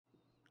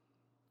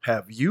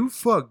Have you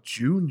fucked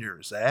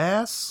Junior's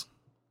ass?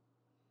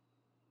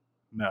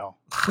 No.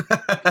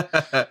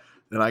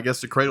 Then I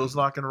guess the cradle's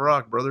not going to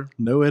rock, brother.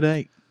 No, it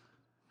ain't.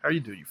 How are you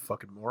doing, you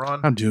fucking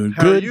moron? I'm doing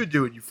How good. are you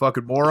doing, you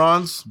fucking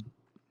morons?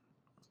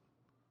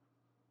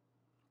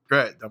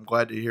 Great. I'm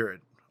glad to hear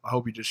it. I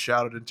hope you just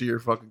shouted into your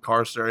fucking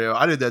car stereo.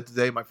 I did that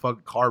today. My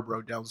fucking car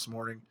broke down this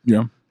morning.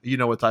 Yeah. You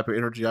know what type of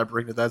energy I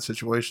bring to that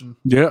situation.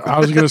 Yeah, I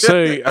was gonna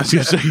say,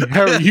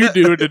 how are you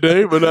doing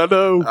today? But I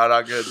know.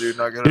 Not good, dude.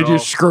 Not good Did at you all.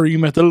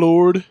 scream at the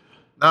Lord?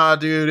 Nah,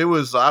 dude.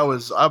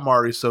 I'm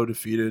already so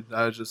defeated.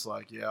 I was just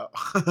like, yeah.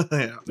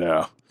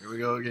 Yeah. Here we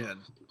go again.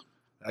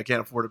 I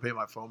can't afford to pay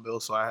my phone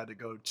bill, so I had to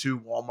go to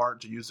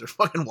Walmart to use their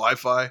fucking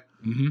Wi-Fi.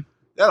 Mm-hmm.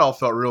 That all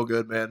felt real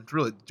good, man.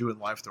 Really doing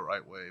life the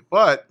right way.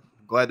 But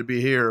I'm glad to be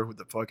here with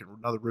the fucking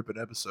another ripping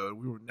episode.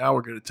 Now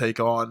we're going to take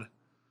on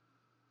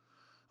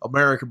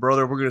America,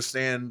 brother. We're going to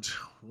stand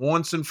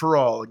once and for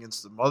all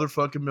against the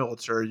motherfucking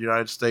military of the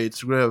United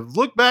States. We're going to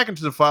look back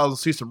into the files and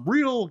see some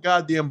real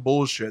goddamn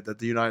bullshit that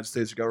the United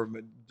States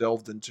government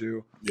delved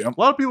into. Yeah. A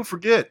lot of people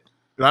forget.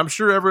 And I'm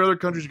sure every other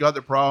country's got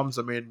their problems.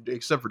 I mean,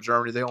 except for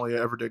Germany. They only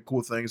ever did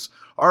cool things.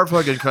 Our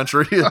fucking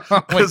country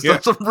has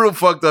done some real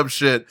fucked up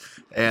shit.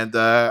 And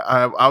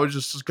I was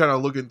just kind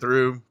of looking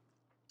through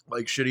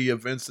like shitty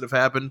events that have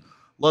happened.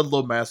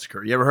 Ludlow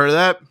Massacre. You ever heard of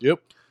that?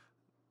 Yep.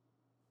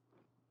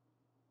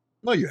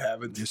 No, you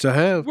haven't. Yes, I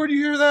have. Where do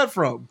you hear that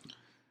from?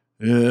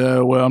 Yeah,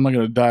 well, I'm not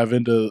going to dive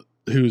into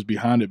who was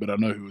behind it, but I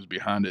know who was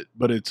behind it.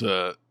 But it's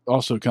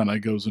also kind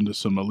of goes into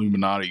some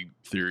Illuminati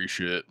theory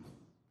shit.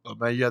 Oh,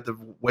 man, you have to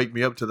wake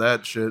me up to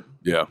that shit.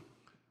 Yeah.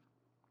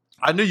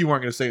 I knew you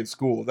weren't going to say it in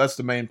school. That's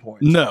the main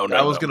point. No.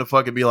 I was going to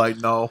fucking be like,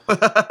 no.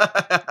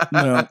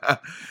 No.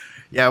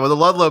 Yeah, well, the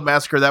Ludlow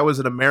Massacre, that was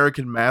an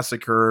American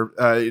massacre.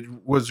 It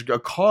was a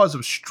cause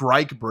of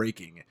strike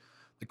breaking.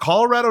 The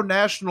Colorado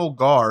National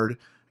Guard,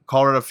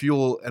 Colorado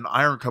Fuel and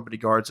Iron Company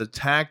guards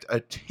attacked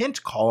a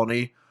tent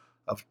colony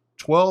of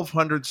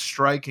 1,200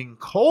 striking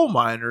coal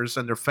miners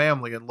and their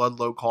family in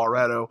Ludlow,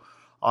 Colorado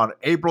on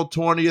April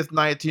 20th,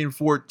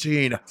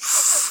 1914.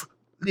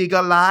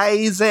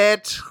 Legalize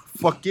it.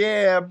 Fuck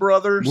yeah,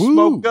 brother. Woo.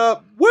 Smoke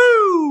up.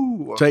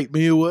 Woo! Take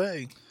me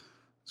away.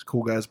 It's a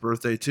cool guy's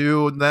birthday,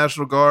 too. The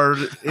National Guard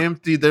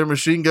emptied their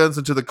machine guns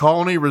into the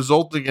colony,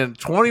 resulting in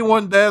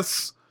 21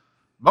 deaths,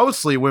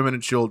 mostly women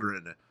and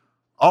children.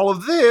 All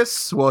of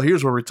this, well,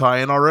 here's where we tie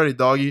in already,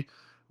 doggy,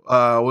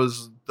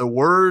 was the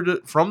word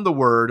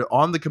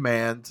on the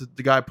command,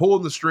 the guy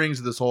pulling the strings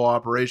of this whole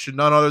operation,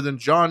 none other than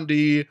John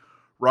D.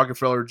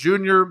 Rockefeller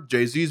Jr.,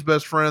 Jay-Z's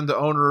best friend, the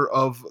owner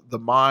of the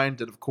mine,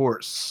 and of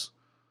course,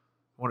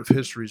 one of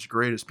history's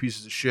greatest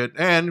pieces of shit.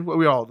 And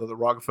we all know the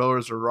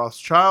Rockefellers are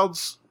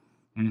Rothschilds.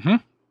 Mm-hmm.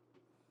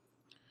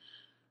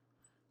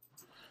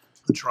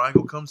 The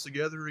triangle comes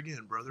together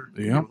again, brother.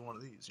 Yeah. With one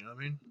of these, you know what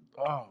I mean?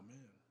 Oh, man.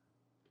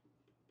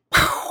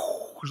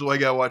 That's why I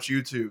gotta watch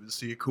YouTube to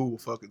see a cool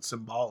fucking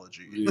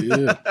symbology.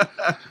 Yeah.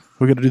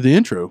 We're going to do the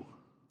intro.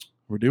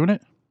 We're doing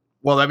it?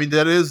 Well, I mean,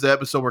 that is the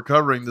episode we're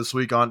covering this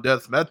week on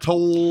Death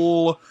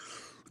Metal.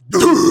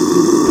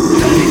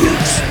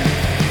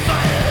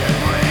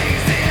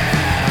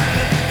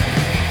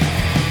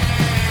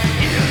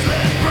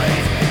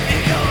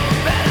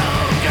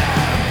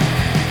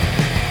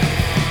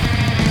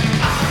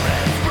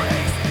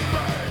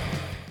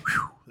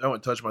 That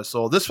wouldn't touch my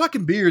soul. This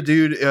fucking beer,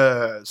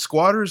 dude,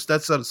 Squatters,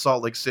 that's out of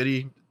Salt Lake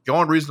City. The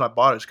only reason I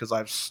bought it is because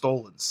I've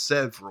stolen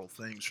several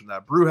things from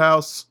that brew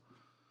house.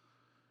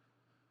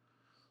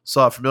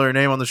 Saw a familiar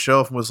name on the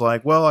shelf and was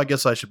like, well, I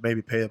guess I should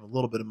maybe pay them a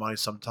little bit of money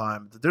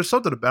sometime. There's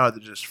something about it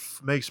that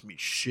just makes me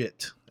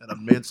shit an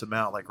immense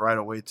amount, like right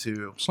away,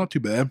 too. It's not too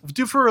bad.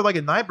 Dude, for like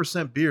a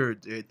 9% beer,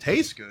 it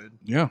tastes good.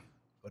 Yeah.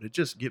 But it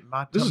just get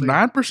my This is tummy.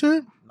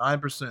 9%?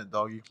 9%,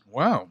 doggy.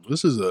 Wow.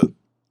 This is a...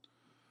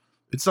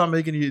 It's not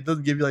making you, it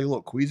doesn't give you like a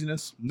little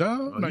queasiness.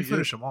 No, You not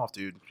finish yet. them off,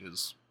 dude,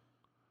 because...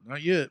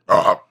 Not yet.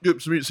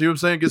 See what I'm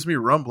saying? Gets me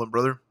rumbling,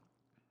 brother.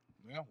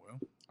 Yeah, well,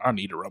 I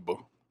need a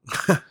rumble.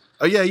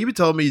 Oh, yeah, you've been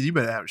telling me you've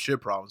been having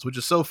shit problems, which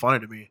is so funny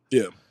to me.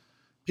 Yeah.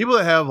 People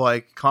that have,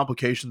 like,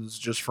 complications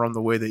just from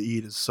the way they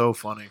eat is so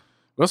funny.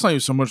 Well, that's not even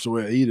so much the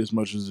way I eat as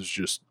much as it's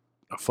just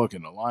a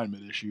fucking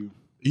alignment issue.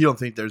 You don't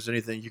think there's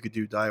anything you could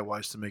do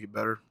diet-wise to make it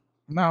better?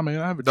 Nah,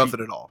 man, I have a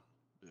Nothing at all.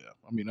 Yeah,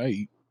 I mean, I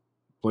eat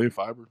plain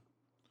fiber.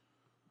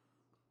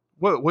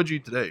 What'd you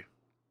eat today?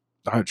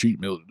 I had a cheat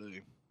meal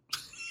today.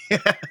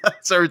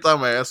 That's every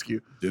time I ask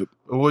you. Yep.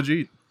 What'd you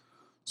eat?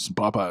 Some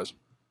Popeyes.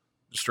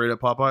 Just straight up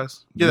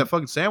Popeyes? Yeah, that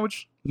fucking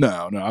sandwich?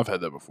 No, I've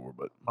had that before,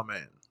 but My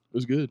man. it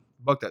was good.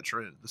 Buck that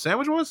trend. The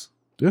sandwich was?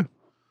 Yeah.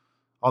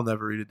 I'll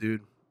never eat it,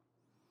 dude.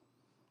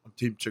 I'm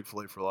Team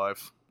Chick-fil-A for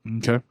life.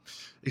 Okay.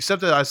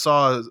 Except that I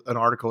saw an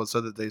article that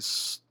said that they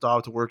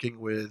stopped working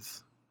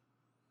with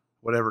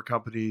whatever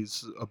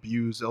companies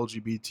abuse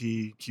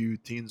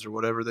LGBTQ teens or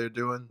whatever they're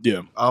doing.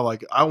 Yeah. I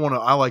like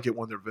it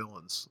when they're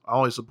villains. I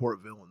only support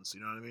villains,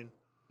 you know what I mean?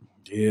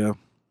 Yeah.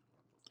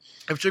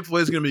 If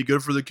Chick-fil-A is going to be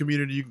good for the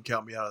community, you can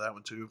count me out of that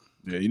one too.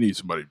 Yeah, you need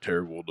somebody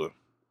terrible to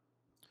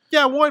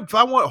Yeah, I want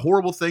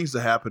horrible things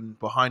to happen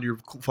behind your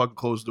fucking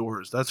closed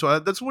doors. That's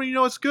when you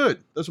know it's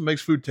good. That's what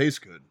makes food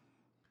taste good.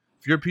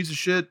 If you're a piece of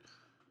shit,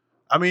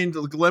 I mean,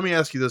 let me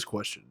ask you this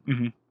question.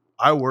 Mm-hmm.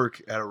 I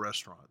work at a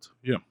restaurant.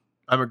 Yeah.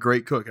 I'm a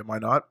great cook, am I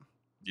not?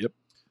 Yep.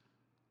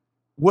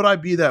 Would I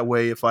be that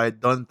way if I had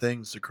done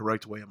things the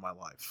correct way in my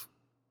life?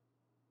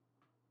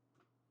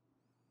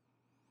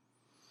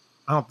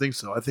 I don't think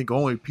so. I think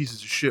only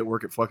pieces of shit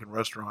work at fucking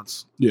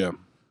restaurants. Yeah.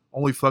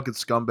 Only fucking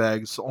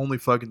scumbags. Only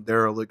fucking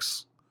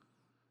derelicts.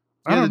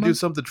 You had to do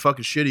something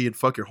fucking shitty and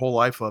fuck your whole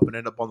life up and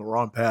end up on the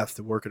wrong path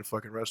to work at a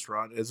fucking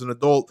restaurant as an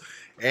adult.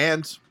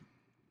 And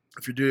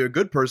if you're doing a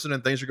good person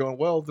and things are going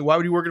well, then why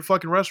would you work at a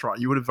fucking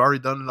restaurant? You would have already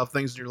done enough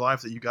things in your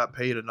life that you got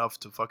paid enough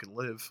to fucking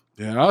live.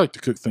 Yeah, I like to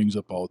cook things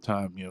up all the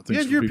time. You know,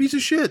 things you're a piece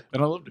of shit.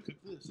 And I love to cook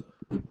this.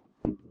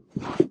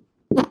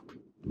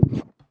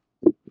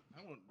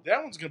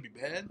 That one's going to be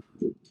bad.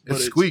 It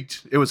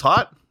squeaked. It was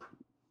hot?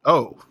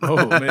 Oh.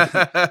 Oh, man.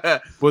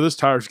 Boy, this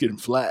tire's getting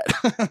flat.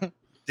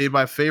 Dude,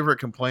 my favorite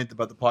complaint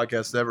about the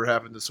podcast that ever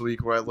happened this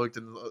week where I looked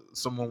and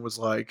someone was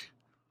like,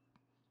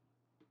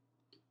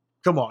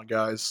 come on,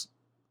 guys.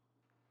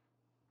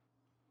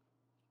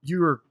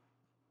 You are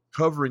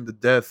covering the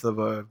death of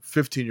a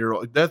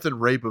 15-year-old, death and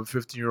rape of a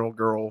 15-year-old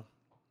girl.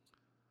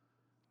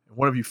 And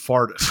one of you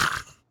farted.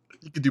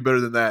 You could do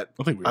better than that.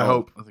 I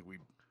hope.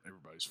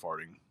 Everybody's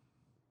farting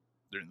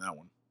during that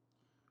one.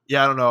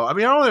 Yeah, I don't know. I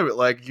mean, I don't know,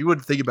 like, you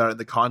wouldn't think about it in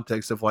the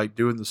context of like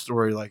doing the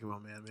story like, oh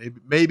man,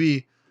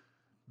 maybe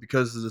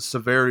because of the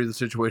severity of the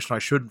situation, I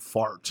shouldn't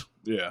fart.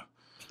 Yeah.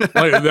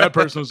 Like that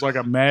person was like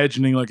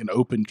imagining like an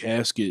open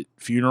casket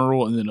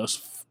funeral and then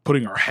us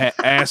putting our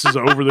asses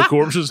over the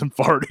corpses and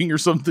farting or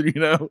something,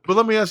 you know? But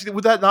let me ask you,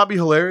 would that not be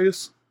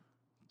hilarious?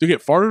 To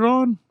get farted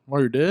on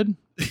while you're dead?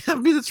 I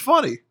mean, it's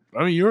funny.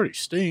 I mean, you already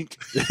stink.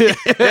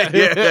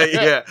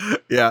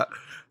 Yeah,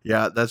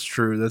 that's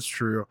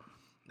true.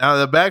 Now,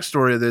 the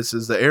backstory of this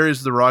is the areas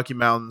of the Rocky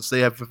Mountains,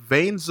 they have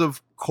veins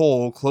of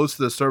coal close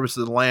to the surface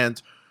of the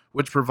land,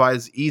 which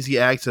provides easy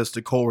access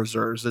to coal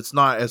reserves. It's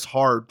not as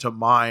hard to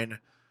mine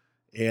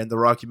in the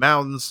Rocky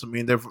Mountains. I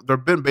mean, they've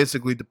been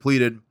basically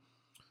depleted,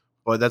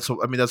 but that's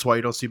why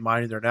you don't see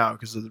mining there now,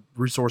 because the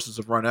resources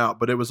have run out.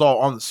 But it was all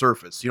on the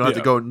surface. You don't have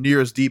to go near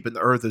as deep in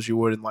the earth as you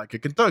would in like a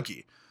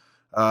Kentucky.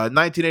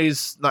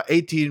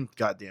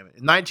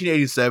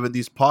 1987,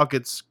 these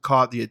pockets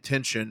caught the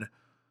attention.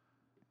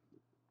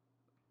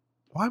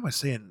 Why am I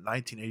saying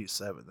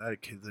 1987?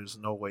 There's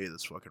no way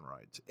that's fucking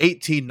right.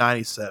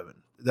 1897.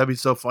 That'd be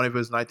so funny if it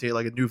was 1980,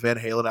 like a new Van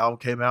Halen album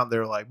came out and they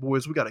were like,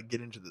 boys, we got to get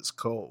into this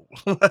coal.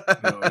 I've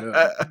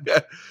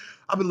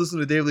been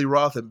listening to David Lee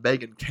Roth and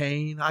Megan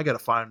Kane. I got to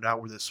find out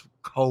where this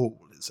coal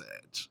is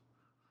at.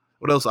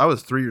 What else? I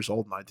was 3 years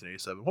old in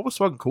 1987. What was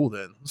fucking cool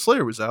then?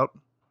 Slayer was out.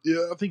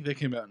 Yeah, I think they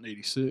came out in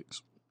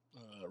 86.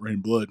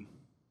 Rain Blood.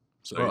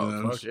 So,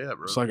 fuck yeah,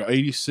 bro. It's like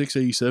 86,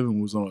 87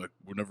 was on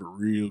whenever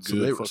real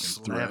good they were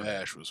fucking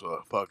thrash was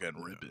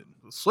fucking ripping.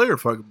 Slayer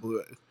fucking blew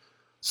it.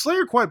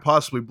 Slayer quite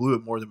possibly blew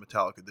it more than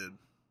Metallica did.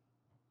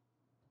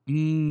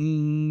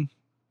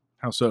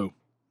 How so?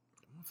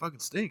 Fucking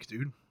stink,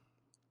 dude.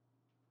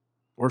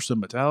 Worse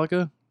than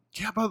Metallica?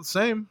 Yeah, about the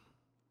same.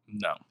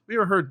 No. Have you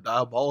ever heard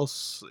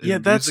Diabolus? Yeah,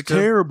 that's Musica?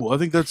 Terrible. I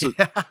think that's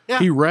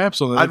he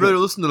raps on that. I'd rather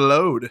listen to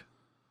Load.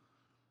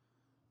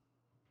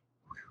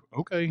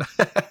 Okay.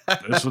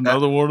 That's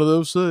another one of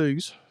those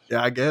things.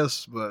 Yeah, I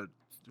guess, but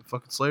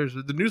fucking Slayer's,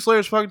 the new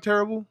Slayer's fucking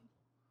terrible.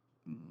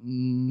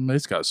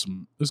 It's got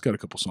a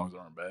couple songs that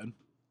aren't bad.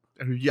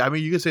 Yeah, I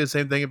mean, you can say the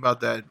same thing about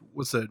that.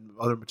 What's that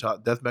other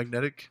Death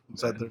Magnetic?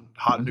 Is that the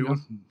hot new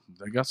one?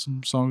 They got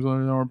some songs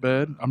on it that aren't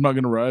bad. I'm not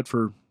going to ride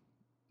for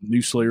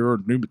new Slayer or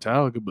new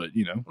Metallica, but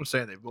you know. I'm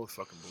saying they both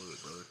fucking blew it,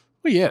 brother.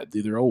 Well, yeah,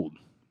 they're old.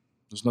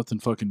 There's nothing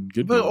fucking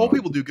good. But old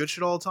people do good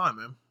shit all the time,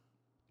 man.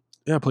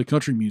 Yeah, I play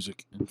country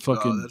music and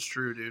fucking. Oh, that's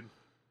true, dude.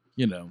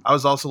 You know, I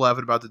was also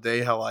laughing about today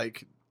how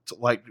like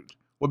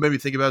what made me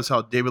think about is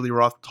how David Lee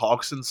Roth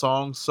talks in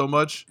songs so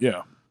much.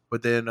 Yeah.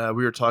 But then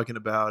we were talking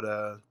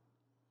about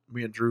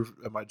me and Drew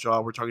at my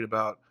job. We're talking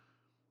about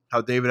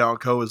how David Allan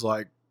Coe is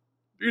like,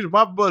 these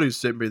my buddies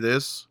sent me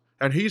this,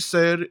 and he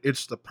said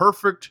it's the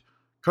perfect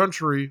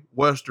country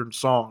western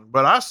song.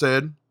 But I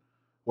said,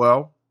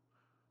 well,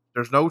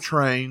 there's no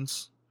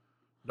trains,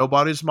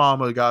 nobody's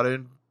mama got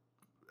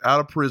out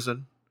of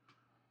prison.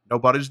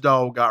 Nobody's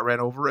dog got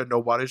ran over and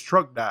nobody's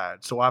truck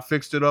died. So I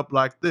fixed it up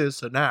like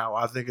this, and now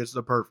I think it's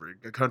the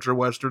perfect country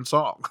western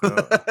song. You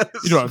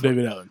know, I'm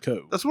David Allan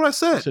Coe. That's what I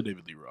said. I said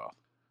David Lee Roth.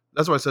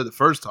 That's what I said the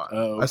first time.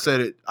 Oh, okay. I said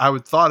it. I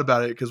would thought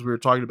about it because we were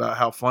talking about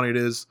how funny it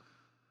is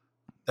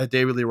that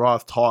David Lee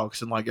Roth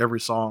talks in like every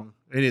song,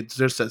 and it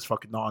just says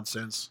fucking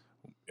nonsense.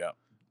 Yeah.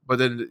 But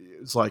then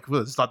it's like, well,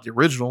 it's not the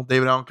original.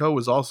 David Allan Coe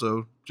was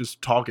also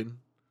just talking.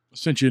 I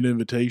sent you an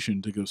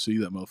invitation to go see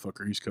that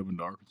motherfucker. He's coming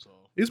to Arkansas.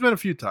 He's been a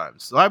few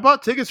times. So I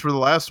bought tickets for the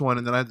last one,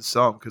 and then I had to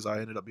sell them because I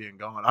ended up being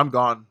gone. I'm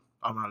gone.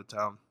 I'm out of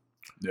town.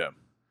 Yeah. I'm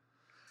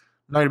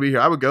not going to be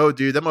here. I would go,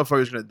 dude. That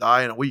motherfucker's going to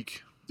die in a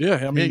week. Yeah, I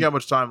He mean, ain't got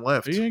much time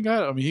left. he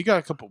got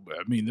a couple.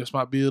 I mean, this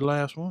might be the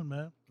last one,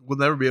 man. We'll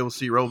never be able to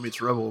see Rebel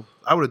Meets Rebel.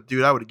 I would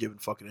have given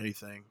fucking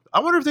anything. I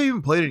wonder if they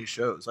even played any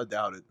shows. I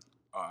doubt it.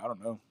 I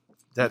don't know.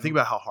 Yeah, think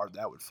about how hard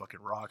that would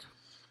fucking rock.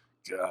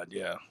 God,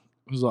 yeah.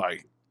 It was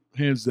like,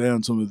 hands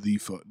down, some of the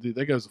fun. Dude,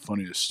 that guy's the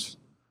funniest.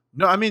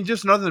 No, I mean,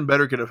 just nothing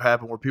better could have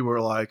happened where people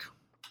were like,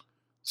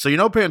 so you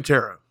know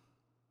Pantera?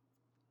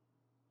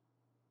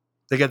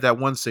 They got that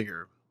one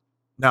singer.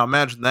 Now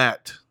imagine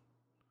that.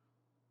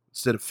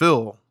 Instead of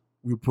Phil,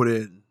 we put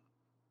in,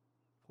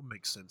 what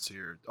makes sense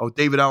here? Oh,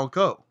 David Allan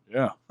Coe.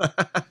 Yeah.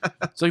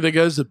 It's like that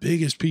guy's the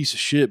biggest piece of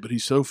shit, but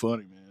he's so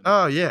funny, man.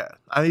 Oh, yeah.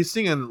 And he's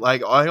singing,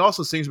 like, he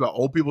also sings about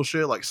old people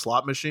shit, like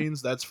slot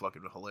machines. That's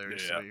fucking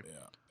hilarious to me.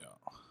 Yeah.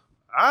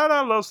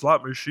 I love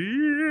slot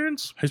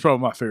machines. He's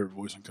probably my favorite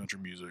voice in country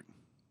music.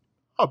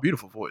 Oh,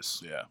 beautiful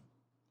voice. Yeah.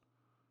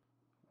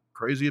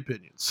 Crazy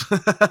opinions.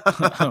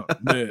 Oh,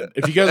 man.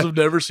 If you guys have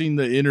never seen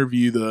the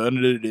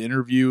unedited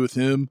interview with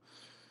him,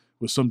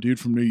 with some dude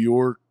from New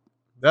York,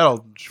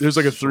 there's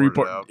like a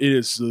 3-part. It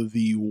is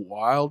the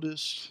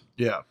wildest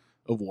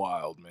of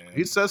wild, man.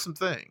 He says some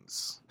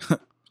things.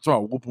 It's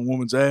all whooping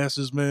women's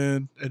asses,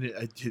 man. And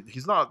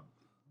he's not,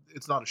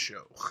 it's not a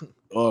show.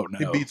 Oh, no.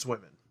 He beats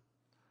women.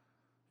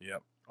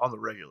 Yep. On the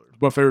regular.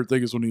 My favorite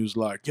thing is when he was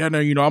like, yeah, now,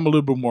 I'm a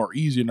little bit more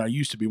easy than I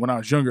used to be. When I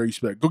was younger, I used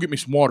to be like, go get me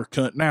some water,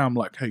 cunt. Now I'm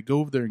like, hey, go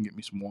over there and get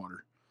me some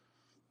water.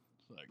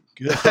 Like,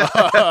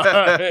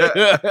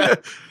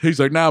 he's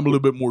like, now I'm a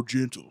little bit more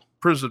gentle.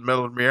 Prison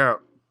mellowed me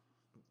out.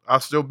 I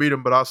still beat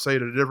him, but I'll say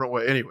it a different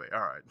way. Anyway, all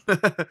right.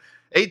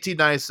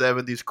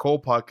 1897, these coal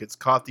pockets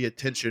caught the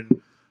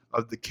attention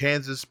of the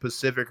Kansas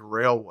Pacific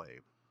Railway.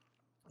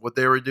 What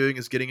they were doing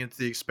is getting into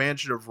the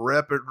expansion of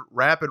rapid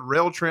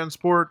rail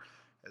transport,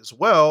 as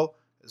well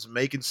as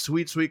making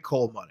sweet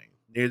coal money.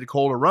 You needed the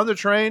coal to run the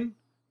train.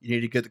 You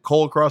need to get the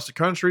coal across the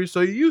country,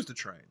 so you use the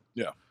train.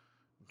 Yeah.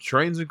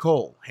 Trains and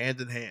coal, hand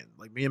in hand,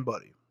 like me and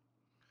Buddy.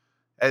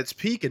 At its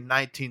peak in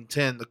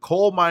 1910, the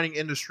coal mining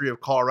industry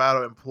of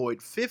Colorado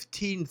employed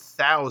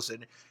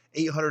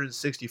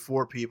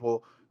 15,864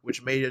 people,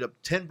 which made it up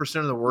 10%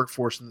 of the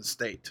workforce in the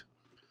state.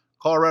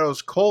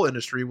 Colorado's coal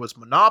industry was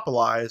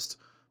monopolized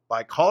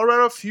by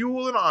Colorado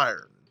Fuel and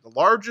Iron, the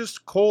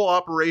largest coal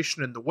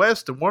operation in the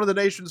West and one of the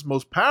nation's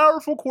most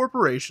powerful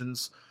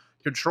corporations,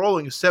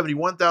 controlling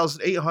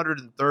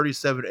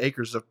 71,837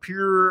 acres of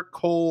pure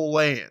coal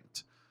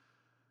land.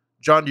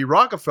 John D.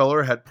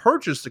 Rockefeller had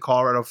purchased the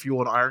Colorado Fuel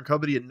and Iron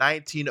Company in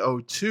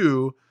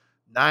 1902.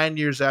 9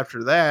 years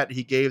after that,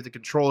 he gave the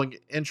controlling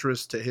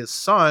interest to his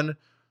son,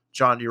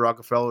 John D.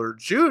 Rockefeller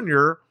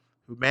Jr.,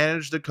 who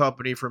managed the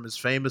company from his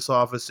famous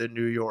office in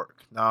New York.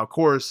 Now, of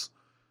course,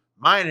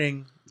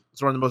 mining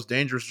is one of the most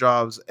dangerous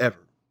jobs ever.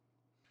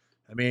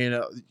 I mean,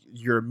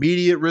 your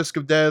immediate risk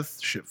of death,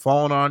 shit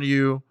falling on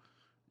you,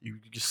 you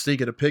just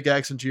sneaking a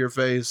pickaxe into your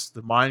face,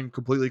 the mine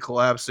completely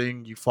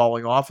collapsing, you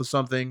falling off of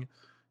something.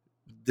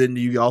 Then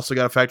you also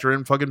got to factor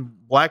in fucking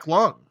black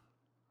lung.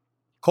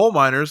 Coal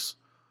miners,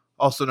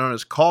 also known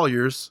as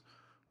colliers,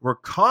 were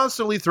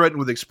constantly threatened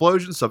with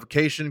explosions,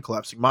 suffocation,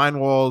 collapsing mine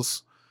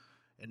walls.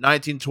 In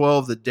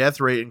 1912, the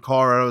death rate in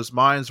Colorado's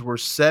mines were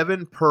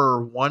 7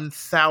 per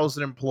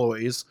 1,000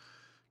 employees,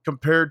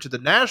 compared to the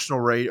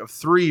national rate of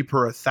 3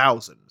 per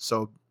 1,000.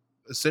 So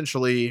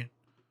essentially,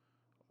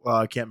 well,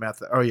 I can't math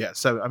that. Oh yeah,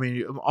 7. I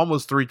mean,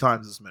 almost 3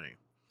 times as many.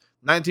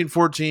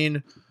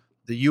 1914,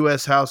 the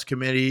U.S. House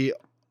Committee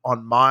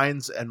on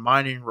Mines and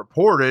Mining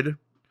reported,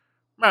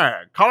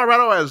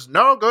 Colorado has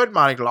no good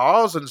mining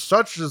laws, and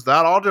such as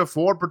that ought to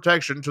afford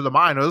protection to the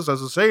miners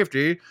as a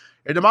safety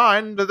in the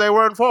mine that they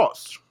were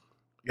enforced.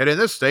 Yet in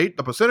this state,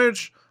 the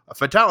percentage of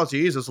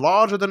fatalities is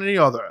larger than any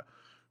other,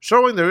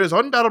 showing there is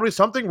undoubtedly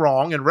something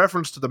wrong in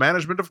reference to the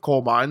management of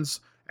coal mines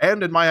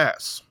and in my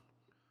ass.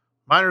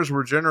 Miners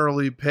were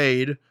generally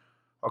paid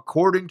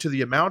according to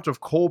the amount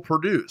of coal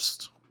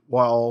produced,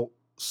 while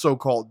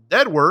so-called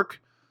dead work,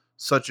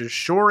 such as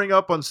shoring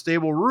up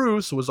unstable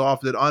roofs, was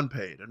often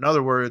unpaid. In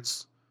other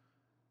words,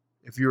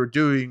 if you were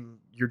doing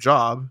your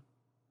job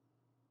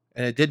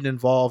and it didn't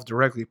involve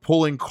directly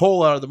pulling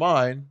coal out of the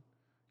mine,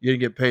 you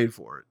didn't get paid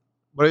for it.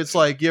 But it's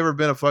like, you've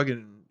been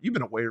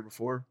a waiter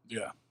before?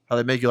 Yeah. How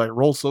they make you like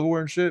roll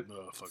silverware and shit?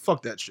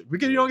 Fuck that shit.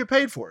 Because you don't get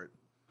paid for it.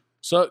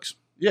 Sucks.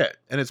 Yeah,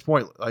 and it's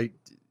pointless. Like,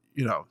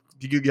 you have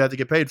to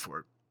get paid for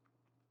it.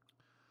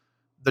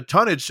 The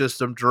tonnage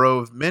system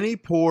drove many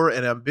poor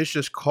and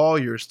ambitious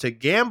colliers to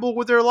gamble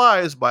with their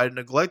lives by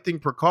neglecting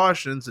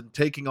precautions and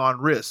taking on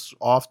risks,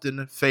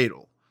 often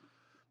fatal.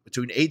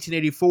 Between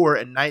 1884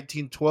 and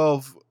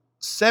 1912,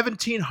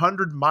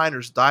 1,700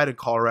 miners died in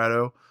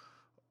Colorado,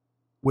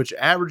 which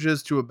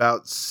averages to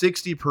about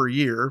 60 per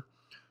year.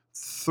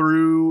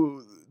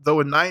 Though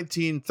in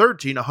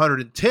 1913,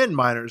 110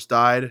 miners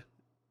died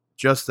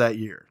just that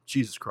year.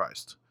 Jesus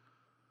Christ.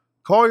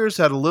 Colliers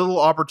had little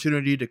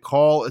opportunity to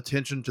call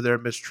attention to their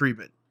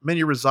mistreatment.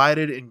 Many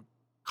resided in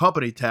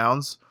company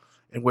towns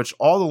in which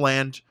all the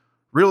land,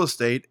 real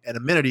estate, and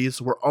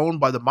amenities were owned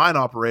by the mine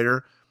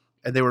operator,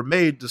 and they were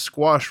made to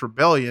squash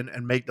rebellion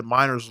and make the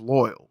miners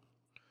loyal.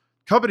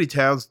 Company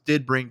towns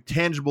did bring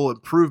tangible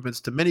improvements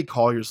to many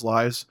colliers'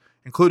 lives,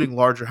 including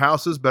larger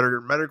houses, better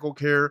medical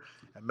care,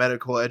 and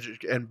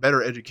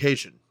better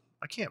education.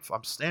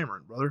 I'm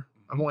stammering, brother.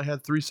 I've only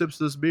had 3 sips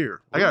of this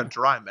beer. I got a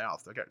dry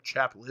mouth. I got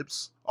chapped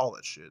lips. All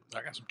that shit.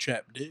 I got some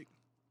chapped dick.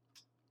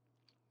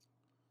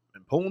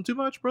 Been pulling too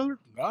much, brother?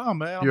 Nah,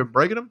 man. You been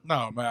breaking them?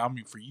 No, man. I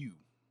mean for you.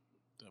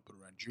 I put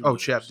around your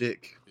lips. Chapped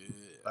dick. Yeah.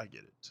 I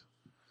get it.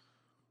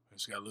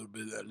 It's got a little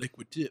bit of that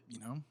liquid tip, you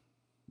know?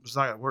 It's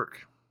not going to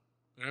work.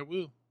 Yeah, it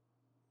will.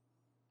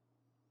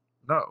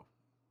 No.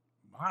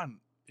 Mine,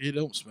 it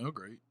don't smell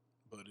great.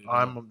 But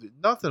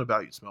nothing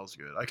about you smells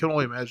good. I can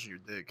only imagine your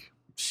dick.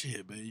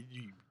 Shit, man.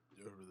 You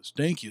are the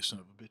stinkiest son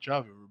of a bitch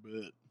I've ever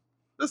met.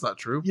 That's not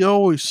true. You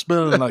always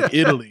smelling like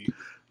Italy.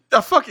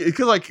 Fuck it.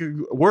 Because I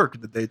can work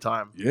in the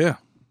daytime. Yeah.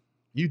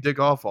 You dick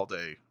off all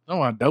day.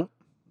 No, I don't.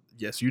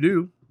 Yes, you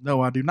do.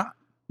 No, I do not.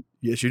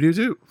 Yes, you do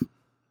too.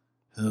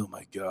 Oh,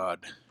 my God.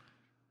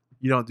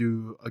 You don't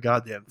do a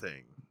goddamn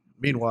thing.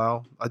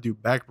 Meanwhile, I do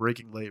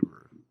back-breaking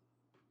labor.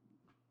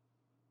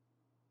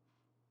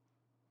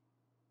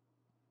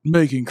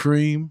 Making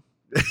cream.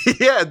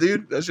 Yeah,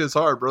 dude. That shit's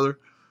hard, brother.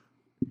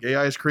 Gay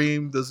ice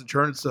cream doesn't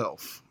churn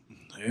itself.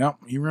 Yeah,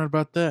 you're right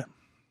about that.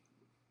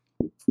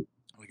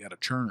 We got a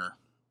churner.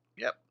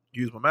 Yep.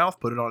 Use my mouth,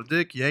 put it on a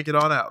dick, yank it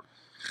on out.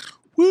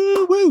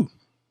 Woo woo.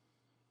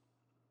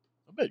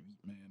 I bet,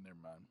 man, never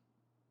mind.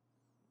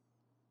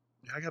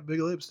 Yeah, I got big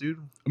lips, dude.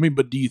 I mean,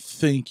 but do you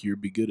think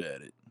you'd be good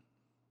at it?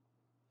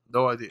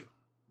 No idea.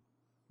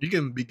 You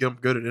can become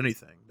good at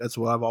anything. That's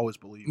what I've always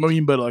believed. I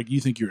mean, but like,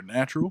 you think you're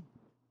natural?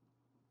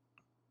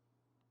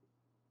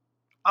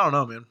 I don't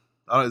know, man.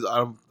 I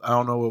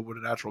don't know what would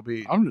a natural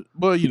be.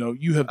 Well, you know,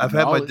 you have. I've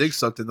had my dick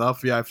sucked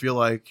enough. Yeah, I feel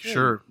like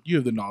sure. You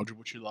have the knowledge of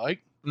what you like.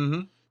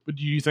 Mm-hmm. But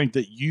do you think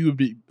that you would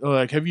be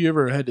like? Have you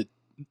ever had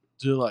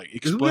to like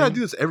explain? We gotta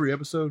do this every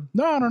episode.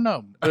 No, I don't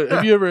know. But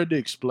have you ever had to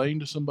explain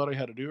to somebody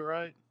how to do it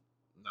right?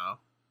 No.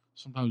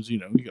 Sometimes you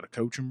got to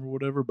coach them or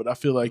whatever. But I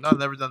feel like I've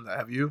never done that.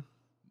 Have you?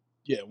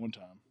 Yeah, one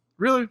time.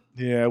 Really?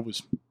 Yeah, it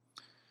was.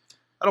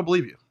 I don't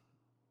believe you.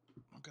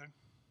 Okay.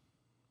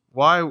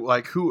 Why?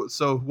 Like who?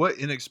 So what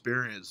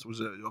inexperience was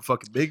it? A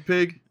fucking big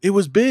pig? It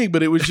was big,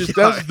 but it was just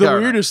that's the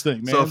weirdest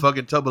thing, man. So a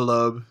fucking tub of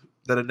love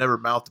that had never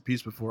mouthed a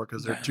piece before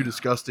because they're too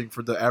disgusting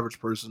for the average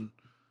person.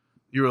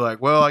 You were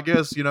like, well, I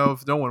guess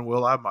if no one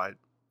will, I might.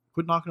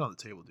 Quit knocking on the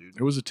table, dude.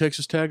 It was a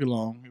Texas tag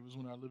along. It was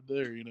when I lived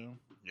there,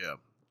 Yeah.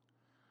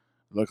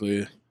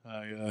 Luckily,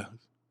 I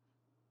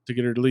to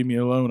get her to leave me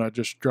alone, I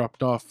just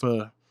dropped off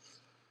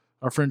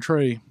our friend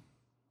Trey. I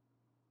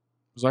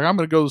was like, I'm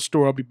going to go to the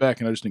store. I'll be back.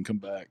 And I just didn't come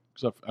back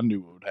because I knew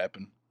what would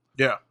happen.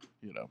 Yeah.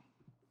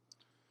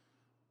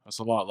 That's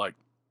a lot like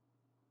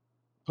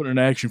putting an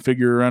action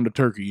figure around a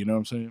turkey, you know what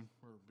I'm saying?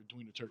 Or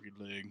between a turkey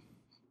leg.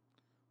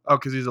 Oh,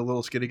 because he's a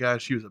little skinny guy.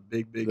 She was a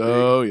big.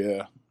 Oh,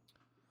 yeah.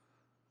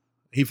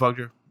 He fucked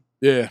her?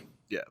 Yeah.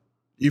 Yeah.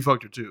 You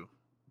fucked her too.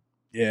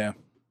 Yeah.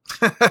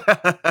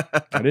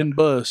 I didn't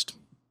bust.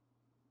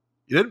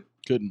 You didn't?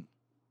 Couldn't.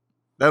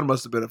 That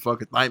must have been a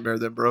fucking nightmare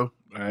then, bro.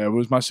 It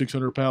was my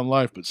 600-pound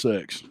life, but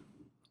sex.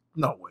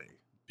 No way.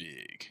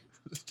 Big.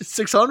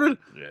 600?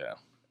 Yeah.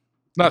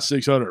 Not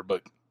 600,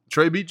 but...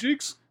 Trey beat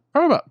Cheeks?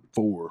 Probably about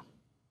 4.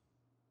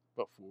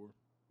 About 4.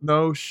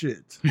 No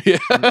shit. Yeah.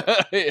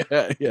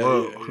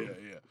 Whoa.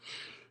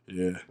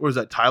 Yeah. Where's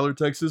that, Tyler,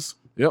 Texas?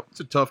 Yep.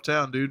 It's a tough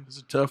town, dude. It's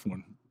a tough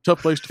one.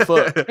 Tough place to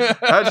fuck.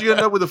 How'd you end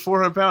up with a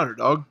 400-pounder,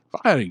 dog?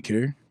 I didn't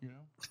care.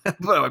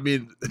 But I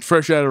mean...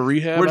 Fresh out of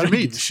rehab. Where'd you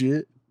meet?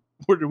 Shit.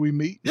 Where did we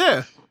meet?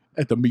 Yeah.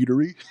 At the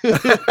meadery.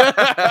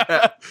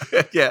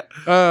 Yeah.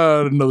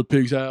 Another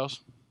pig's house.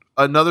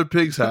 Another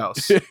pig's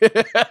house.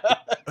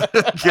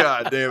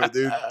 God damn it,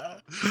 dude.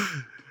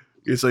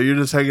 Okay, so you're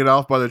just hanging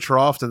off by the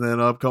trough, and then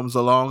up comes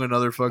along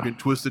another fucking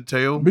twisted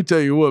tail. Let me tell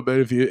you what,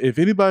 man. If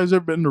anybody's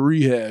ever been to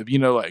rehab,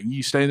 like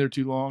you stay there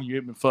too long, you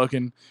ain't been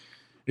fucking,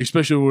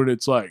 especially when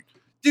it's like,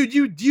 dude,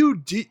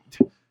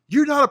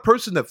 you're not a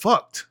person that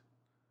fucked.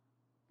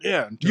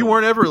 Yeah, you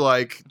weren't ever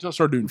like until I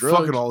started doing drugs,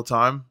 fucking all the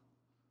time.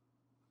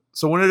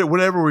 So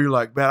whenever you're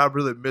like, man, I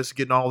really miss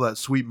getting all that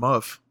sweet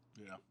muff.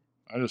 Yeah,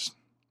 I just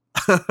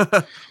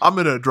I'm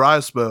in a dry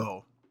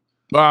spell.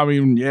 Well, I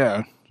mean,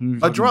 yeah.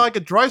 A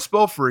dry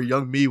spell for a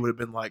young me would have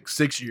been like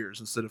 6 years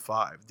instead of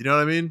 5. Do you know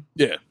what I mean?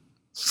 Yeah.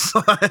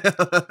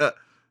 Yeah,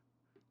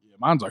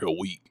 mine's like a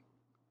week.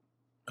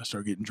 I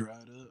start getting dried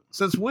up.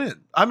 Since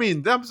when? I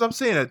mean, I'm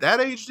saying at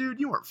that age, dude,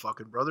 you weren't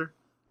fucking, brother.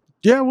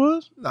 Yeah, I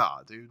was.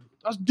 Nah, dude.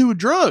 I was doing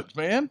drugs,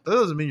 man. That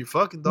doesn't mean you're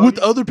fucking, dog. With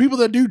other people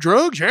that do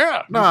drugs,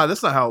 yeah. Nah,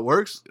 that's not how it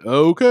works.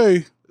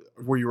 Okay.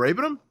 Were you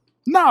raping them?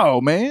 No,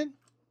 man.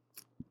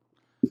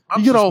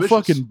 You get all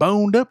fucking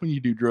boned up when you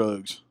do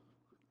drugs.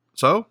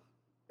 So?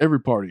 Every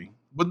party.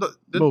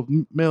 Both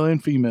male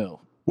and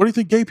female. What do you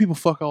think gay people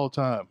fuck all the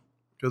time?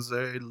 Because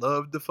they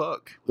love to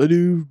fuck. They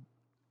do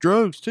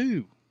drugs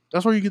too.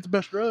 That's where you get the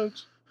best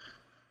drugs.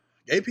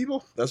 Gay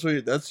people? That's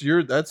what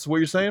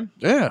you're saying?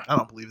 Yeah. I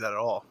don't believe that at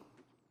all.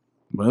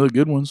 Well, the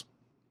good ones.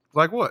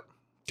 Like what?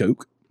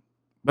 Coke.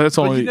 But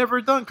you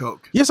never done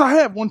coke. Yes, I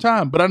have one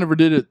time, but I never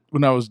did it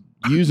when I was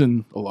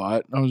using a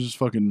lot. I was just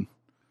fucking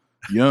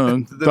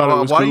young.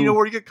 Why do you know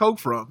where you get coke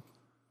from?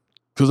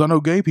 Because I know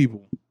gay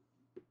people.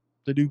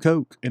 They do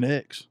coke and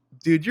X.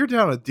 Dude, you're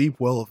down a deep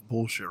well of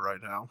bullshit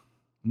right now.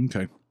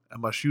 Okay.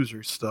 And my shoes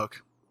are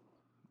stuck.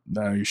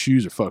 Now your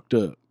shoes are fucked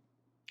up.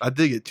 I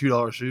did get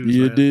 $2 shoes.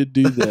 You did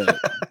do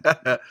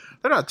that.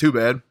 They're not too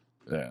bad.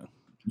 Yeah.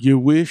 You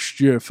wished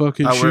your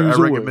fucking shoes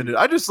I recommend it.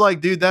 I just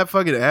like, dude, that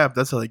fucking app,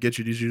 that's how they get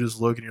you. You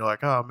just look and you're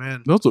like, oh,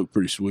 man. Those look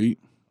pretty sweet.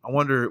 I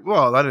wonder,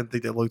 well, I didn't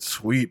think they looked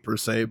sweet per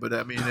se, but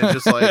I mean, it's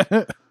just like,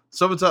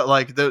 sometimes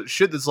like the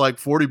shit that's like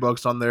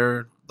 $40 on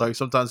there, like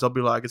sometimes they'll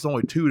be like, it's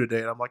only $2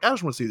 today. And I'm like, I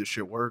just want to see if this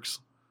shit works.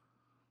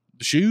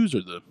 The shoes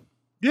or the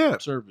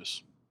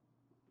service?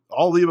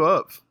 All the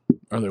above.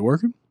 Are they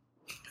working?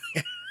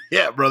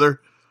 Yeah,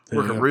 brother.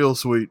 Working real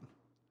sweet.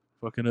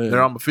 Fucking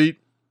They're on my feet.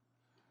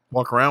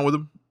 Walk around with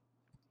them.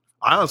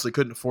 I honestly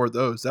couldn't afford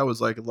those. That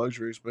was like a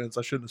luxury expense.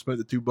 I shouldn't have spent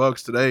the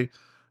 $2 today.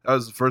 That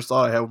was the first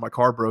thought I had when my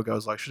car broke. I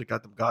was like, should have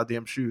got them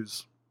goddamn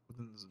shoes.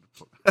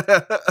 It'd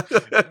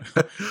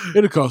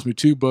have cost me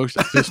 $2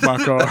 to fix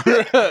my car.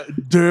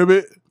 Damn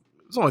it.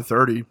 It's only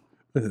 30.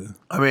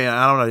 I mean,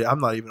 I don't know. I'm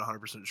not even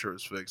 100% sure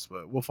it's fixed,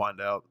 but we'll find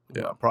out.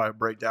 Yeah. I'll probably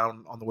break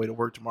down on the way to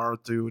work tomorrow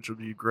too, which would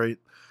be great.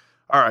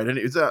 All right.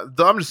 Anyways,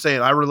 I'm just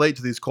saying, I relate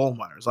to these coal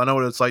miners. I know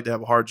what it's like to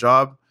have a hard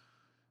job.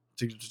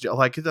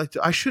 Like,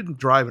 I shouldn't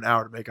drive an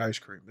hour to make ice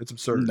cream. It's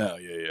absurd. No,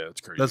 yeah,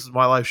 it's crazy.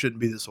 My life shouldn't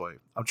be this way.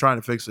 I'm trying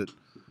to fix it.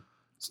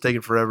 It's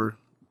taking forever.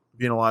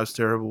 Being alive is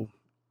terrible.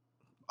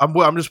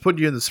 I'm just putting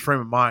you in this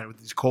frame of mind what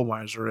these coal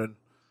miners are in.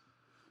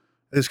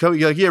 It's coming.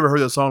 Like, you ever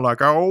heard that song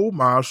like "Oh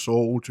my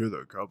soul to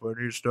the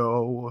company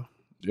store"?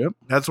 Yep.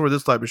 That's where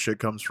this type of shit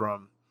comes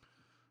from.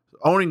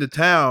 Owning the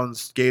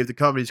towns gave the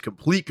companies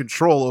complete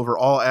control over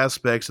all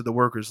aspects of the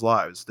workers'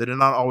 lives. They did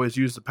not always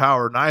use the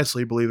power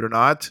nicely, believe it or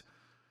not.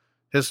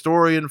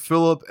 Historian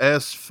Philip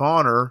S.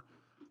 Fauner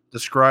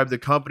described the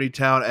company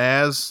town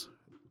as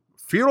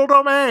feudal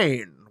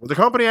domain, with the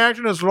company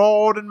acting as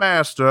lord and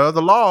master.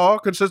 The law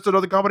consisted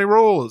of the company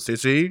rules, you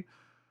see.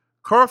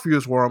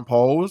 Curfews were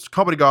imposed.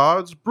 Company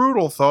guards,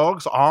 brutal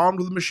thugs armed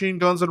with machine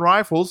guns and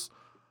rifles,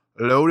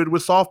 loaded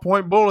with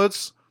soft-point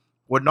bullets,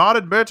 would not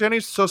admit any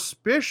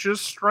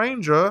suspicious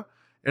stranger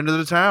into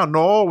the town,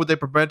 nor would they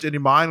prevent any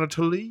miner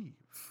to leave.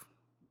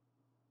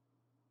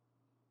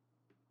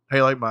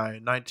 Hey, like my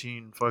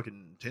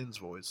 1910s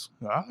voice.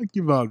 I like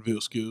your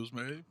vaudeville skills,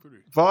 man.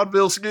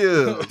 Vaudeville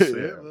skills.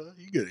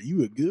 Yeah,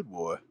 you a good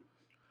boy.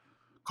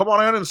 Come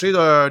on in and see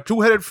the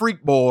two-headed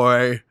freak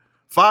boy.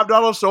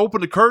 $5 to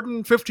open the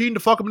curtain, $15 to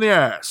fuck him in the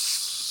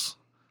ass.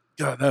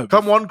 God,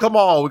 come one, come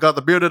all. We got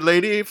the bearded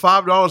lady.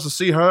 $5 to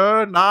see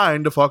her,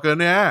 $9 to fuck her in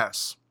the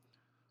ass.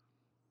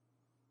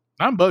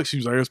 $9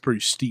 seems like that's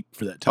pretty steep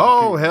for that time.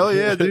 Oh, hell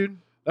yeah, dude.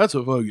 That's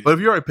a fucking. But if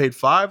you already paid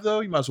 $5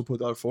 though, you might as well put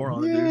the other $4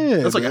 on it,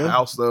 dude. That's like a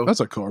house though.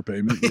 That's a car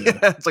payment. Yeah,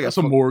 it's like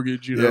a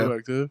mortgage,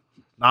 like that.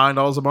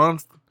 $9 a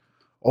month,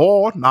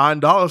 or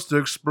 $9 to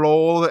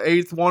explore the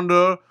eighth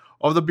wonder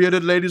of the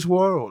bearded lady's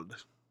world.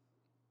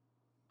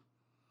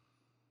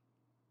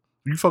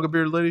 You fuck a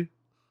bearded lady?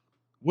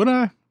 Would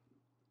I?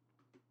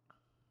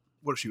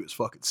 What if she was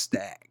fucking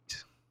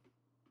stacked?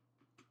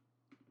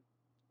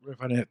 What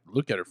if I didn't have to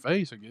look at her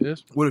face, I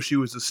guess? What if she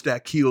was a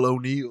Shaquille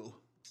O'Neal?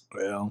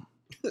 Well,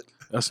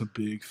 that's a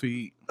big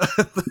feat.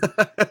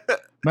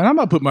 Man, I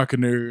might put my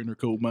canary in her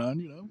coal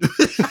mine, you know?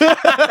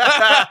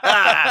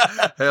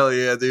 Hell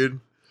yeah, dude.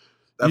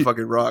 That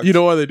fucking rocks. You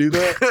know why they do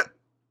that?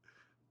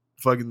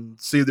 Fucking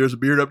see if there's a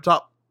beard up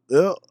top.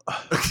 Yeah.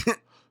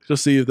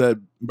 Just see if that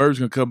bird's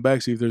going to come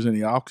back, see if there's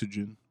any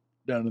oxygen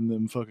down in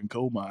them fucking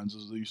coal mines.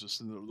 As they used to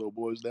send those little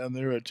boys down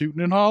there at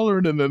tooting and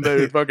hollering, and then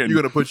they fucking... You're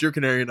going to put your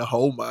canary in a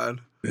coal mine.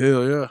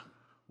 Hell yeah.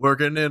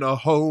 Working in a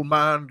coal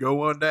mine,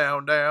 going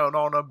down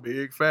on a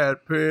big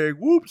fat pig.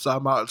 Whoops, I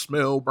might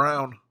smell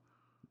brown.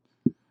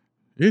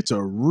 It's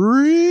a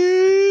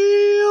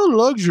real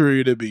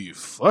luxury to be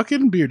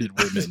fucking bearded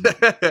women.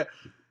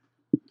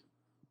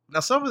 Now,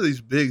 some of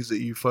these bigs that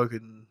you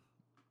fucking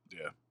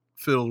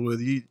fiddled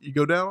with, you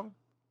go down?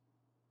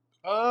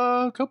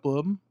 A couple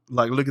of them.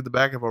 Like look at the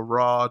back of a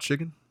raw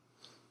chicken?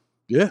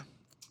 Yeah.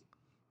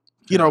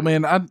 You know,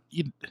 man,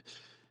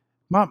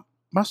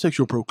 my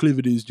sexual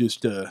proclivities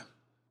just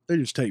they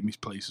just take me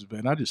places,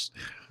 man.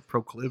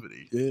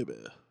 Proclivity. Yeah,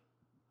 man.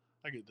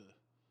 I get to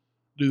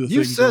do the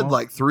You things said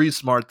like 3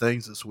 smart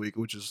things this week,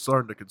 which is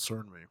starting to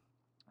concern me.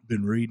 I've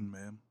been reading,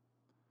 man.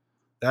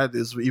 That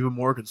is even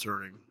more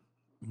concerning.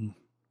 Mm.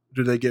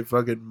 Do they get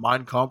fucking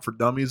Mein Kampf for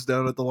dummies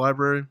down at the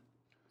library?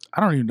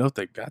 I don't even know if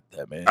they got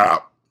that, man.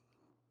 Ah.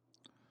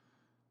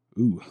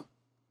 Ooh.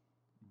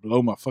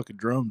 Blow my fucking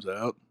drums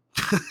out.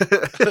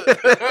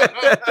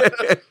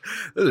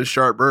 That's a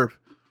sharp burp.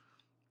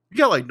 You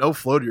got like no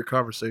flow to your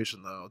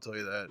conversation, though. I'll tell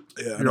you that.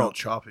 Yeah, you're all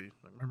choppy.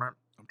 I'm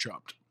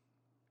chopped.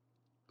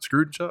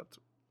 Screwed and chopped.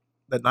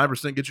 That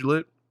 9% get you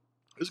lit.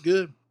 It's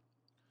good.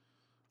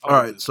 All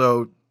right,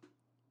 so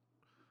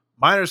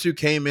miners who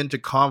came into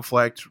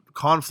conflict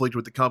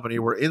with the company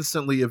were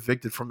instantly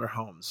evicted from their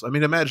homes. I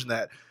mean, imagine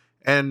that.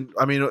 And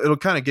I mean, it'll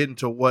kind of get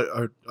into what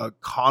a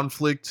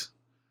conflict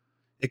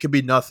it could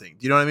be nothing.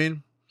 Do you know what I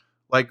mean?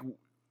 Like,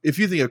 if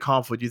you think of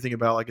conflict, you think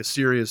about like a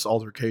serious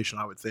altercation,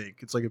 I would think.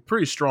 It's like a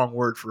pretty strong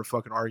word for a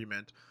fucking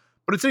argument.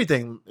 But it's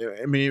anything.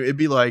 I mean, it'd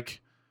be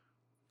like,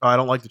 oh, I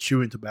don't like the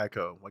chewing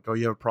tobacco. Like, oh,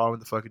 you have a problem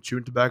with the fucking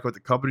chewing tobacco at the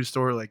company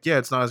store? Like, yeah,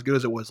 it's not as good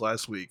as it was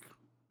last week.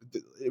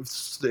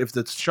 If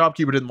the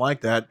shopkeeper didn't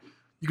like that,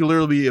 you could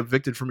literally be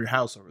evicted from your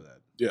house over that.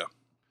 Yeah.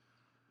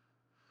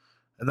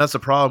 And that's the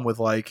problem with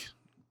like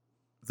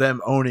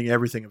them owning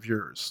everything of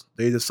yours.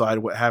 They decide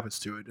what happens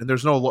to it, and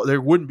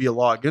there wouldn't be a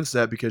law against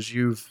that because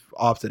you've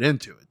opted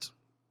into it.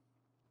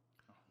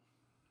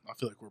 I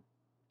feel like we're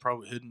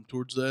probably heading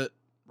towards that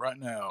right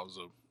now as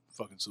a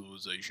fucking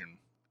civilization.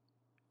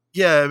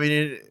 Yeah, I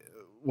mean,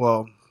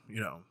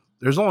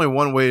 there's only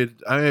one way.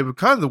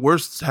 Kind of the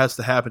worst has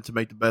to happen to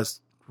make the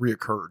best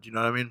reoccur. Do you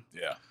know what I mean?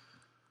 Yeah.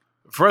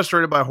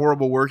 Frustrated by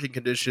horrible working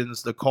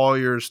conditions, the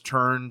Colliers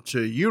turned to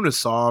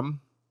Unisom.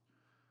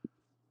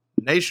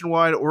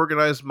 Nationwide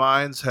organized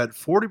mines had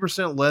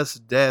 40% less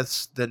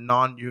deaths than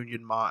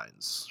non-union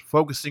mines.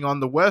 Focusing on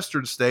the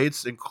western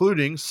states,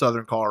 including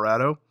southern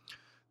Colorado,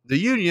 the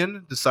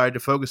union decided to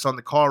focus on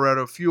the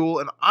Colorado Fuel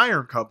and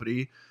Iron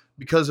Company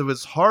because of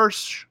its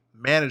harsh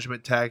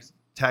management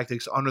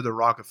tactics under the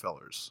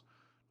Rockafellers.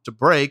 To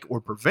break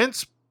or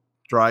prevent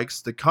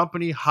strikes, the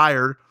company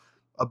hired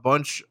a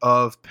bunch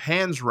of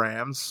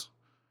Panzerams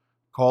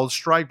called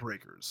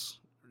strikebreakers.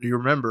 Do you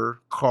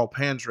remember Carl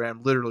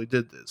Panzram literally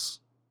did this?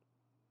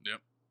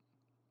 Yep.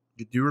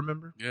 You do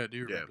remember? Yeah, I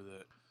do remember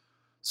that.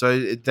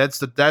 So that's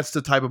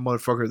the type of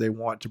motherfucker they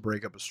want to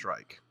break up a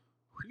strike.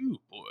 Whew,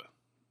 boy.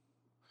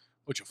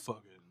 What you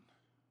fucking...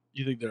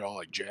 You think they're all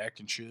like jacked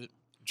and shit?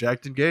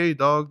 Jacked and gay,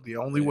 dog. The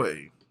only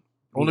way.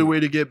 Only way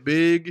to get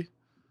big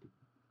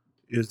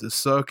is to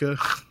suck a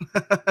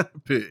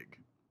pig.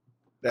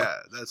 Yeah,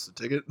 that's the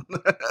ticket.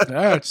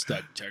 That's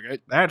the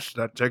ticket. That's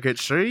the ticket,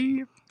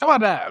 see? Come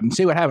on down and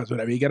see what happens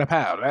whenever you get a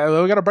pound.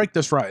 We gotta break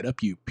this right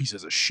up, you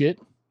pieces of shit.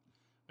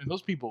 And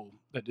those people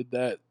that did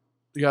that,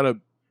 they gotta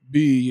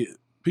be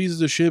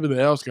pieces of shit, but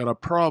they also gotta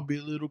probably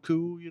be a little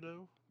cool, you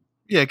know?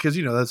 Yeah, because,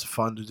 that's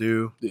fun to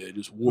do. Yeah,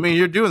 just whoop. I mean,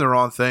 you're doing the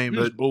wrong thing,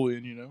 you're but... just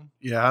bullying, you know?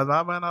 Yeah,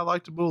 I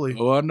like to bully.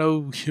 Oh, I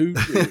know you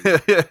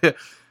do.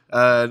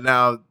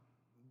 Now,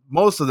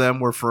 most of them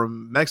were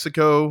from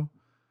Mexico,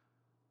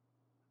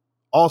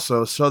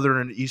 also southern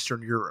and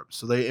eastern Europe.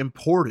 So they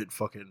imported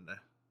fucking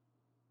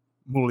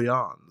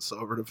mullions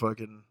over to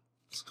fucking...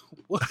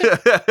 What?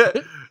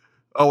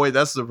 Oh, wait,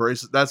 that's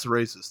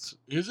racist.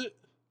 Is it?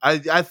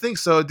 I think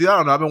so. Dude, I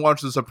don't know. I've been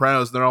watching The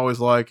Sopranos, and they're always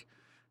like,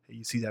 hey,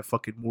 you see that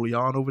fucking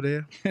mullion over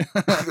there?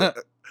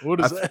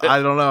 What is that?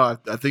 I don't know.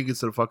 I think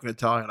it's a fucking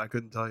Italian. I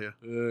couldn't tell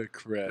you.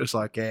 Crap. It's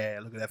like, yeah,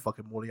 look at that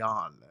fucking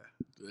mullion.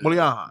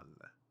 Mullion.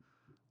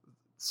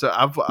 So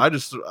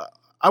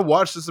I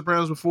watched The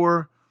Sopranos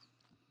before.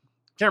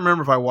 Can't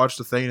remember if I watched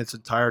the thing in its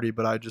entirety,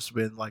 but I just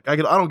been like, I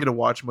don't get to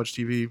watch much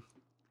TV,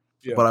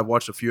 but I've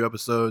watched a few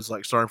episodes,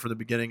 like starting from the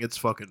beginning. It's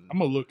fucking. I'm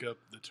gonna look up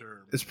the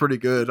term. It's pretty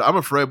good. I'm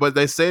afraid, but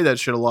they say that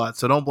shit a lot,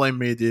 so don't blame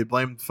me, dude.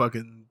 Blame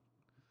fucking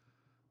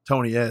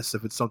Tony S.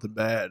 if it's something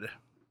bad.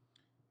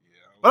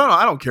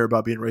 I don't care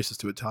about being racist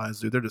to Italians,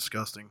 dude. They're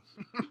disgusting.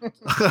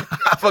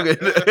 Fucking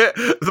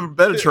the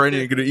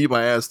Mediterranean gonna eat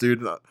my ass,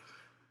 dude. And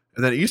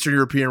then Eastern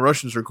European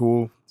Russians are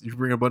cool. You can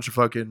bring a bunch of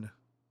fucking.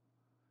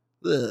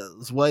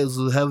 That's why is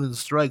having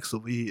strikes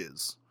over here.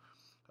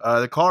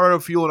 The Colorado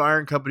Fuel and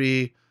Iron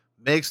Company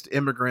mixed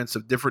immigrants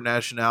of different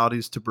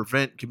nationalities to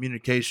prevent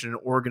communication and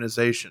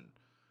organization,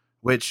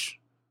 which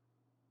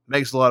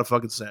makes a lot of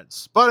fucking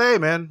sense. But hey,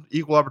 man,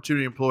 equal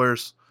opportunity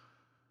employers.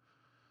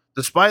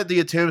 Despite the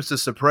attempts to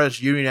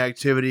suppress union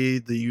activity,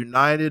 the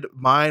United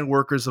Mine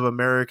Workers of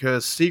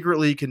America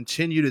secretly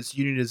continued its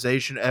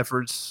unionization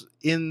efforts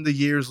in the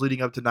years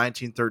leading up to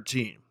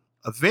 1913.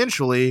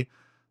 Eventually,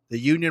 the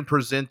union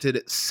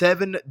presented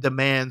 7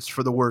 demands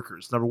for the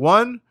workers. Number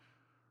 1,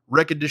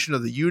 recognition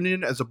of the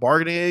union as a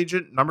bargaining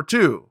agent. Number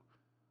 2,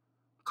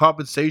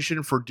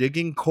 compensation for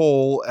digging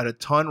coal at a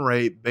ton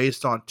rate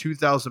based on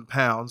 2,000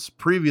 pounds.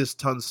 Previous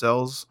ton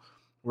sales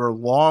were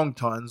long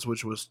tons,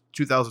 which was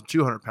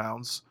 2,200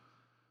 pounds.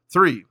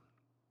 3,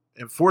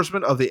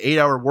 enforcement of the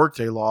 8-hour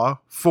workday law.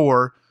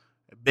 4,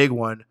 a big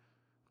one,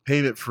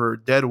 payment for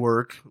dead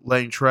work,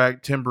 laying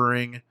track,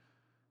 timbering,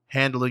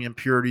 handling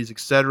impurities,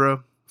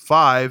 etc.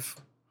 5,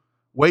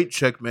 weight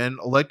check men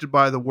elected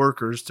by the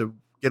workers to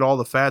get all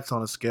the fats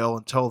on a scale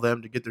and tell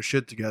them to get their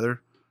shit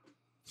together.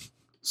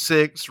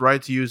 6,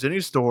 right to use any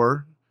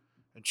store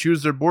and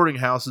choose their boarding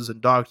houses and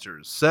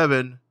doctors.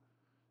 7,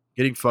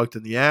 getting fucked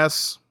in the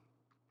ass.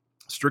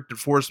 Strict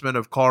enforcement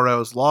of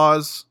Colorado's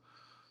laws,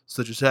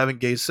 such as having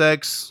gay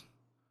sex,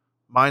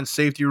 mine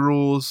safety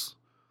rules,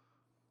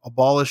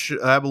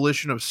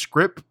 abolition of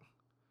scrip,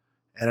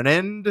 and an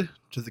end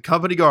to the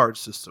company guard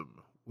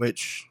system,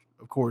 which,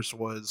 of course,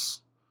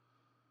 was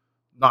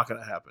not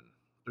going to happen.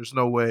 There's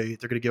no way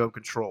they're going to give up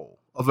control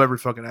of every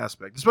fucking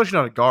aspect, especially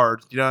not a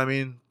guard. You know what I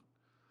mean?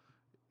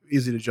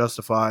 Easy to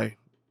justify.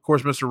 Of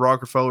course, Mr.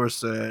 Rockefeller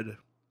said,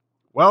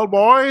 well,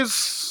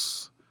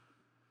 boys,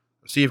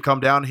 So you've come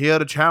down here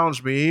to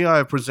challenge me.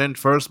 I present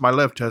first my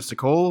left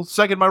testicle,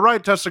 second my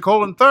right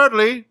testicle, and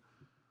thirdly,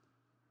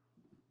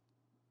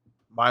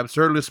 my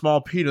absurdly small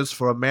penis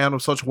for a man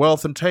of such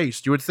wealth and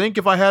taste. You would think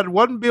if I had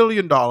 $1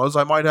 billion,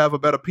 I might have a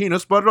better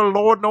penis, but the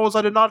Lord knows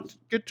I did not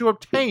get to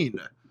obtain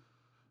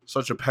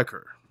such a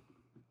pecker.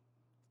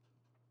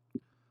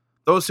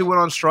 Those who went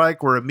on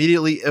strike were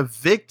immediately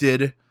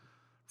evicted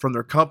from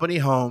their company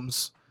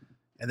homes,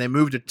 and they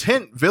moved to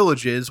tent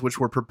villages which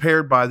were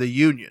prepared by the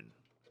union.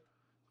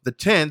 The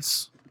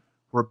tents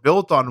were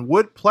built on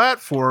wood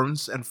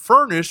platforms and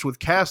furnished with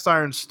cast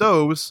iron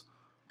stoves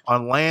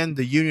on land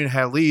the union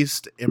had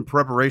leased in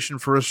preparation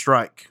for a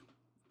strike.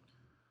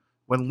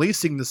 When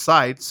leasing the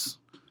sites,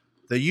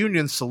 the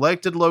union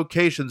selected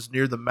locations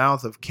near the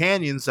mouth of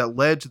canyons that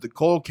led to the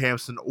coal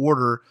camps in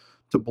order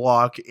to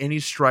block any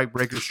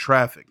strikebreakers'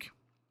 traffic.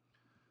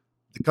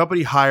 The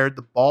company hired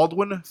the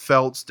Baldwin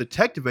Felts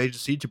Detective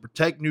Agency to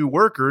protect new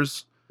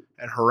workers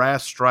and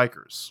harass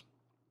strikers.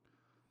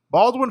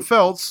 Baldwin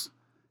Felts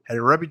had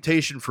a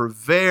reputation for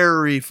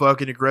very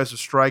fucking aggressive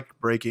strike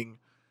breaking.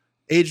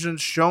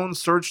 Agents shone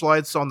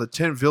searchlights on the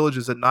tent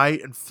villages at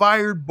night and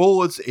fired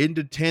bullets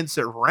into tents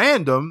at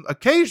random,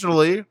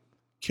 occasionally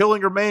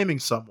killing or maiming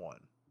someone.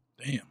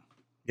 Damn.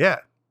 Yeah.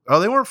 Oh,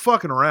 they weren't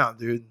fucking around,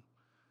 dude.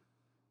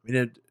 I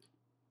mean,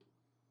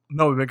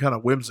 we've been kind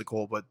of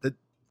whimsical, but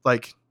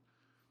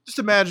just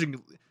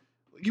imagine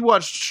you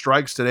watch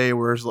strikes today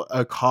where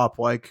a cop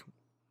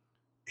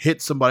hit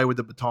somebody with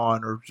a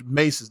baton or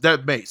maces.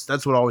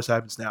 That's what always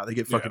happens now. They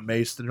get fucking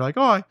maced and they're like,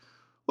 oh,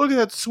 look at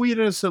that sweet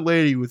innocent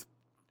lady with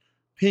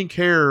pink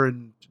hair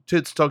and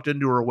tits tucked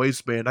into her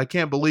waistband. I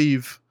can't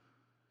believe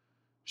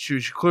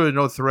she's clearly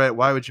no threat.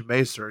 Why would you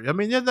mace her? I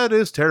mean, yeah, that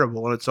is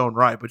terrible in its own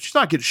right, but she's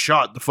not getting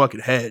shot in the fucking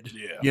head.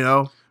 Yeah. You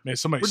know? Man,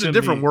 we're in a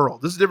different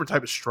world. This is a different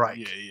type of strike.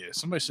 Yeah.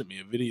 Somebody sent me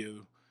a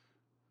video.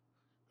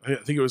 I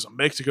think it was in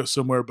Mexico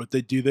somewhere, but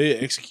they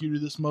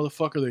executed this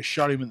motherfucker. They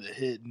shot him in the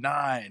head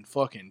 9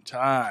 fucking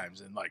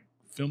times and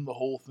filmed the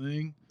whole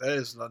thing. That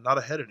is not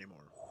a head anymore.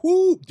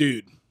 Whoo,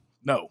 dude.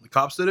 No. The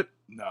cops did it?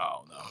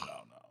 No.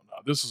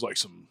 This is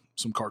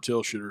some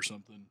cartel shit or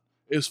something.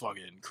 It's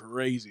fucking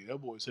crazy. That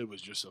boy's head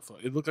was just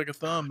it looked like a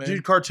thumb, man.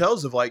 Dude,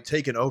 cartels have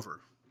taken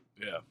over.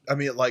 Yeah. I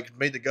mean, it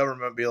made the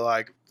government be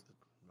like,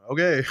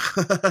 okay,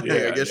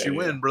 I guess you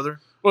win, brother.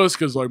 Well, it's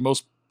because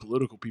most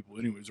political people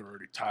anyways are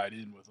already tied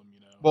in with them, you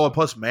know. Well,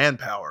 plus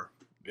manpower.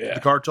 Yeah. The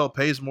cartel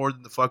pays more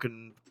than the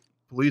fucking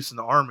police and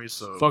the army,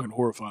 so. It's fucking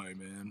horrifying,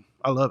 man.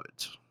 I love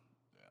it.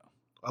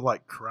 Yeah. I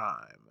like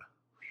crime.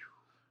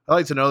 I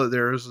like to know that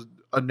there is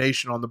a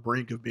nation on the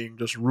brink of being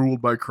just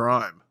ruled by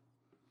crime.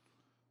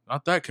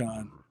 Not that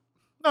kind.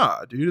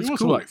 Nah, dude, it's cool.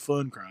 You want some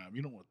fun crime.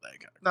 You don't want that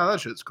kind. Nah, that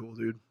shit's cool,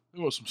 dude.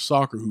 You want some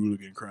soccer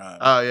hooligan crime.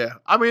 Oh, yeah.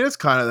 I mean, it's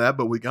kind of that,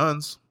 but with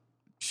guns.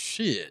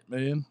 Shit,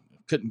 man.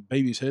 Cutting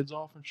babies' heads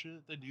off and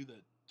shit. They do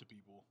that to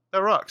people.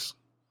 That rocks.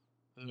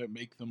 They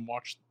make them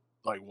watch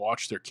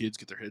their kids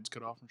get their heads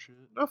cut off and shit.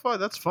 No, fine.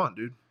 That's fun,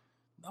 dude.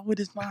 No, it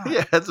is not.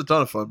 Yeah, that's a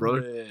ton of fun,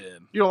 brother.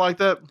 Man. You don't like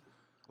that?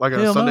 On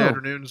a Sunday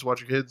afternoon, just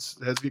watching kids'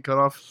 heads get cut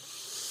off?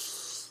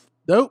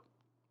 Nope.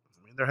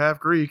 I mean, they're half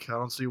Greek. I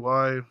don't see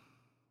why.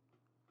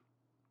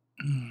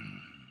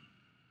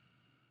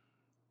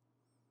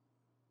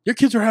 Your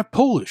kids are half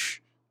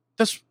Polish.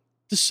 That's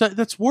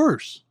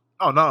worse.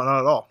 Oh, no, not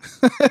at all.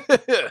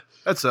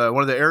 That's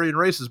one of the Aryan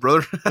races,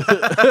 brother.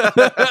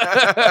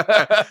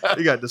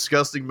 You got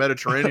disgusting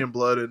Mediterranean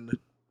blood and...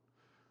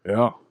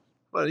 Yeah.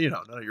 But,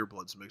 none of your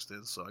blood's mixed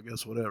in, so I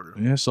guess whatever.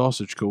 Yeah,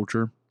 sausage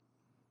culture.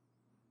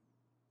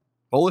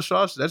 Polish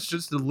sausage, that's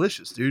just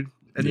delicious, dude.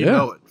 And you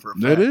know it for a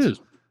fact. It is.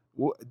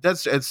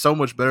 It's so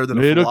much better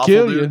than It'll falafel,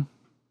 kill dude.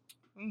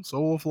 So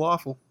will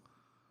falafel.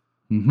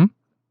 Mm-hmm.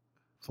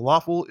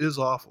 Falafel is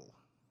awful.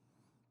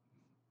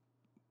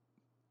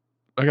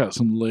 I got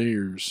some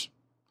layers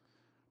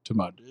to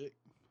my dick.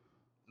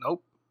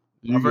 Nope.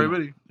 Not very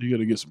many. You got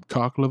to get some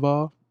cock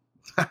liver.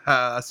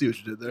 I see what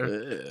you did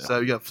there. Yeah. So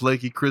you got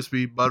flaky,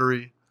 crispy,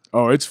 buttery.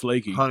 Oh, it's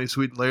flaky. Honey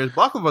sweetened layers.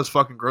 Baklava's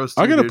fucking gross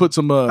too, I got to put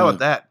some... How about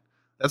that?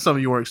 That's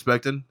something you weren't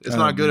expecting. It's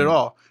not good at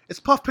all. It's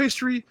puff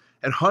pastry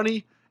and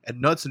honey and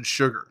nuts and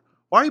sugar.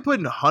 Why are you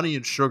putting honey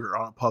and sugar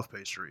on a puff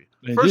pastry?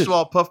 First of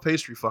all, puff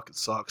pastry fucking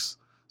sucks.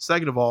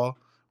 Second of all,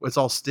 it's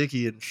all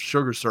sticky and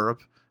sugar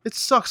syrup. It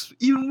sucks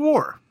even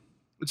more.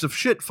 It's a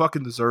shit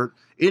fucking dessert.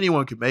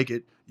 Anyone can make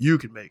it. You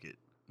can make it.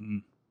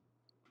 Mm.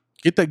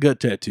 Get that gut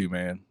tattoo,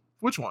 man.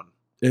 Which one?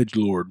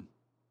 Edgelord.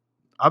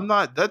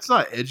 That's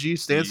not edgy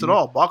stance at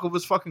all.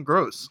 Baklava's fucking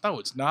gross. No,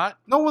 it's not.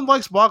 No one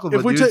likes baklava,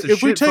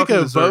 if we take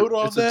a vote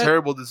on it's a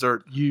terrible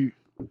dessert. You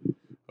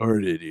are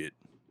an idiot.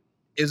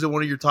 Is it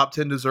one of your top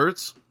 10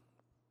 desserts?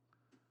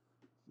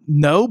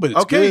 No, but it's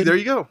okay, good. There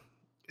you go.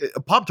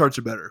 Pop-Tarts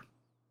are better.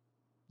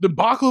 The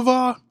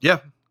baklava? Yeah.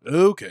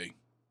 Okay.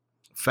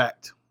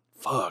 Fact.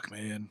 Fuck,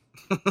 man.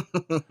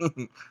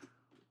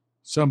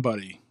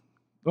 Somebody.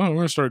 Oh, we're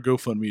going to start a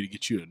GoFundMe to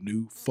get you a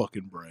new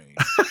fucking brain.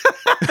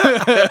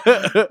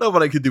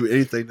 Nobody could do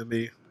anything to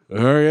me.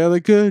 Oh, yeah,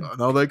 they could.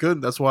 No, they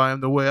couldn't. That's why I'm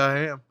the way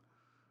I am.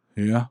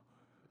 Yeah.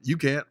 You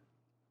can't.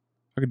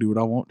 I can do what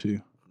I want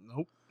to.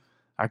 Nope.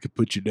 I could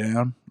put you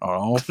down on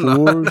all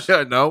fours.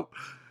 Nope.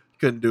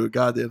 Couldn't do a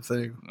goddamn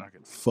thing. I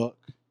could fuck.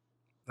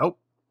 Nope.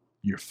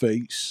 Your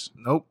face.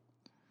 Nope.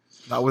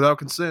 Not without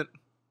consent.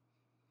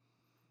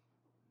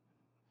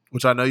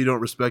 Which I know you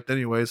don't respect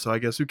anyway, so I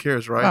guess who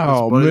cares, right?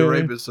 Oh, Buddy the man.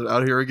 rapist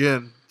out here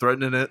again,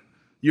 threatening it.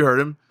 You heard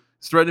him.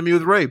 He's threatening me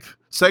with rape.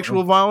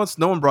 Sexual violence?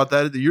 No one brought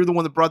that. You're the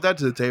one that brought that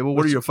to the table.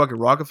 What are you, a fucking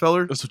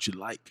Rockefeller? That's what you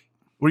like.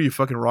 What are you,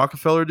 fucking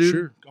Rockefeller, dude?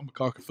 Sure. I'm a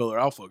Rockefeller.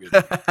 I'll fuck it.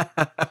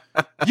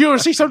 You want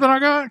to see something I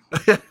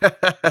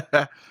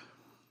got?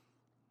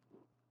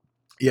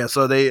 Yeah,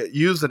 so they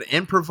used an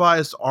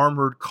improvised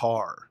armored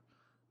car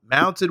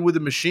mounted with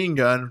a machine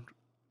gun.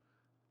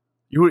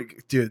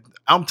 Dude,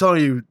 I'm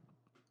telling you,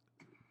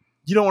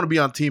 you don't want to be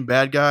on team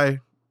bad guy,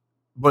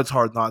 but it's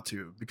hard not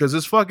to, because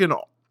this fucking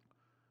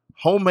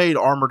homemade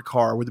armored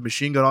car with a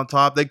machine gun on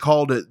top, they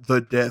called it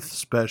the Death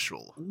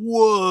Special.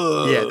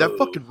 Whoa. Yeah, that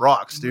fucking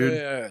rocks, dude.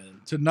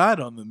 Man, tonight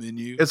on the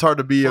menu. It's hard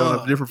to be on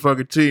a different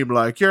fucking team.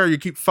 Like, yeah, you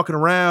keep fucking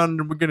around,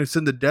 and we're going to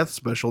send the Death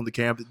Special into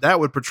camp. That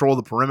would patrol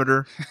the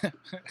perimeter.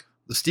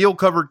 The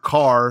steel-covered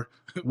car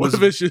What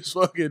if it's just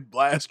fucking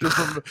Blaster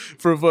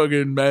from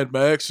fucking Mad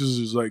Max? Is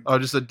just like, oh,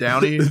 just a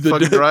Downey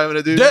fucking driving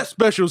it, dude. Death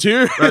Special's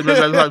here. Right,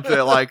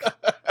 like,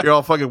 you're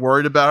all fucking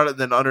worried about it, and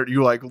then under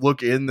you like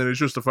look in, then it's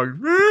just a fucking.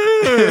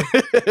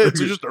 It's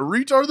just a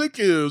retard that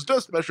kills.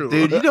 Death Special,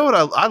 Dude. You know what?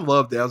 I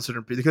love Down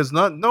syndrome because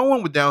no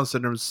one with Down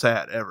syndrome is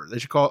sad ever. They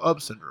should call it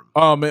Up syndrome.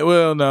 Oh man,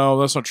 well no,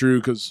 that's not true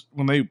because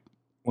when they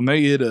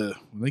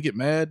get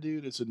mad,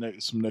 dude, it's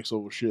some next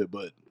level shit.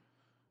 But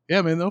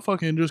yeah, man, they'll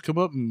fucking just come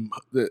up and.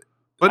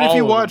 But if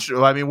you watch,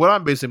 I mean, what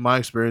I'm basing my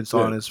experience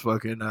on is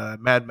fucking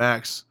Mad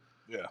Max.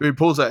 Yeah. He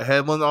pulls that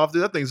helmet off,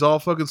 dude. That thing's all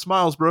fucking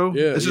smiles, bro.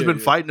 Yeah, it's just been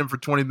fighting him for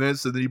 20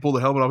 minutes, and then you pull the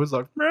helmet off. He's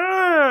like,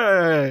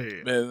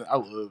 hey. Man, I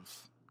love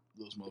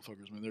those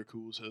motherfuckers, man. They're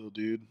cool as hell,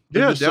 dude.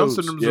 Down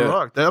syndrome's a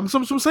rock. I'm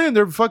saying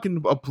they're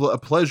fucking a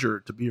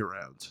pleasure to be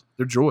around.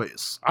 They're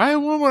joyous. I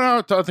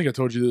think I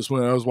told you this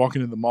when I was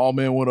walking in the mall,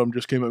 man. One of them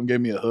just came up and gave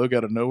me a hug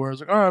out of nowhere. I was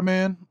like, all right,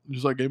 man.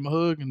 Just like gave him a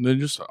hug and then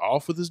just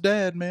off with his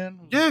dad,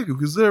 man. Yeah,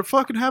 because they're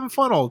fucking having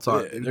fun all the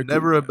time. Yeah, they're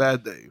never a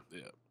bad day.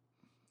 Yeah.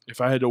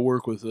 If I had to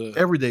work with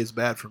every day's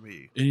bad for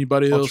me.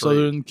 Anybody else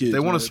other than kids. If they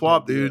want to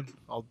swap, dude.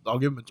 I'll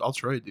give them. I'll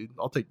trade, dude.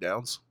 I'll take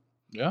downs.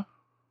 Yeah.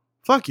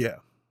 Fuck yeah.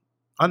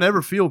 I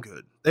never feel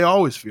good. They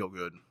always feel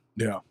good.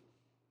 Yeah.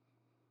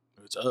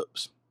 It's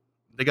ups.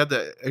 They got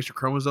the extra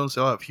chromosomes.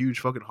 They all have huge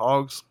fucking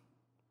hogs.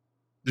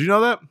 Did you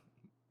know that?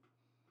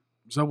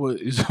 Is that what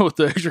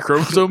the extra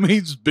chromosome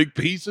means? Big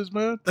pieces,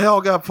 man? They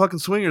all got fucking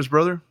swingers,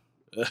 brother.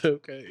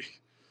 Okay.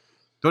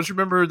 Don't you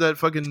remember that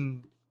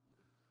fucking...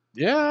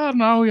 Yeah, I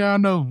know. I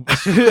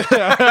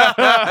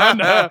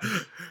know.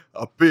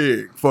 A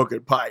big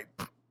fucking pipe.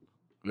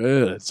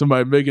 Yeah,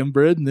 somebody making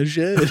bread in the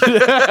shed.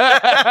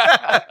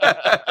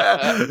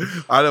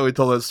 I know we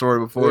told that story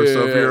before,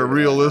 so if you're a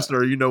real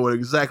listener, you know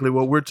exactly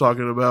what we're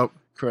talking about.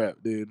 Crap,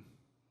 dude.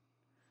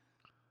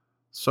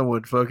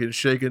 Someone fucking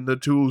shaking the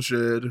tool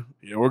shed.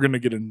 Yeah, we're going to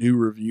get a new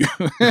review.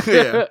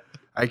 Yeah.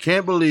 I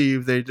can't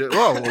believe they did.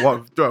 Oh,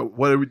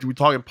 what are we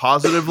talking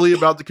positively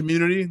about the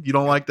community? You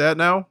don't like that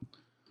now?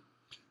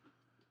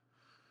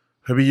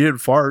 I mean, you didn't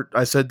fart.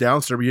 I said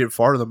downstairs, but you didn't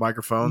fart on the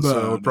microphone,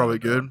 so probably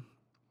good.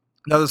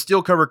 Now, the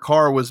steel-covered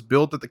car was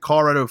built at the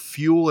Colorado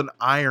Fuel and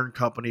Iron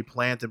Company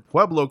plant in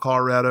Pueblo,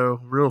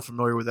 Colorado. Real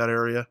familiar with that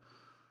area.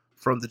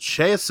 From the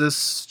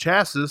chasis.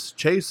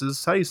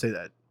 How do you say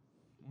that?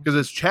 Because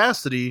it's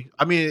chastity.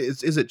 I mean,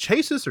 is it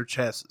chasis or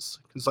chassis?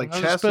 It's like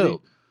chastity.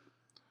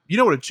 You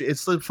know what?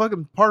 It's the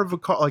fucking part of a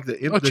car, like the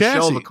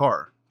shell of a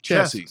car.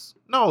 Chassis.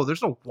 No,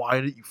 there's no Y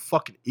in it, you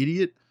fucking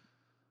idiot.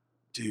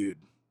 Dude.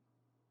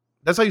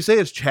 That's how you say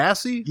it's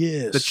chassis?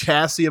 Yes. The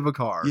chassis of a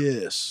car.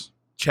 Yes.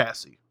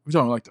 Chassis. We're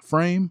talking like the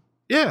frame?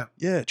 Yeah.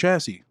 Yeah,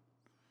 chassis.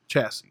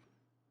 Chassis.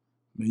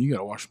 Man, you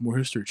gotta watch more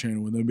History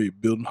Channel when they be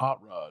building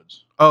hot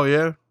rods. Oh,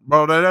 yeah?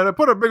 Bro, they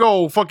put a big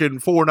old fucking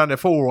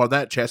 494 on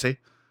that chassis.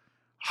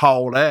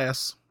 Hauled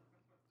ass.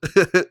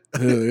 Hell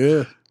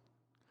yeah.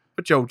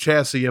 Put your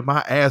chassis in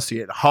my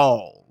assy and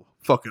haul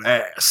fucking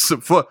ass.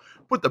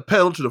 Put the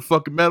pedal to the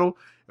fucking metal.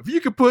 If you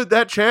can put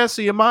that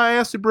chassis in my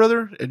assy,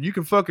 brother, and you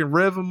can fucking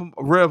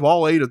rev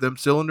all 8 of them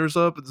cylinders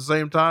up at the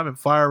same time and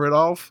fire it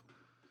off,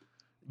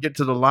 get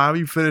to the line,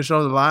 you finish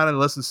on the line in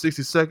less than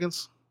 60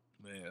 seconds.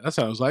 Man, that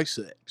sounds like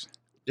sex.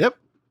 Yep.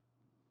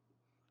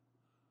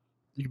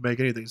 You can make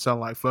anything sound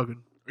like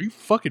fucking. Are you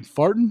fucking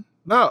farting?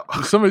 No.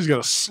 Somebody's got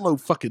a slow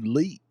fucking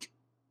leak.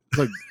 It's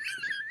like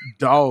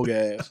dog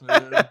ass,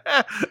 man.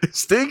 It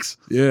stinks?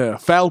 Yeah.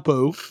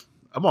 Falpo.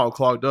 I'm all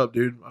clogged up,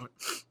 dude.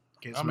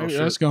 I mean,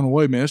 that's gone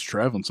away, man. It's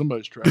traveling.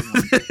 Somebody's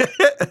traveling.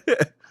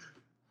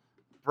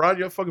 Brian,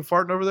 you fucking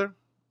farting over there?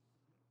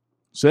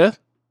 Seth?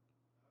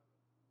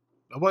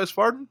 Nobody's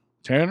farting?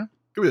 Tanner?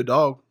 Could be a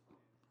dog.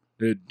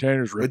 Dude,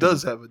 Tanner's ripping. It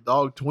does have a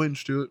dog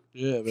twinge to it.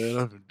 Yeah, man.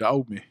 That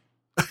dog me.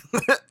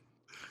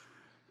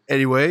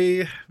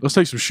 Anyway. Let's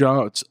take some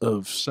shots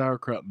of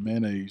sauerkraut and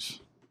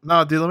mayonnaise.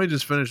 No, dude, let me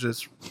just finish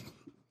this.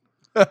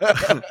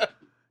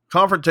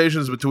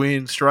 Confrontations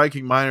between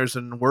striking miners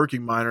and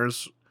working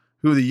miners,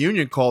 who the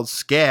union called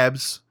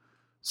scabs,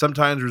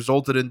 sometimes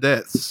resulted in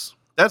deaths.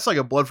 That's like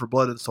a blood for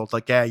blood insult.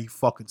 Like, yeah, you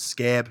fucking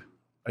scab.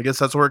 I guess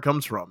that's where it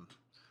comes from.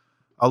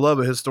 I love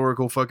a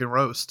historical fucking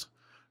roast.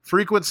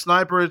 Frequent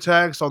sniper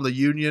attacks on the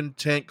Union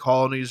tent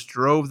colonies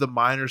drove the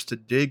miners to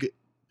dig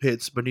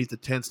pits beneath the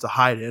tents to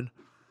hide in.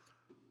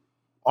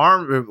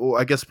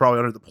 I guess probably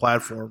under the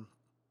platform.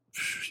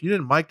 You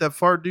didn't mic that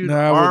far, dude? No,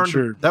 I wasn't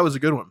sure. That was a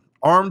good one.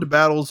 Armed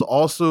battles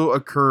also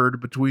occurred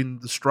between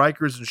the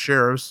strikers and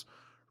sheriffs,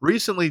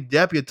 recently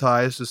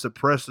deputized to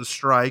suppress the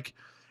strike,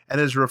 and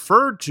is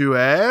referred to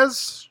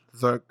as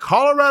the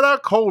Colorado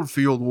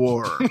Coldfield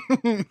War.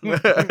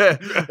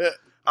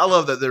 I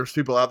love that there's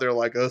people out there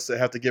like us that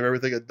have to give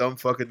everything a dumb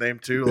fucking name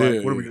too.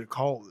 Like, what are we going to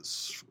call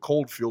this?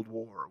 Coldfield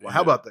War. Well,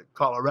 how about the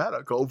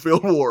Colorado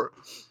Coldfield War?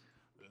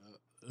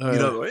 I'm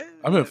going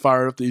to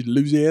fire up these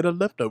Louisiana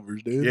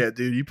leftovers, dude. Yeah,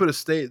 dude. You put a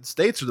state.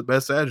 States are the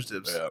best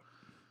adjectives. Yeah.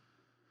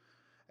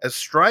 As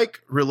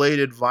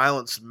strike-related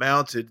violence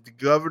mounted, the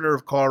governor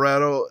of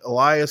Colorado,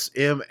 Elias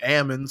M.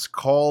 Ammons,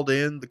 called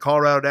in the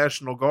Colorado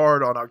National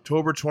Guard on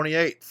October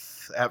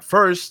 28th. At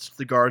first,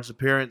 the Guard's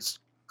appearance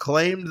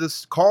calmed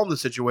the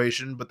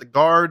situation, but the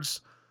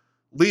Guard's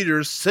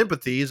leaders'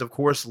 sympathies, of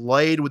course,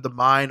 laid with the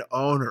mine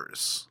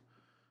owners.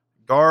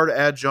 Guard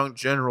Adjutant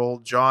General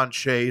John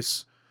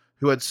Chase,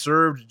 who had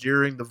served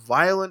during the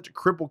violent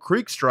Cripple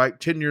Creek strike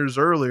 10 years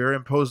earlier,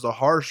 imposed a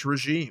harsh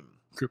regime.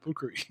 Cripple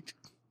Creek.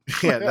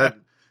 Yeah,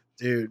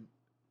 dude.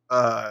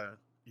 Yeah.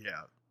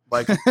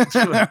 Like,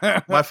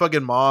 my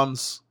fucking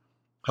mom's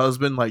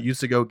husband, like,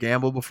 used to go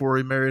gamble before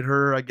he married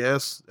her, I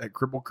guess, at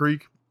Cripple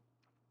Creek.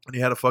 And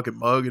he had a fucking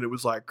mug, and it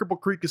was like, Cripple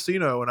Creek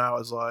Casino. And I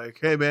was like,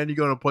 hey, man, you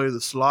going to play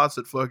the slots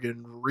at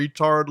fucking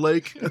Retard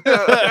Lake?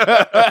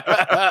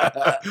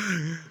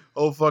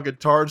 Old fucking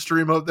Tard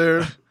Stream up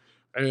there.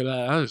 And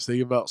I was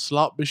thinking about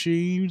slot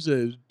machines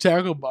and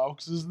tackle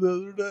boxes the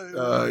other day.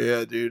 Oh,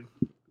 yeah, dude.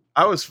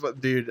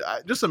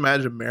 Just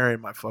imagine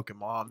marrying my fucking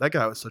mom. That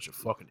guy was such a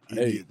fucking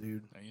idiot,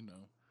 dude. You know.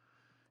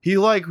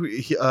 You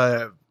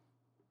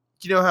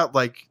know how,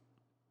 like,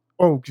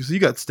 because you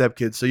got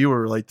stepkids, so you were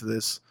relate to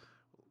this.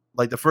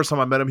 Like, the first time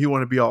I met him, he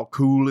wanted to be all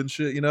cool and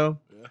shit, you know?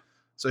 Yeah.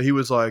 So he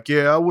was like,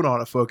 yeah, I went on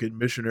a fucking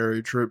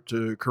missionary trip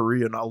to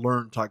Korea and I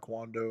learned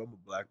Taekwondo. I'm a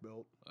black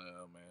belt.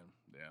 Oh, man.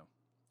 Yeah.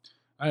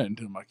 I didn't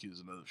tell my kids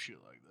another shit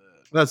like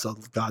that. That's a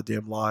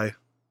goddamn lie.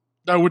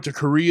 I went to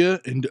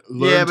Korea and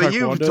learned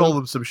Taekwondo. you told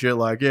them some shit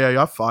like,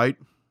 yeah, I fight.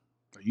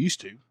 I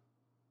used to.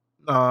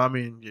 No, I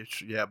mean,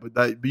 yeah,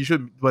 but you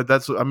should. But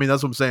that's what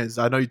I'm saying. Is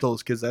I know you told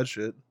his kids that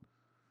shit.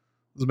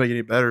 Doesn't make it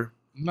any better.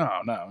 No,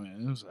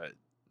 man. It was like,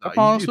 no, I'm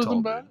honest with them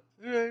about it.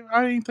 Yeah,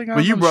 I didn't think I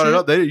was. But you brought it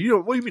up. What do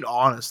you mean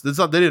honest? That's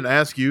not. They didn't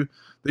ask you.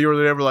 They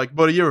were ever like,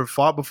 buddy, you ever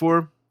fought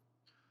before?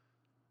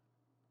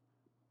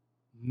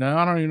 No,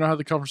 I don't even know how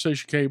the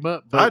conversation came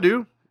up. But I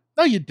do.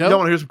 No, you don't. Y'all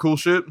want to hear some cool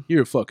shit?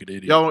 You're a fucking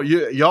idiot.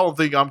 Y'all don't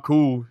think I'm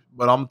cool,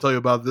 but I'm gonna tell you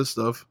about this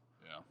stuff.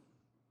 Yeah,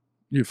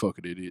 you're a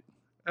fucking idiot.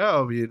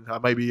 Oh, I mean, I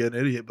may be an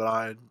idiot, but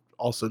I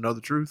also know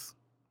the truth.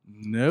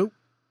 Nope.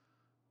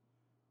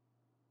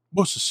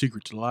 What's the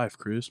secret to life,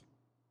 Chris?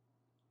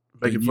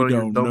 Making fun of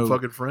your dumb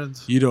fucking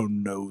friends. You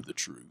don't know the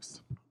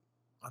truth.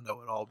 I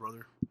know it all,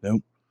 brother.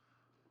 Nope.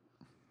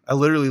 I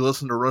literally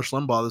listened to Rush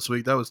Limbaugh this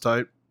week. That was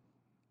tight.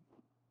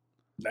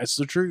 That's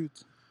the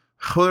truth.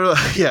 Well,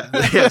 yeah.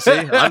 See,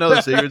 I know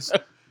the secrets.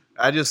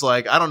 I just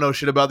I don't know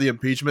shit about the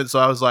impeachment, so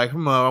I was like,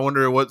 I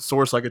wonder what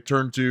source I could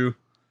turn to.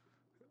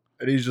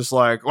 And he's just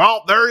like,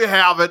 well, there you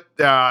have it.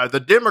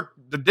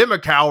 The Demo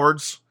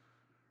cowards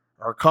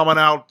are coming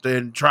out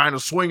and trying to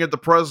swing at the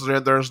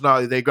president.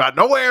 They got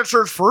no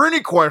answers for any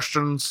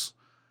questions.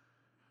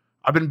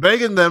 I've been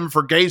begging them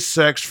for gay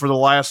sex for the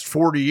last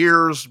 40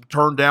 years,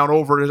 turned down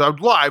over it.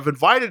 I've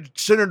invited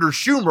Senator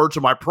Schumer to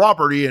my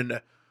property in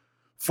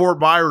Fort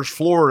Myers,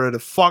 Florida to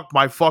fuck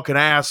my fucking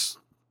ass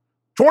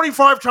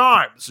 25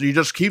 times. And he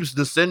just keeps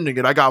descending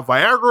it. I got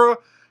Viagra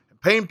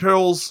and pain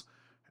pills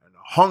and a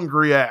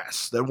hungry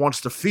ass that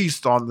wants to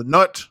feast on the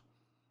nut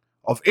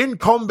of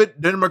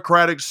incumbent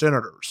Democratic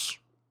senators.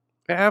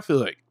 I feel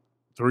like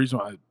the reason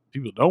why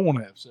people don't want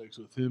to have sex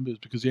with him is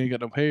because he ain't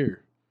got no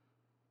hair.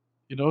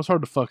 You know, it's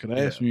hard to fucking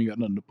ass when you ain't got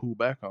nothing to pull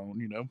back on,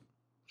 you know?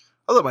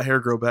 I let my hair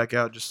grow back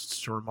out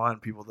just to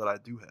remind people that I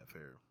do have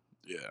hair.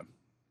 Yeah.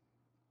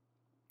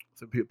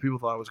 So people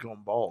thought I was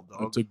going bald,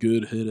 dog. That's a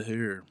good head of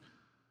hair.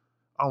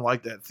 I don't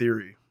like that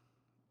theory.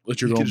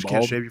 That you're you going just bald?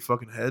 Can't shave your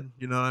fucking head.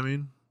 You know what I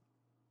mean?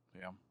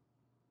 Yeah.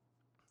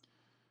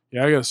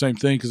 Yeah, I got the same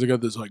thing because I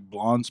got this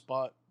blonde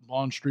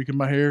streak in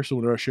my hair. So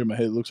whenever I shave my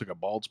head, it looks like a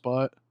bald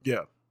spot.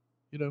 Yeah.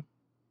 You know?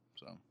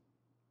 So,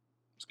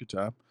 it's a good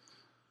time.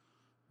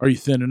 Are you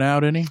thinning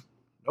out any?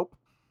 Nope.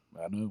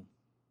 I know.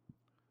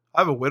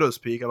 I have a widow's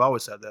peak. I've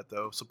always had that,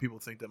 though. So people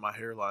think that my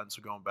hairlines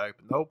are going back.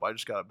 But nope, I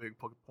just got a big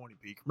pointy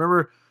peak.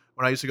 Remember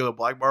when I used to go to the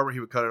black barber,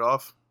 he would cut it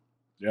off?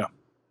 Yeah.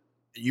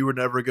 You were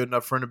never a good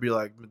enough friend to be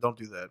like, don't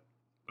do that.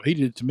 He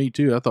did it to me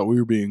too. I thought we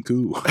were being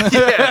cool.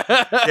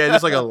 yeah,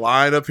 just like a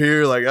line up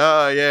here, like,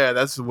 oh yeah,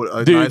 that's a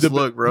nice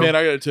look, bro. Man,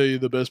 I gotta tell you,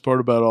 the best part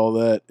about all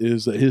that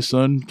is that his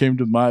son came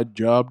to my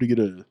job to get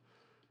a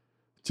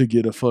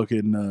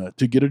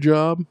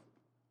job.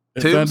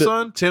 Tim's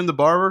son, Tim the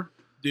barber.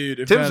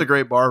 Dude, Tim's a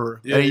great barber.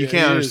 Yeah, you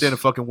can't understand a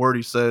fucking word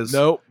he says.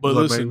 Nope, but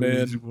listen,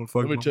 man,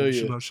 let me tell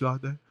you,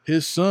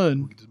 his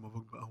son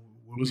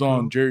was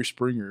on Jerry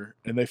Springer,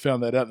 and they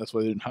found that out, and that's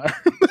why they didn't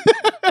hire him.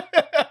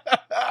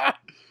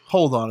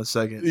 Hold on a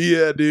second.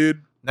 Yeah,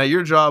 dude. Now,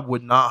 your job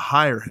would not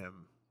hire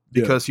him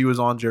because he was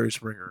on Jerry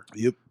Springer.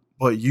 Yep.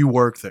 But you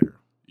work there.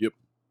 Yep.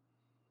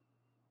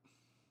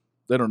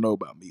 They don't know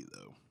about me,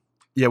 though.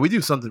 Yeah, we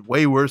do something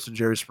way worse than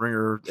Jerry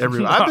Springer.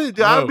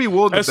 I'd be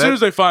willing to as soon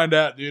as they find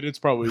out, dude, it's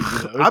probably.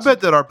 I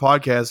bet that our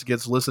podcast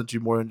gets listened to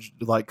more than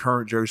like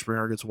current Jerry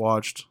Springer gets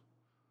watched.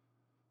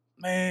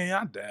 Man,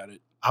 I doubt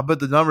it. I bet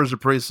the numbers are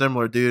pretty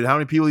similar, dude. How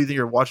many people do you think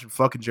are watching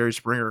fucking Jerry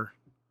Springer?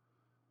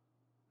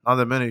 Not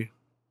that many.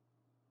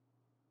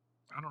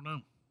 I don't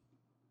know.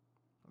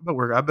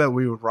 I bet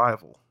we would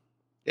rival.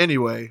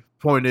 Anyway,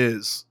 point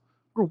is,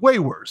 we're way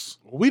worse.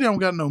 We don't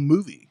got no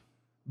movie.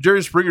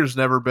 Jerry Springer's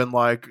never been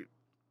like.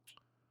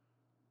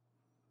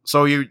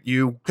 So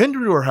you came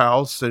to her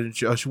house, and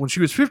when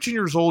she was 15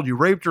 years old, you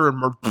raped her and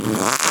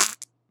murdered.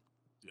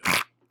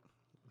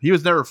 He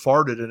was never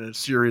farted in a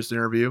serious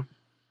interview.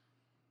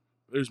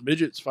 There's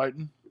midgets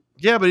fighting.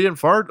 Yeah, but he didn't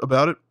fart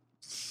about it.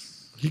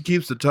 He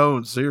keeps the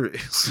tone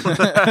serious.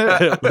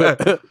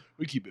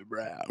 We keep it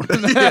brown.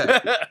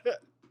 Yeah.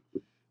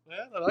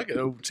 I like it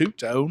over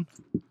two-tone.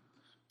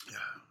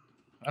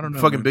 I don't know.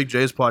 Fucking man. Big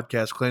J's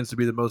podcast claims to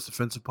be the most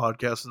offensive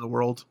podcast in the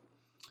world.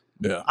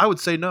 Yeah. I would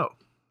say no.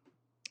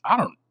 I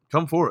don't.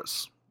 Come for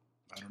us.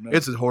 I don't know.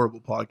 It's a horrible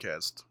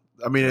podcast.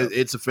 I mean,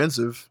 it's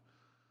offensive.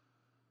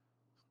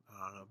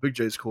 I don't know. Big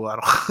J's cool. I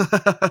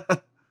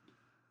don't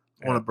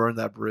want to burn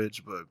that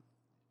bridge, but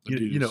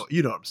you know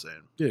what I'm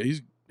saying. Yeah,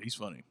 he's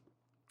funny.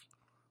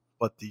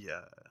 But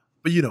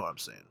you know what I'm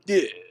saying.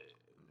 Yeah.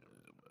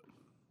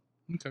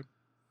 Okay.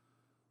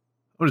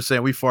 I'm just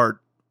saying we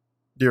fart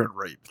during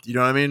rape. You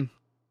know what I mean?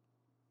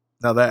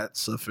 Now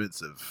that's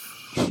offensive.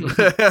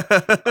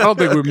 I don't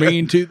think we're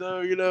mean to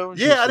though, you know.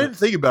 Yeah, I didn't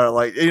think about it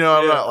like, I'm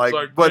not like,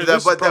 but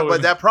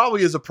that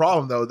probably is a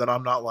problem though. That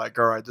I'm not like,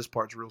 all right, this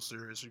part's real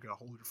serious. You're gonna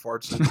hold your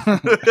farts in,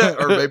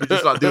 or maybe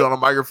just not do it on a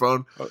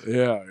microphone.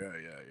 Yeah.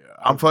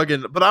 I'm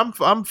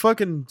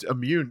fucking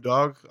immune,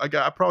 dog. I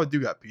probably do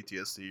got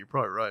PTSD. You're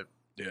probably right.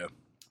 Yeah,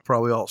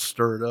 probably all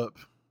stirred up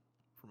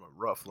from a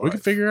rough life. We can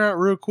figure out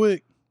real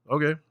quick.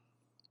 Okay,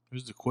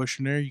 there's the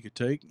questionnaire you could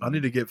take. I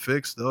need to get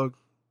fixed, dog.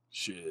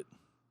 Shit.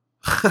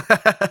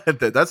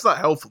 That's not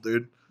helpful,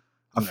 dude.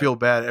 I feel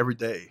bad every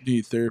day. You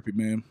need therapy,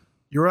 man.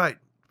 You're right,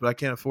 but I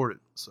can't afford it,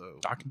 so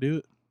I can do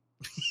it.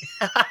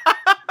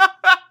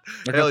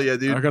 Hell yeah,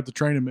 dude. I got the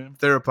training, man.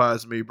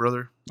 Therapize me,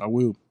 brother. I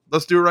will.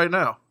 Let's do it right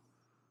now.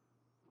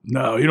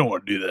 No, you don't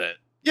want to do that.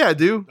 Yeah, I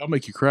do. I'll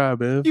make you cry,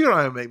 Bev. You don't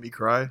have to make me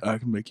cry. I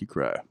can make you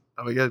cry.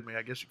 I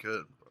guess you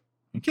could.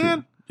 You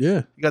can?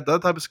 Yeah. You got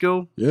that type of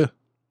skill? Yeah.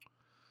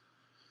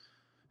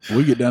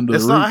 We get down to the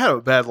root. I had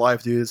a bad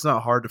life, dude. It's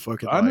not hard to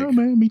fucking I know,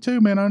 man. Me too,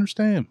 man. I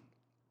understand.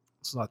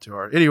 It's not too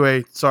hard.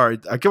 Anyway, sorry.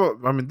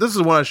 This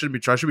is one I shouldn't be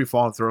trying. I should be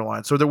following through a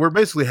line. So that we're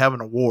basically having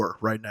a war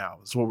right now.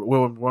 That's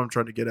what I'm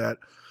trying to get at.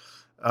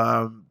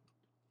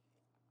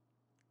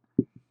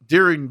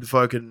 During the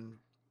fucking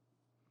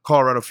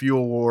Colorado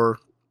fuel war,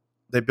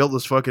 they built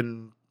this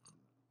fucking.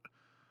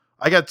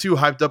 I got too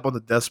hyped up on the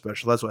death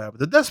special. That's what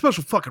happened. The death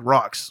special fucking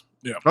rocks.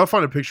 Yeah. I'll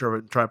find a picture of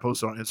it and try and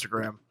post it on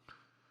Instagram.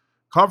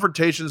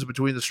 Confrontations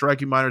between the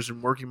striking miners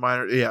and working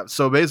miners. Yeah.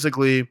 So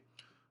basically,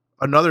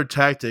 another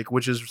tactic,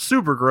 which is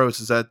super gross,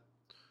 is that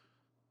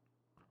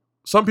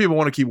some people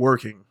want to keep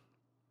working.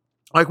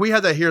 Like we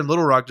had that here in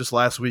Little Rock just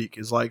last week.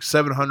 Is like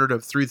 700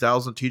 of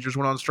 3,000 teachers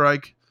went on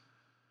strike.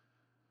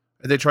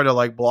 And they try to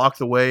like block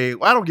the way.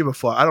 I don't give a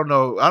fuck. I don't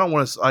know. I don't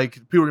want to like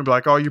people are gonna be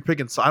like, oh, you're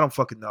picking. I don't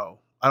fucking know.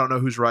 I don't know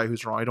who's right,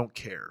 who's wrong. I don't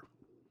care.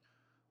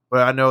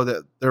 But I know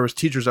that there was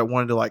teachers that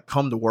wanted to like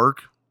come to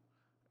work,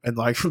 and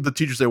like the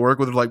teachers they work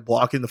with are like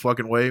blocking the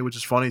fucking way, which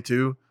is funny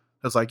too.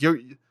 It's like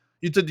you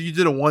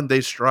did a 1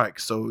 day strike,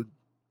 so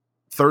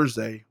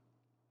Thursday,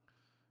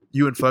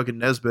 you and fucking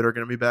Nesbitt are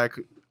gonna be back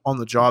on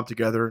the job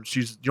together, and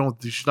she's not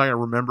gonna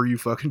remember you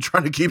fucking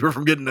trying to keep her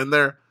from getting in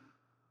there.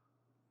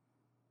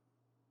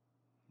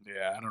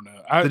 Yeah, I don't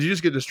know. Did you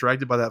just get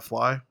distracted by that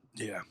fly?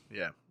 Yeah.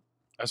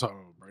 That's how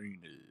my brain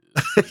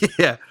is.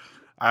 Yeah.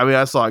 I mean,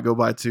 I saw it go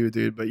by too,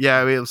 dude. But yeah,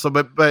 I mean,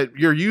 but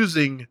you're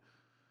using.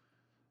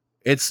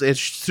 It's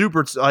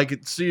super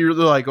like so you're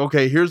like,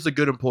 okay, here's the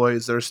good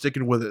employees that are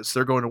sticking with us.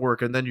 They're going to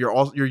work, and then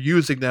you're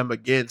using them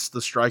against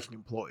the striking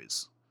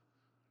employees.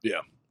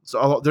 Yeah.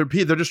 So they're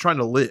just trying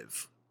to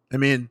live. I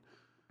mean,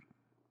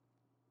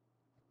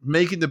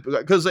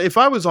 because if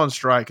I was on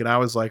strike and I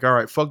was like, all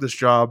right, fuck this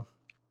job.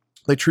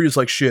 They treat us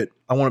like shit.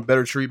 I want a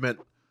better treatment.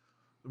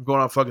 I'm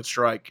going on fucking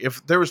strike.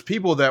 If there was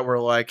people that were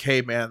like,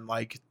 hey man,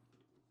 like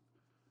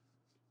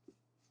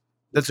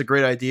that's a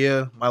great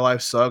idea. My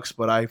life sucks,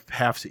 but I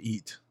have to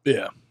eat.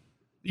 Yeah.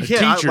 You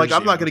can't.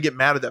 I'm not going to get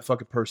mad at that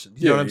fucking person.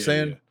 You know what I'm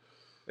saying? Yeah.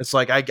 It's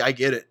like I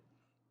get it.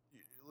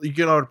 You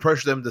to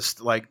pressure them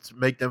to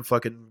make them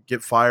fucking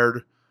get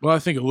fired. Well, I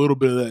think a little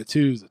bit of that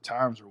too is the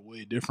times are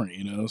way different.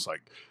 It's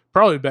like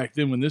probably back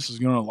then when this was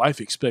going on,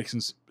 life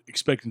expectancy,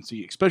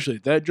 especially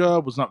at that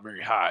job, was not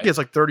very high. Yeah, it's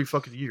like 30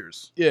 fucking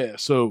years. Yeah,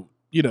 so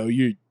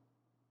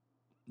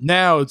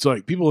now it's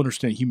like people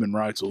understand human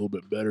rights a little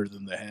bit better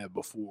than they have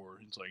before.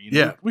 It's like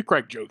we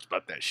crack jokes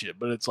about that shit,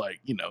 but it's like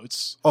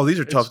it's these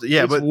are tough.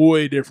 Yeah, it's but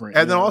way different.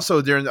 And then also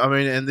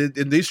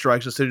in these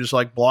strikes, instead of just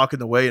like blocking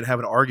the way and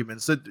having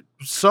arguments,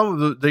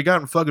 they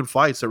got in fucking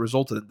fights that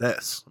resulted in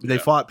deaths. They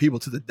fought people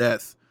to the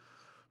death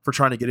for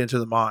trying to get into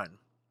the mine.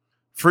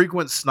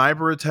 Frequent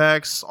sniper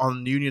attacks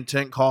on Union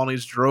tent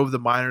colonies drove the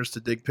miners to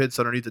dig pits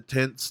underneath the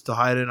tents to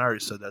hide in. I already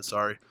said that,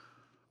 sorry.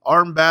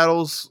 Armed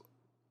battles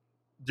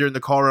during the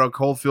Colorado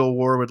Coalfield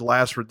War would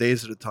last for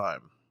days at a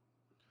time.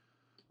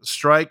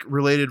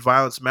 Strike-related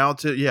violence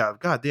mounted. Yeah,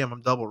 goddamn,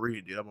 I'm double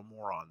reading, dude. I'm a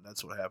moron.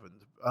 That's what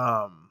happened.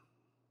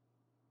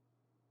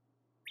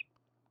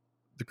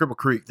 The Cripple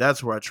Creek,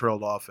 that's where I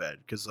trailed off at,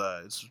 because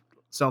it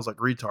sounds like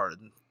retarded.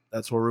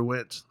 That's where we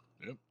went.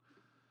 Yep.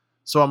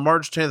 So on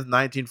March 10th,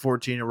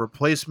 1914, a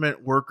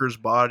replacement worker's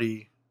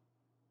body,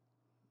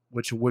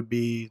 which would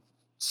be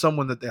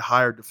someone that they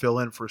hired to fill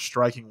in for a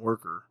striking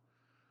worker,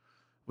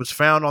 was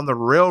found on the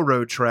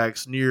railroad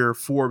tracks near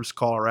Forbes,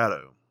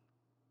 Colorado.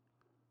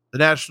 The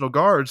National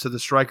Guard said the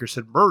strikers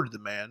had murdered the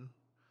man,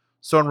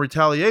 so in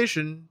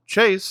retaliation,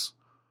 Chase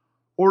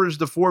orders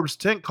the Forbes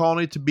tent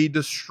colony to be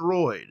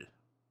destroyed.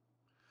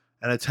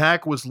 An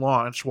attack was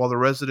launched while the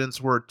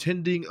residents were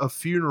attending a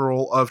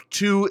funeral of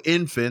 2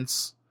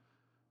 infants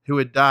who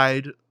had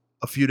died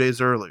a few days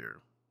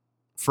earlier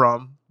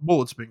from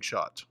bullets being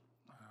shot.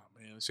 Oh,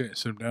 man, it's going to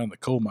sit them down in the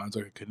coal mines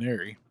like a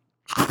canary.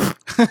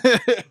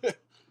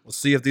 We'll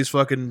see if these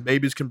fucking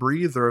babies can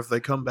breathe or if they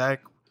come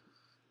back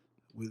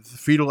with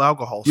fetal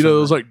alcohol.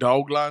 Those like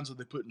dog lines that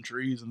they put in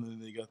trees and then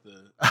they got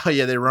the... Oh,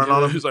 yeah, they run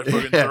on them. Just like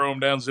fucking throw them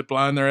down, zip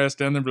line their ass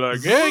down there and be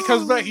like, hey, he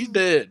comes back, he's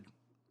dead.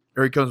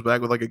 Or he comes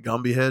back with like a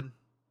Gumby head.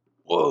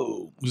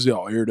 Whoa. Was he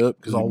all aired up?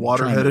 Because all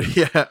water-headed,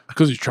 yeah.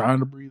 Because he's trying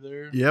to breathe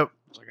air? Yep.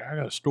 It's like, I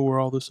got to store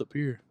all this up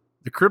here.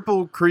 The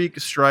Cripple Creek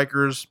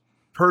strikers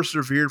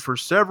persevered for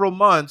several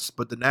months,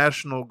 but the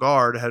National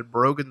Guard had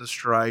broken the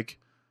strike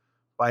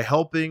by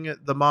helping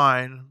the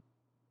mine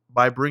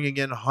by bringing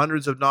in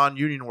hundreds of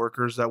non-union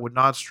workers that would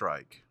not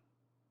strike.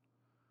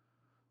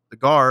 The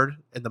Guard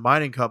and the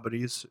mining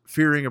companies,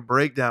 fearing a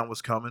breakdown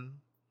was coming,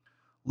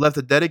 left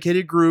a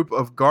dedicated group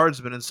of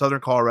guardsmen in southern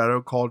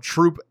Colorado called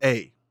Troop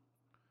A.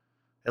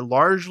 It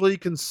largely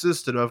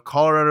consisted of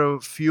Colorado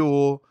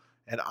Fuel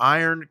and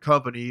Iron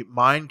Company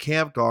mine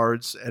camp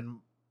guards and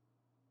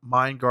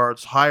mine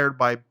guards hired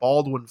by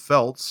Baldwin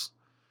Felts,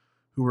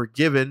 who were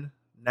given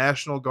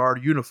National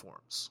Guard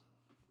uniforms.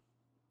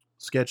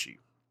 Sketchy.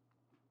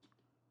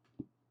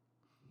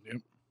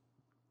 Yep.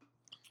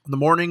 On the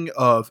morning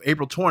of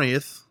April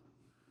 20th,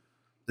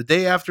 the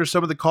day after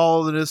some of the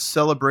colonists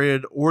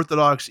celebrated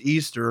Orthodox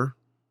Easter,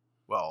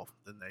 well,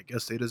 then I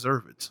guess they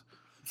deserve it.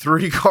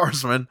 Three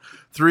guardsmen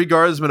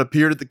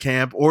appeared at the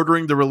camp,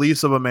 ordering the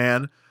release of a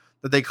man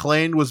that they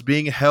claimed was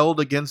being held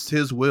against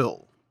his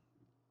will.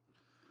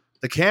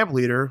 The camp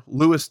leader,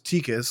 Louis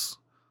Tikas,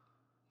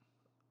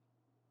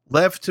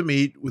 left to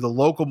meet with a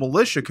local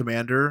militia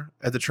commander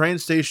at the train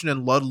station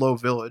in Ludlow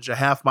Village, a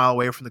half-mile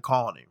away from the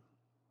colony.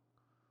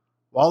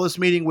 While this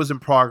meeting was in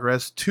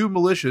progress, 2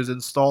 militias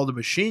installed a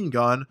machine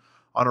gun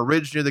on a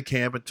ridge near the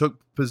camp and took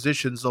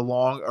positions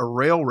along a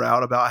rail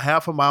route about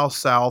half a mile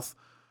south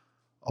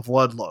of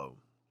Ludlow.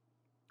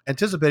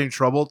 Anticipating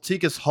trouble,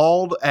 Tikas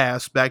hauled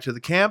ass back to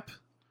the camp.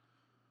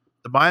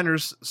 The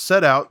miners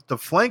set out to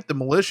flank the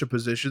militia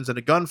positions, and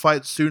a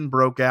gunfight soon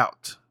broke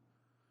out.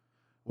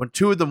 When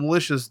 2 of the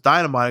militia's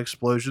dynamite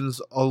explosions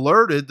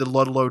alerted the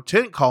Ludlow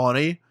tent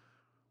colony,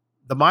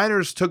 the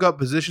miners took up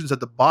positions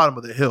at the bottom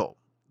of the hill.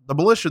 The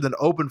militia then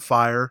opened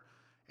fire,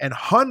 and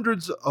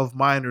hundreds of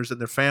miners and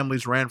their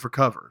families ran for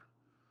cover.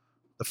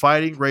 The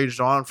fighting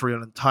raged on for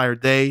an entire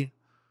day.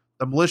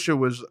 The militia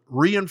was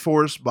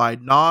reinforced by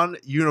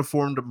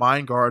non-uniformed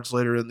mine guards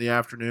later in the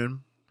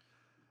afternoon.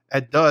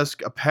 At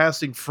dusk, a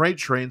passing freight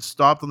train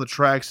stopped on the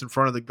tracks in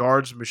front of the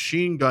guards'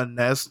 machine gun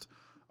nest,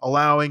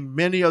 allowing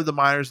many of the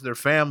miners and their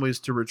families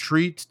to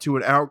retreat to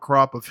an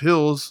outcrop of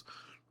hills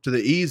to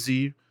the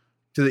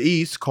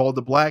east called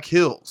the Black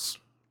Hills.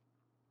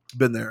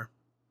 Been there.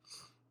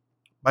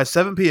 By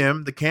 7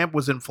 p.m., the camp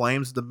was in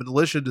flames. The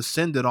militia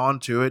descended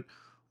onto it,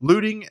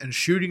 looting and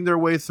shooting their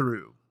way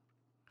through.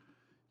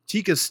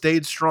 Tikas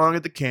stayed strong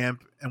at the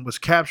camp and was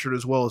captured,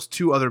 as well as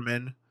 2 other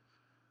men.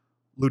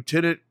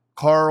 Lieutenant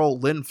Carl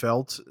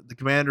Linfelt, the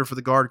commander for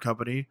the guard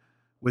company,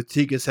 with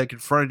Tikas had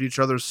confronted each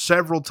other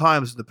several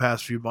times in the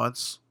past few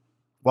months.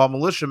 While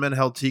militiamen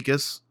held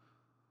Tikas,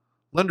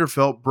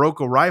 Linderfelt broke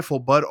a rifle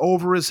butt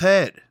over his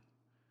head.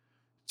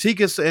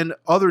 Tikas and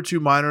other 2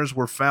 miners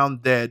were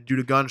found dead due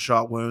to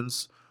gunshot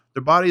wounds.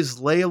 Their bodies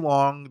lay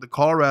along the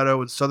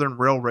Colorado and Southern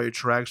Railway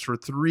tracks for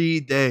 3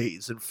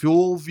 days in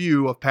full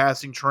view of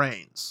passing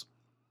trains.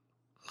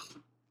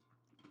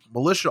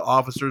 Militia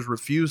officers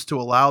refused to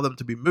allow them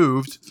to be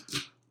moved,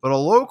 but a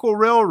local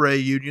railway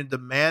union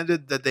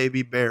demanded that they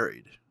be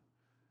buried.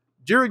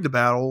 During the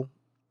battle,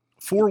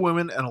 4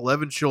 women and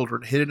 11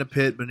 children hid in a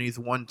pit beneath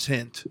one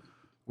tent,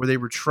 where they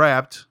were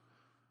trapped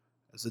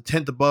as the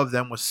tent above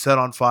them was set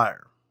on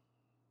fire.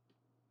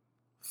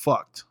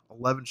 Fucked.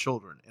 11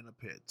 children in a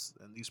pit.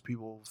 And these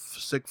people,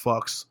 sick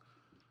fucks,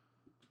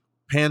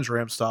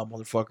 Panzram style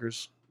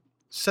motherfuckers,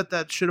 set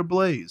that shit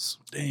ablaze.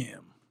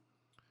 Damn.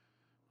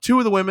 2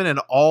 of the women and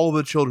all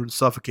the children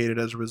suffocated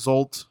as a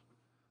result.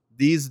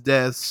 These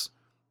deaths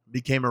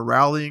became a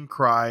rallying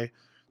cry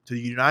to the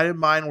United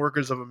Mine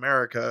Workers of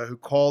America, who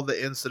called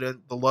the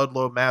incident the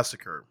Ludlow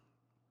Massacre.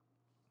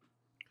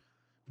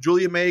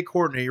 Julia May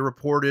Courtney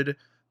reported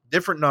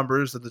different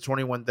numbers than the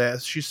 21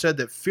 deaths. She said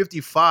that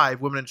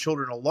 55 women and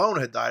children alone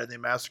had died in the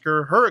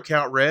massacre. Her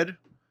account read,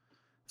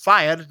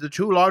 fired the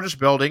 2 largest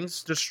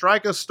buildings, the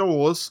striker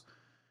stores,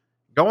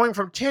 going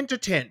from tent to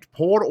tent,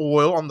 poured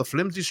oil on the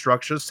flimsy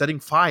structures, setting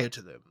fire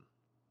to them.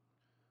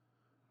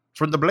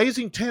 From the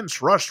blazing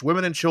tents rushed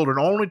women and children,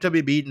 only to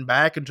be beaten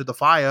back into the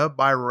fire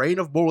by a rain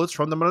of bullets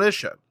from the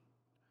militia.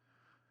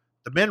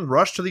 The men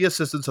rushed to the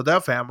assistance of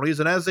their families,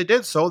 and as they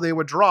did so, they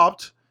were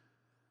dropped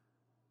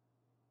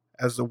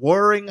as the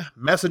whirring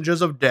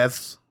messengers of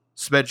death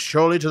sped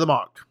surely to the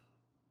mark.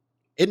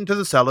 Into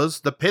the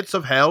cellars, the pits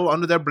of hell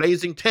under their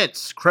blazing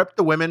tents, crept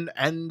the women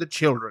and the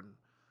children,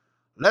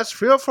 less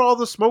fearful of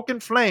the smoke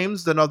and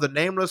flames than of the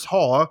nameless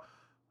horror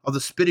of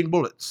the spitting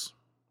bullets.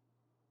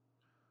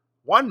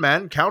 One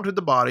man counted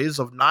the bodies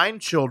of 9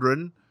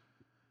 children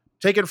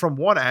taken from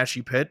one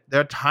ashy pit,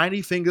 their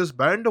tiny fingers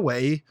burned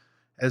away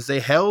as they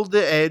held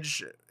the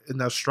edge in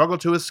their struggle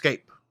to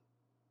escape.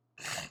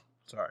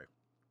 Sorry,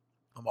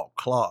 I'm all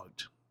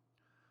clogged.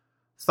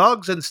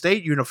 Thugs in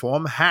state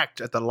uniform hacked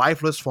at the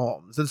lifeless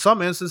forms, in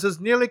some instances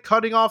nearly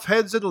cutting off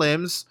heads and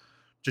limbs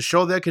to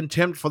show their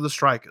contempt for the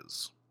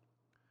strikers.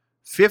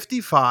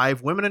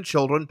 55 women and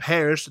children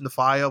perished in the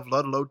fire of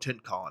Ludlow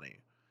Tent Colony.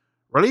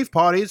 Relief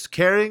parties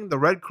carrying the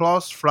Red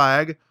Cross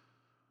flag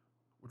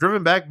were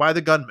driven back by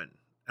the gunmen,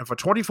 and for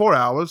 24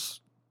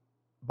 hours,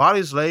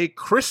 bodies lay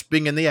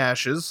crisping in the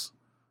ashes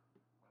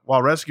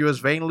while rescuers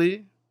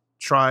vainly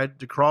tried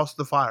to cross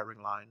the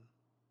firing line.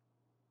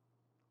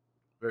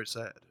 Very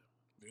sad.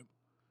 Yep.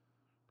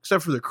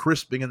 Except for the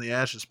crisping in the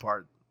ashes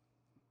part.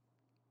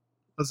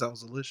 That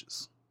sounds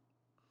delicious.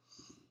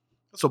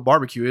 That's what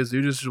barbecue is,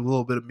 dude. Just a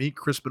little bit of meat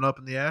crisping up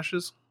in the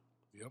ashes.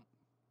 Yep.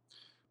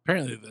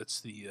 Apparently that's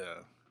the...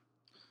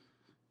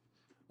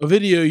 A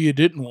video you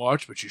didn't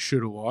watch, but you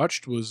should have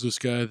watched, was this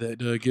guy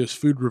that gives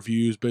food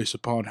reviews based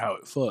upon how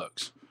it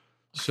fucks.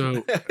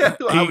 So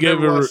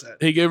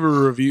he gave a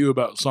review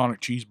about Sonic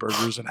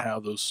cheeseburgers and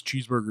how those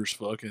cheeseburgers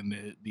fuck,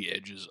 and the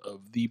edges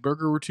of the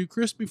burger were too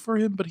crispy for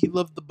him, but he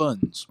loved the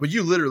buns. But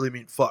you literally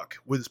mean fuck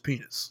with his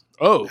penis.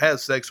 Oh.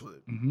 Has sex with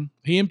it. Mm-hmm.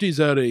 He empties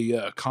out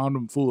a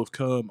condom full of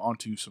cum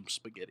onto some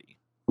spaghetti.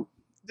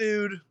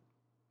 Dude,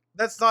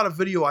 that's not a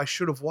video I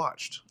should have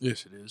watched.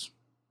 Yes, it is.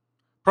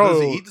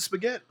 Does he eat the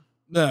spaghetti?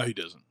 No, he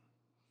doesn't.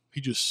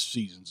 He just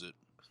seasons it.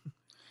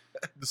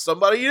 Does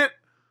somebody eat it?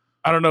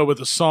 I don't know, but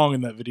the song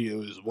in that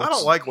video is... I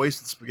don't like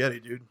wasting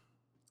spaghetti, dude.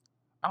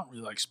 I don't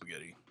really like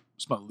spaghetti.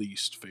 It's my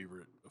least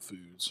favorite of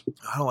foods.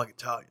 I don't like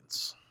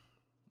Italians.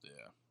 Yeah,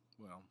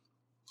 well...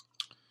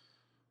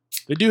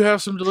 They do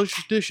have some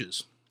delicious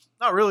dishes.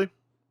 Not really.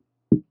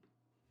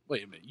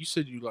 Wait a minute.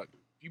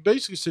 You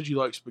basically said you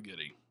like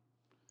spaghetti.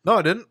 No,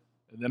 I didn't.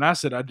 And then I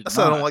said I did not.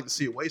 I don't like to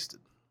see it wasted.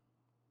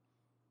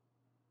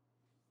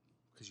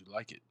 Because you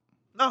like it.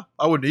 No,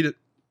 I wouldn't eat it.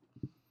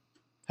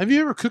 Have you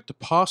ever cooked a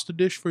pasta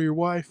dish for your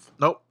wife?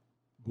 Nope.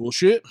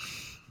 Bullshit?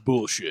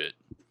 Bullshit.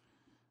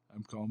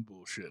 I'm calling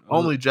bullshit.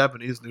 Only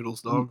Japanese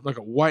noodles, dog. Like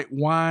a white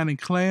wine and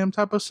clam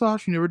type of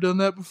sauce? You never done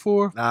that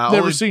before? Nah.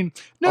 Never seen.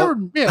 Never.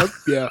 Yeah.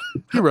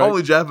 You're right.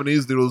 Only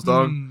Japanese noodles,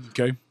 dog.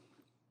 Okay.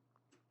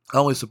 I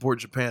only support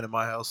Japan in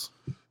my house.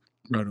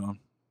 Right on.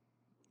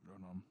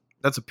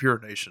 That's a pure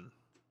nation.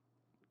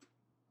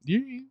 Yeah.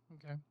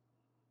 Okay.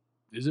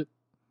 Is it?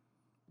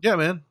 Yeah,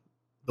 man.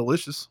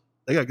 Delicious.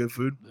 They got good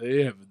food.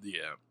 They have,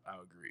 yeah, I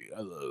agree.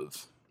 I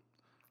love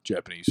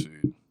Japanese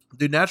food.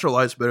 Dude, Natural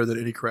Light's better than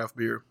any craft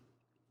beer.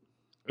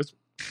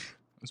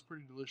 That's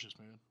pretty delicious,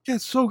 man. Yeah,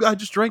 it's so good. I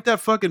just drank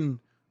that fucking...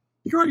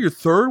 You're on your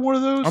 3rd one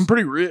of those? I'm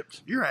pretty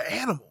ripped. You're an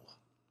animal.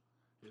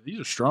 Yeah, these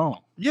are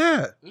strong.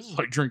 Yeah. This is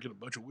like drinking a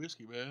bunch of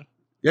whiskey, man.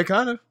 Yeah,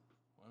 kind of.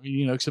 I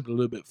mean, except a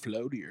little bit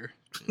floatier.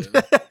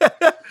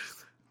 Yeah.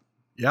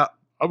 Yeah.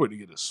 I'm going to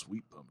get a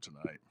sweet bump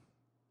tonight.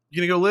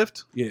 You gonna go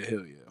lift? Yeah,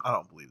 hell yeah. I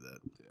don't believe that.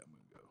 Yeah, I'm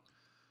going to go.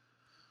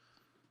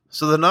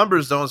 So the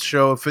numbers don't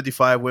show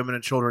 55 women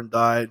and children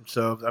died.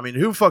 So, I mean,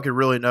 who fucking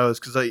really knows?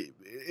 Because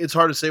it's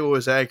hard to say what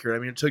was accurate. I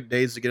mean, it took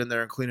days to get in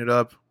there and clean it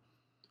up.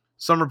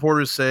 Some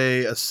reporters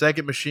say a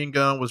second machine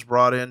gun was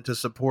brought in to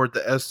support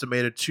the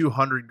estimated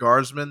 200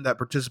 guardsmen that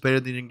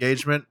participated in the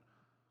engagement,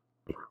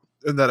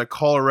 and that a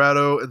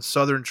Colorado and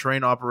Southern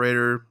train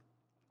operator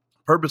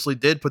purposely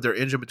did put their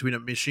engine between a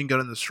machine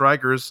gun and the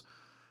strikers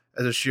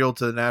as a shield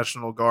to the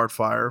National Guard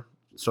fire.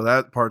 So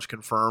that part's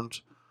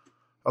confirmed.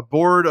 A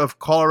board of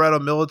Colorado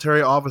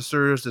military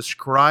officers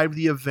described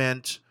the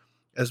event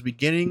as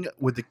beginning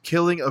with the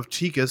killing of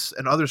Tikas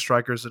and other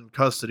strikers in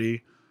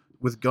custody,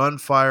 with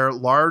gunfire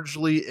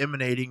largely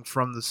emanating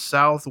from the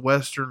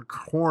southwestern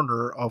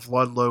corner of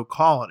Ludlow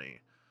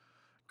Colony.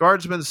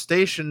 Guardsmen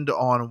stationed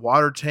on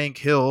Water Tank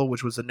Hill,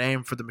 which was the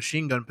name for the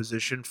machine gun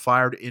position,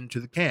 fired into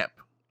the camp.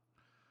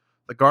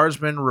 The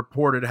guardsmen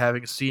reported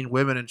having seen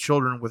women and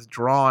children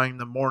withdrawing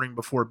the morning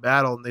before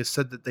battle, and they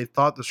said that they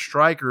thought the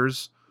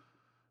strikers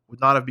would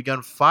not have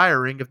begun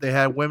firing if they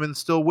had women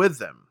still with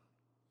them.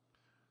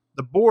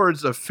 The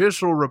board's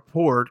official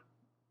report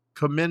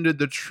commended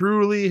the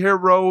truly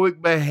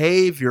heroic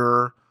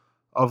behavior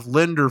of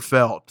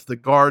Linderfelt, the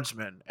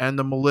guardsmen, and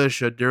the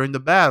militia during the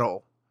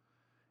battle,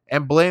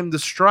 and blamed the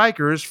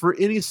strikers for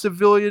any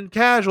civilian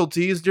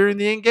casualties during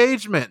the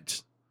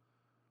engagement.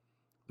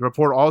 The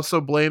report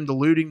also blamed the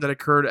looting that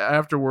occurred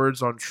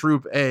afterwards on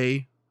Troop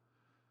A,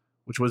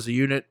 which was a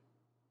unit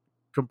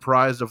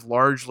comprised of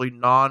largely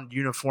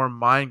non-uniformed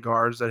mine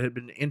guards that had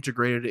been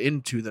integrated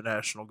into the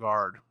National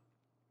Guard.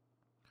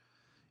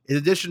 In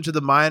addition to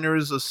the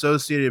miners'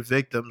 associated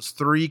victims,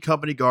 3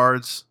 company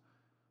guards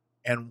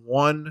and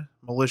 1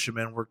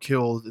 militiaman were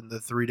killed in the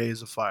 3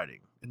 days of fighting.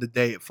 In the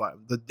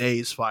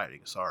day's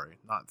fighting, sorry,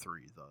 not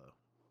 3 though.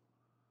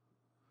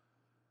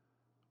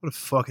 What a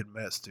fucking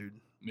mess, dude.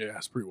 Yeah,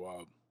 it's pretty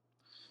wild.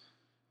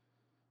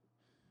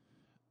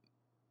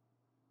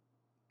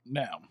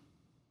 Now,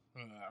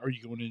 are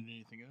you going into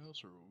anything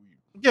else, or?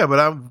 Yeah, but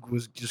I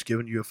was just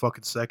giving you a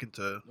fucking second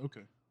to.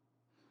 Okay.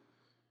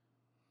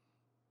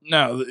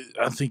 Now,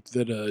 I think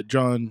that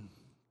John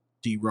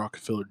D.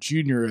 Rockefeller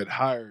Jr. had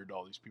hired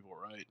all these people,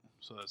 right?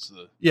 So that's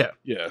the yeah.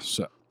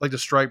 So like the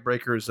strike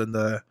breakers and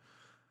the.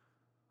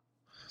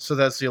 So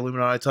that's the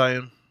Illuminati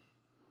tie-in.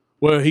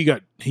 Well,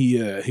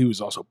 he was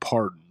also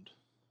pardoned.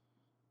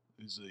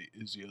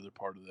 Is the other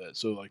part of that?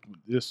 So like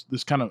this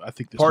kind of I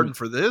think this pardon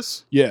for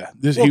this. Yeah,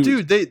 this. Well,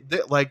 dude,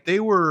 they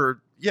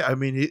were. Yeah, I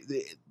mean,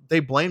 they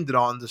blamed it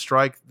on the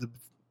strike.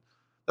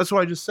 That's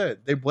what I just said.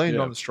 They blamed it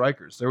on the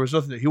strikers. There was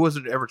nothing. He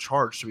wasn't ever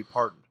charged to be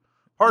pardoned.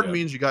 Pardon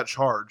means you got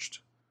charged.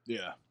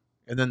 Yeah,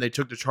 and then they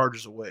took the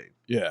charges away.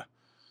 Yeah,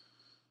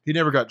 he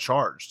never got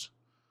charged.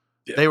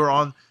 Yeah. They were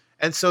on.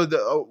 And so the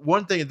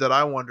one thing that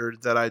I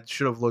wondered that I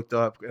should have looked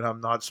up, and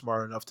I'm not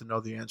smart enough to know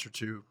the answer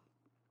to.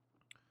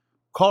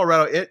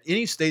 Colorado,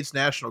 any state's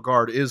National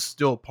Guard is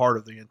still part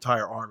of the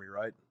entire Army,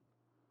 right?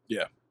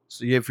 Yeah.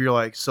 So if you're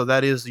like, so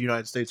that is the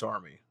United States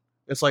Army.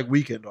 It's like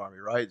weekend Army,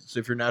 right? So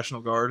if you're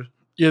National Guard.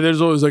 Yeah, there's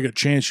always like a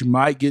chance you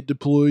might get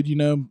deployed, you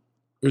know?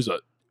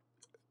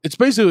 It's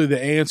basically the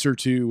answer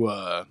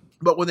to...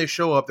 but when they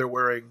show up, they're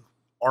wearing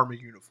Army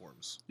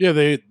uniforms. Yeah,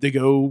 they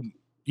go,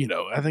 you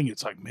know, I think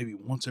it's like maybe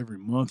once every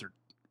month or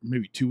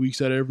maybe 2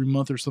 weeks out of every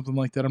month or something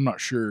like that. I'm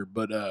not sure.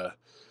 But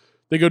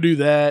they go do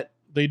that.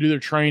 They do their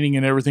training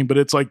and everything, but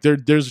it's like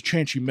there's a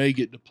chance you may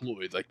get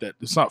deployed like that.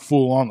 It's not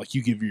full on like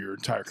you give your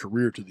entire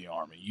career to the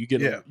Army. You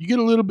get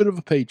a little bit of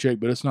a paycheck,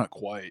 but it's not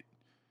quite,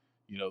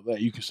 you know,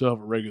 that you can still have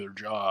a regular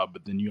job,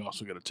 but then you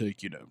also got to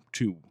take, you know,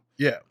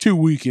 2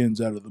 weekends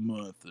out of the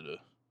month to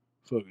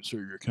fucking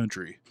serve your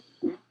country.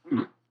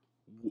 You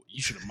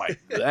should have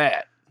mic'd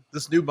that.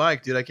 This new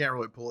mic, dude, I can't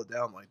really pull it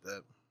down like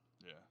that.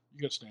 Yeah,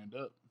 you got to stand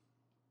up.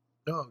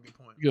 Oh, good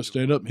point. You got to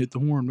stand up and hit the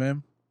horn,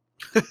 man.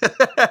 Hit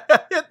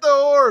the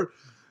horn.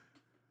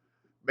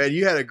 Man,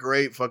 you had a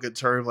great fucking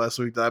turn last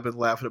week that I've been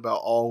laughing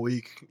about all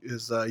week.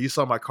 Is you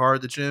saw my car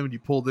at the gym and you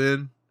pulled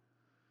in,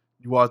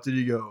 you walked in,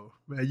 you go,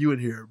 man, you in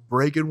here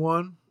breaking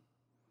one?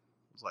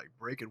 I was like,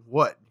 breaking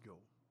what? You go,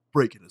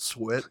 breaking a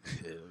sweat.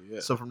 Hell yeah.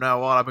 So from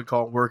now on, I've been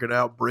calling working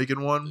out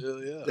breaking one.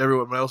 Hell yeah.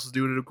 Everyone else is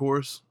doing it, of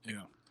course.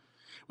 Yeah.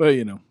 Well,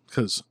 you know,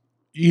 because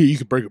you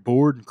could break a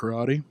board in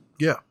karate.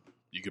 Yeah.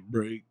 You could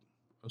break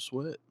a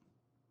sweat.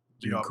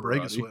 You know,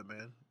 break a sweat,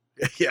 man.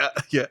 Yeah.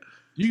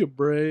 You could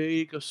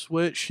break a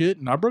sweat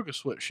shitting. I broke a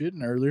sweat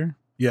shitting earlier.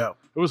 Yeah.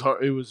 It was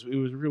hard. It was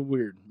real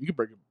weird. You could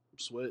break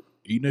a sweat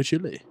eating a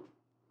chili.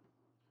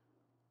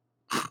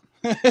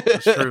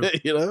 That's true.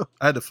 You know?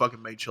 I had to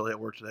fucking make chili at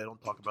work today.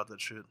 Don't talk about that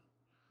shit.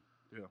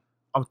 Yeah.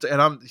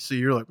 See,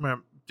 you're like,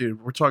 man,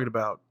 dude, we're talking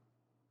about,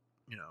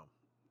 you know,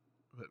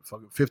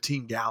 fucking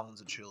 15 gallons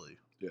of chili.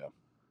 Yeah.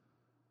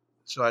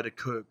 So I had to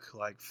cook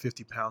like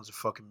 50 pounds of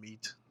fucking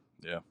meat.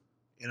 Yeah.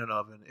 In an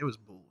oven. It was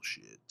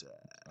bullshit.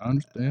 I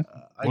understand.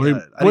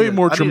 Way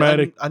more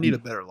traumatic. I need a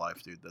better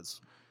life, dude. That's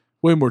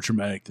way more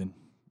traumatic than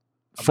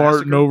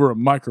farting over a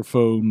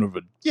microphone of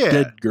a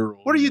dead girl.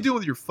 What are you doing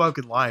with your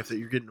fucking life that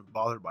you're getting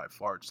bothered by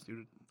farts,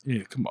 dude?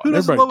 Yeah, come on. Who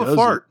doesn't love a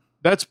fart?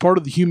 That's part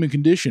of the human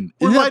condition.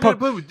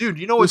 Dude,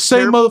 you know what's the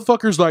same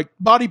motherfuckers like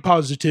body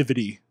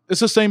positivity. It's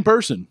the same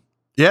person.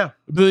 Yeah.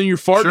 But then you're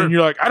farting and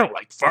you're like, I don't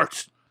like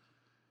farts.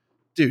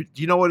 Dude,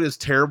 you know what is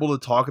terrible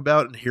to talk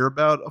about and hear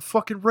about? A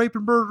fucking rape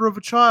and murder of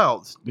a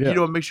child. Yeah. You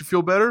know what makes you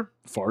feel better?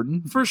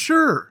 Farting? For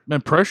sure.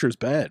 Man, pressure is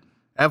bad.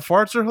 And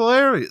farts are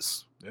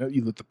hilarious. Yeah,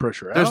 you let the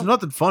pressure out. There's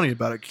nothing funny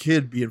about a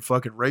kid being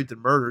fucking raped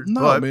and murdered.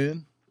 No,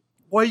 man.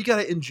 Well, you got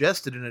to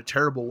ingest it in a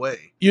terrible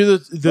way. You're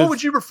what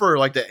would you prefer?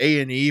 Like the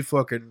A&E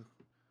fucking...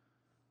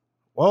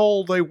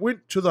 Well, they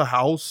went to the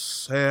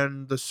house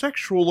and the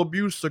sexual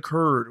abuse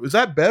occurred. Was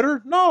that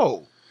better?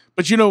 No.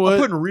 But you know what? I'm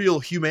putting real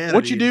humanity.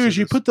 What you do is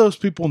you put those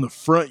people in the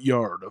front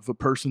yard of a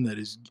person that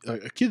is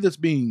a kid that's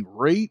being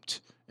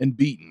raped and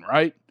beaten,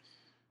 right?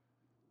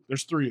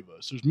 There's 3 of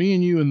us. There's me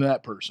and you and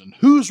that person.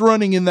 Who's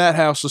running in that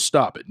house to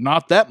stop it?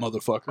 Not that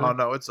motherfucker. Oh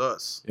no, it's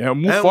us. Yeah,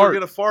 and we're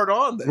gonna fart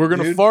on that. We're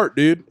gonna fart,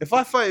 dude. If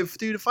I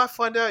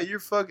find out you're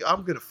fucking,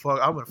 I'm gonna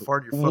fart in your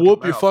fucking mouth.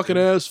 Whoop your fucking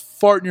ass,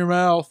 fart in your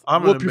mouth.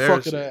 I'm whoop gonna your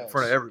fucking ass in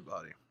front of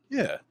everybody.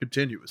 Yeah,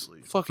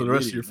 continuously fucking for the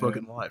rest idiot, of your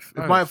man. fucking life.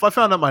 If I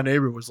found out my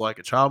neighbor was like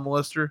a child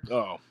molester,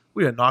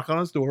 we'd knock on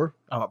his door.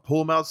 I'm gonna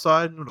pull him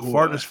outside and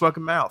fart in his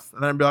fucking mouth,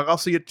 and then I'd be like, "I'll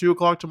see you at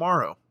 2:00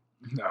 tomorrow."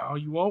 No,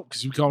 you won't,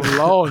 because you call the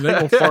law and they're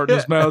going to fart in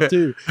his mouth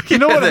too. You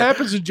know what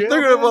happens in jail?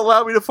 They're going to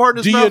allow me to fart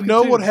in his mouth. Do you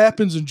know what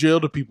happens in jail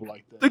to people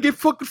like that? They get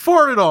fucking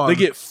farted on. They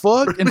get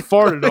fucked and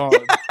farted on.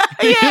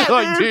 Yeah,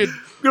 like, dude.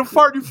 You're going to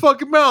fart in your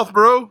fucking mouth,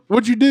 bro.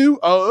 What'd you do?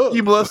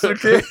 You molested a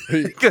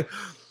kid.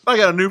 I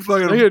got a new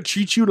fucking... They're going to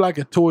treat you like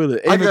a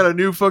toilet. I got a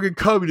new fucking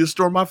cubby to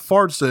store my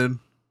farts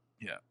in.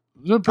 Yeah.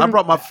 I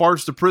brought my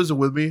farts to prison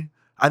with me.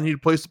 I need a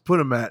place to put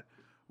them at.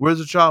 Where's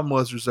the child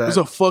molesters at? There's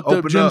a fucked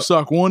up gym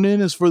sock. One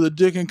end is for the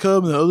dick and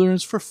cum, and the other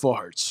end's for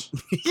farts.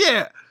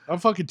 Yeah. I'm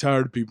fucking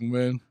tired of people,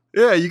 man.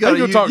 Yeah, you gotta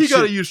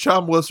use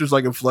child molesters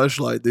like a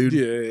fleshlight, dude.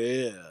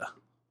 Yeah.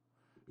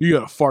 You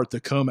gotta fart the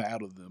cum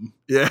out of them.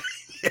 Yeah.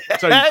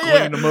 That's how you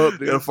clean them up,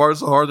 dude. You gotta fart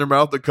so hard in their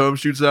mouth the cum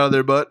shoots out of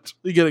their butt.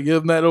 You gotta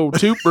give them that old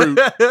toot root,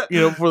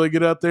 before they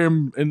get out there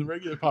in the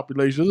regular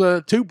population.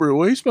 That toot root,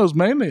 well, he smells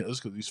manly.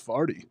 That's because he's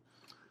farty.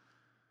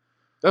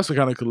 That's the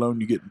kind of cologne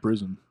you get in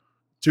prison.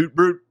 Toot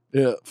root?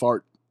 Yeah,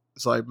 fart.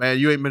 It's like, man,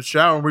 you ain't been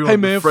showering. We're going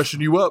to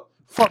freshen you up.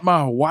 Fart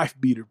my wife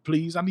beater,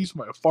 please. I need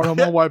somebody to fart on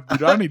my wife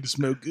beater. I need to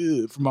smell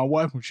good for my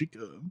wife when she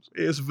comes.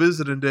 It's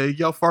visiting day.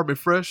 Y'all fart me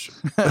fresh?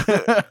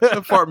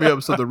 Fart me up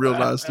with something real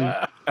nice, too.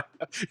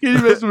 Can you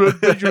imagine a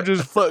picture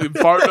just fucking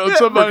farting on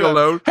somebody?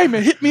 Like, hey,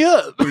 man, hit me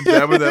up. We're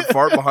dabbing that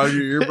fart behind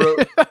your ear, bro.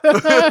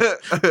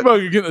 Bro,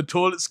 you're getting the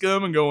toilet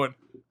scum and going,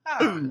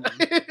 I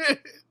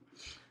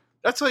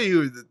tell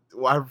you,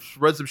 I've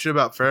read some shit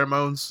about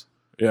pheromones.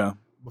 Yeah.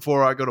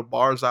 Before I go to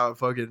bars, I would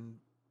fucking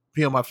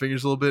pee on my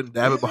fingers a little bit and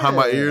dab it behind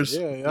my ears.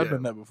 Yeah, I've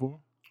done that before.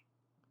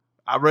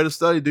 I read a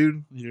study,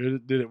 dude.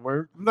 Did it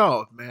work?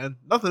 No, man.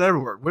 Nothing ever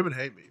worked. Women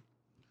hate me.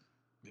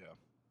 Yeah.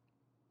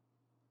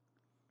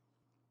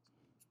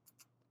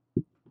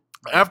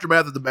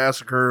 Aftermath of the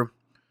massacre,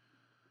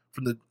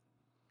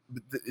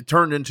 it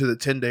turned into the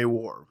 10-Day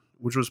War,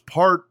 which was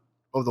part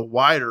of the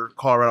wider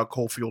Colorado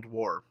Coalfield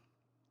War.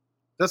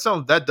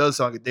 That does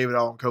sound like a David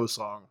Allan Coe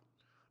song.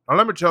 Now,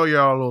 let me tell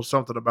y'all a little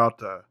something about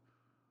the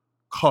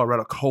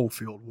Colorado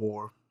Coalfield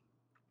War.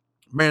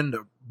 Men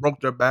that broke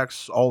their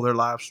backs all their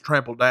lives,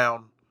 trampled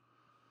down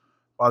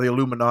by the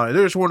Illuminati.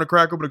 They just wanted to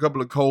crack open a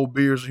couple of cold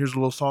beers, and here's a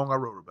little song I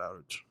wrote about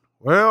it.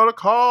 Well, the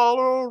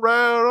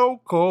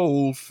Colorado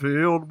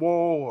Coalfield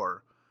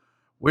War.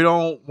 We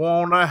don't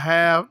want to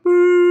have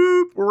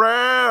boop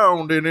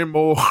around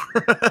anymore.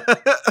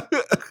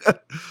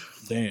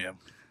 Damn.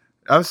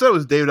 I said it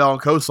was David Allan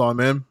Coe song,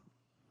 man.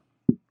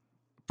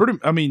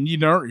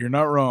 You're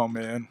not wrong,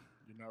 man.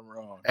 You're not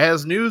wrong.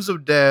 As news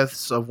of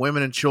deaths of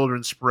women and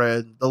children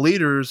spread, the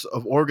leaders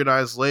of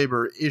organized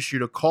labor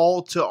issued a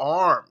call to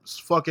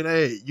arms. Fucking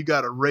A, you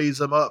got to raise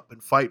them up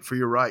and fight for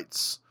your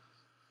rights.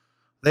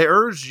 They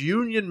urged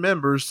union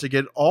members to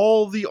get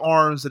all the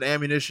arms and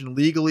ammunition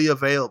legally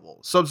available.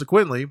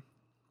 Subsequently,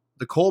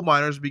 the coal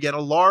miners began a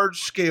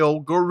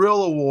large-scale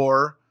guerrilla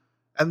war,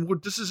 and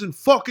this is in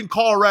fucking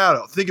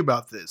Colorado. Think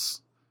about this.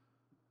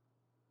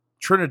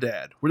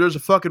 Trinidad, where there's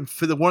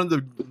one of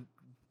the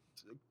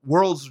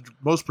world's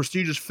most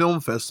prestigious film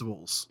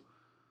festivals.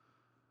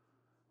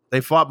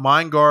 They fought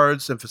mine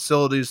guards and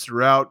facilities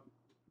throughout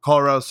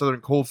Colorado's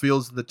southern coal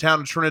fields. In the town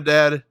of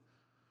Trinidad,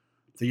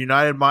 the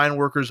United Mine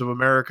Workers of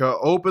America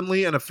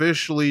openly and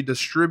officially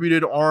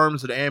distributed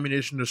arms and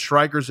ammunition to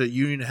strikers at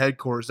Union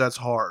headquarters. That's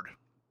hard.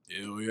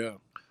 Hell yeah.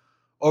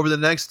 Over the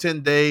next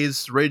 10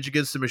 days, Rage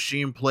Against the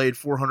Machine played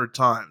 400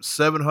 times.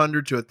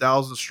 700 to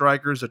 1,000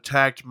 strikers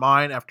attacked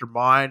mine after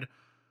mine,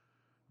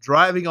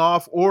 driving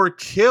off or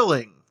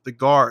killing the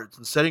guards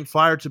and setting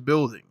fire to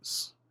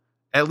buildings.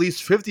 At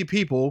least 50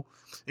 people,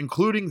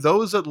 including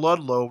those at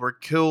Ludlow, were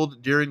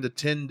killed during the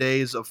 10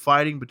 days of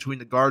fighting between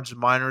the guards and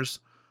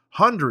miners.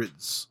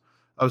 Hundreds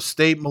of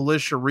state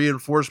militia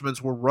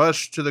reinforcements were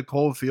rushed to the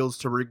coalfields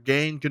to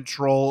regain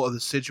control of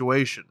the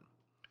situation.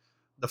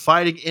 The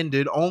fighting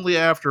ended only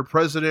after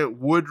President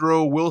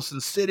Woodrow Wilson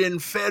sent in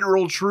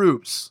federal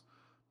troops.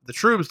 The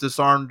troops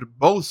disarmed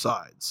both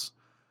sides,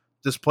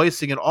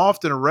 displacing and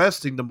often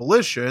arresting the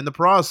militia in the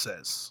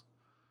process.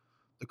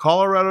 The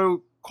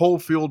Colorado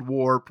Coalfield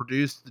War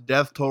produced the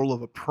death total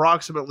of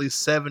approximately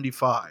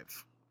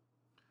 75.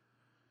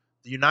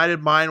 The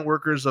United Mine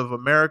Workers of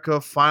America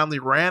finally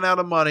ran out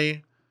of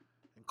money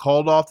and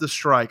called off the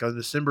strike on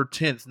December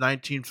 10th,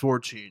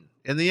 1914.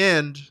 In the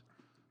end,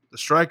 the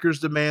strikers'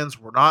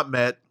 demands were not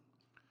met.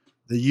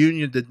 The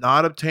union did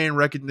not obtain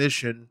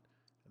recognition.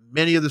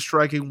 Many of the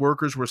striking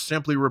workers were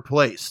simply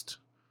replaced.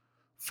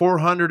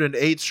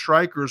 408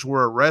 strikers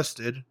were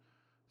arrested,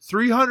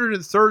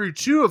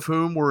 332 of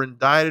whom were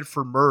indicted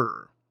for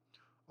murder.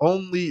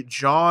 Only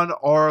John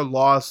R.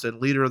 Lawson,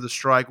 leader of the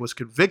strike, was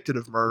convicted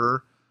of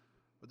murder,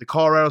 but the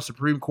Colorado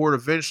Supreme Court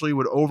eventually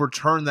would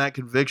overturn that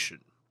conviction.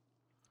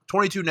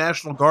 22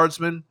 National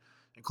Guardsmen,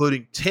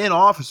 including 10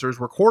 officers,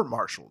 were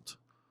court-martialed,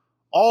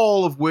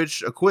 all of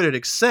which acquitted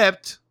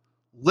except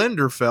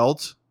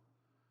Linderfelt,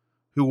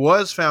 who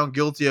was found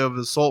guilty of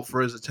assault for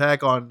his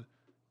attack on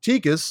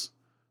Tikas,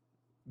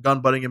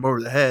 gun-butting him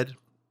over the head,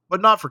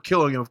 but not for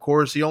killing him, of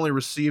course. He only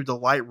received a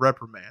light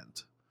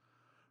reprimand.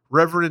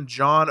 Reverend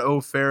John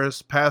O.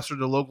 Ferris, pastor of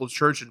the local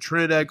church in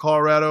Trinidad,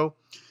 Colorado.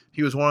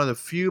 He was one of the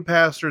few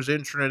pastors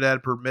in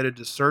Trinidad permitted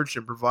to search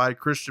and provide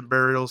Christian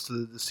burials to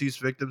the deceased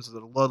victims of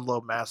the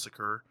Ludlow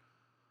Massacre.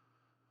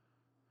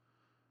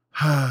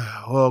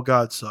 Well,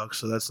 God sucks,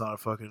 so that's not a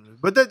fucking...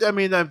 But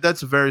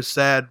that's a very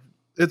sad...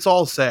 It's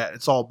all sad.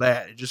 It's all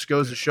bad. It just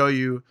goes to show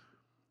you,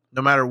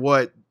 no matter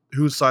what,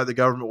 whose side the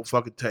government will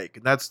fucking take.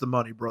 And that's the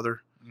money,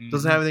 brother.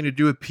 Doesn't have anything to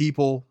do with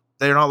people.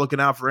 They're not looking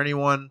out for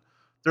anyone.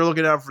 They're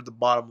looking out for the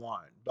bottom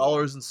line.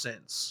 Dollars and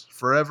cents.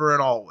 Forever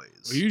and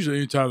always. Well, usually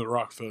anytime the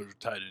Rockefellers are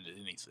tied into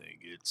anything,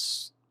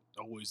 it's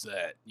always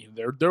that.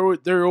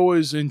 They're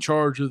always in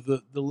charge of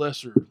the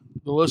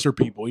lesser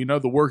people,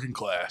 the working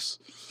class.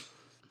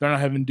 They're not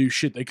having to do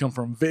shit. They come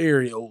from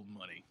very old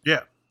money.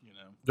 Yeah.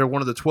 They're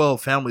one of the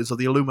 12 families of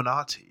the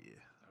Illuminati.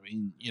 I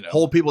mean,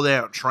 hold people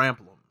down,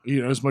 trample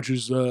them. As much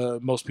as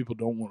most people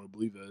don't want to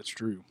believe that it's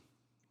true.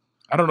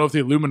 I don't know if the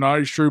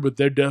Illuminati is true, but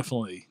they're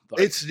definitely.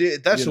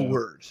 That's a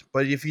word.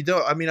 But if you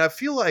don't, I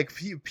feel like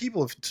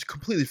people have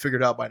completely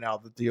figured out by now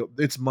that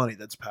it's money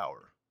that's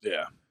power.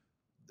 Yeah.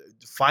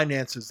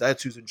 Finances,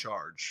 that's who's in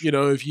charge.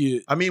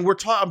 We're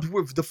talking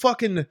with the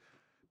fucking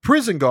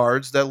prison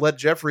guards that let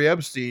Jeffrey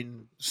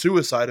Epstein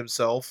suicide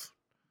himself.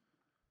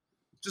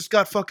 Just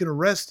got fucking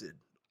arrested.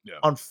 Yeah.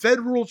 On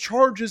federal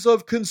charges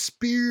of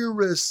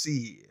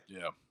conspiracy.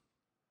 Yeah.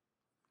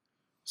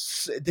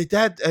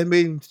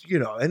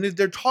 And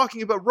they're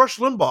talking about Rush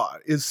Limbaugh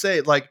is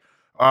saying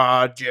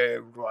I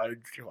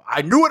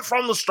knew it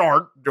from the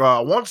start.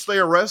 Once they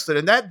arrested,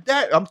 and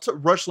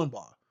Rush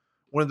Limbaugh,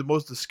 one of the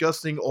most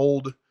disgusting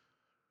old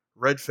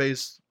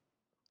red-faced.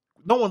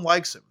 No one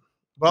likes him,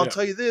 but I'll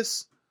tell you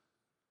this: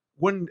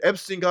 when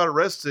Epstein got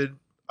arrested,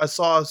 I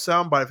saw a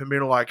soundbite of him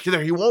being like,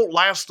 "He won't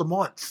last a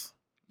month."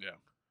 Yeah,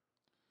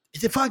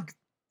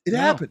 it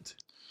happened.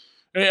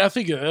 I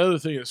think the other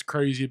thing that's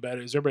crazy about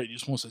it is everybody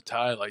just wants to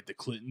tie the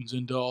Clintons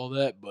into all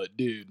that, but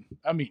dude,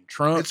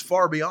 Trump. It's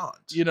far beyond.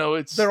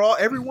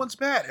 Everyone's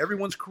bad.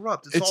 Everyone's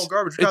corrupt. It's all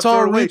garbage. It's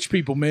all rich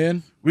people,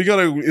 man.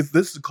 This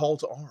is a call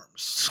to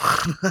arms.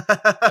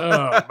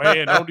 Oh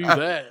man, don't do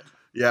that.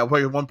 Yeah,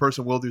 one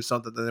person will do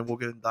something, then we'll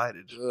get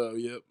indicted. Oh,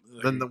 yep.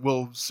 Then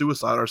we'll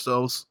suicide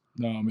ourselves.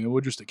 No, man,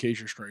 we'll just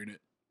acacia strain it.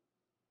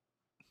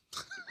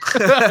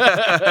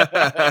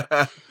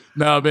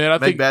 No, man, I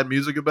think bad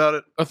music about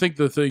it. I think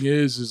the thing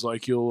is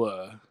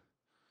you'll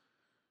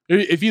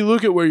if you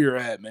look at where you're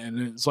at, man,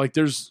 it's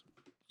there's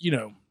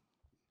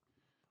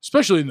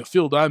especially in the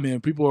field I'm in,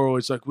 people are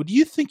always like, "Well, do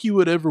you think you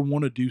would ever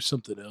want to do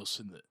something else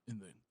in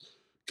the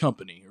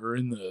company or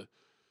in the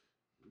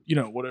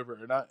whatever?"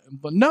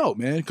 But no,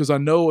 man, because I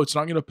know it's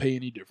not going to pay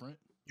any different.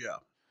 Yeah,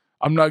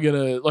 I'm not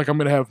gonna I'm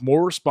gonna have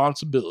more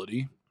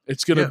responsibility.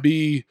 It's gonna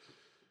be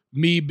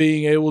me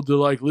being able to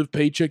live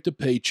paycheck to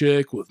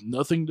paycheck with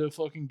nothing to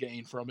fucking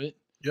gain from it.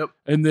 Yep.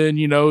 And then,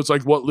 it's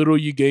what little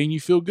you gain,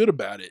 you feel good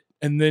about it.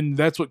 And then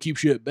that's what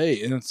keeps you at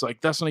bay. And it's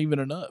that's not even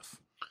enough.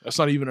 That's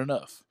not even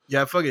enough.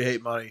 Yeah, I fucking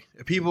hate money.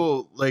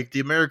 People, the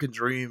American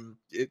dream,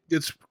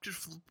 it's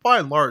just by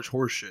and large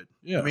horseshit.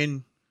 Yeah.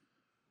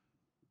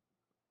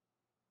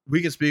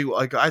 We can speak,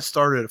 I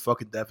started at a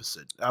fucking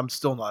deficit. I'm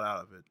still not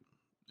out of it.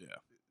 Yeah.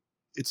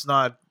 It's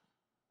not,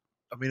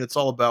 it's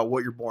all about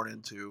what you're born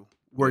into.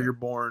 Where you're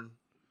born,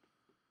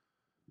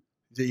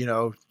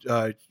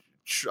 I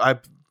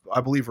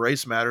believe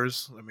race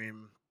matters.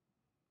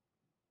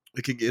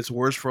 It's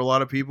worse for a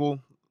lot of people.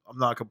 I'm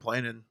not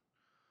complaining,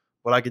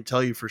 but I can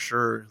tell you for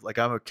sure,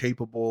 I'm a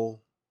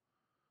capable,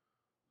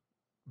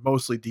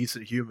 mostly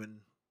decent human.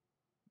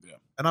 Yeah,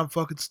 and I'm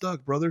fucking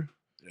stuck, brother.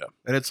 Yeah,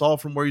 and it's all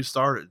from where you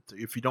started.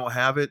 If you don't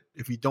have it,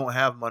 if you don't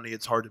have money,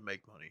 it's hard to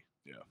make money.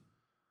 Yeah,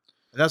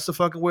 and that's the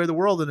fucking way of the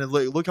world. And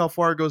look how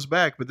far it goes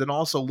back. But then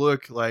also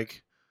look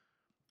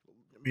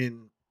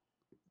do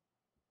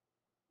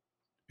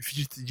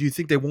you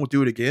think they won't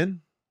do it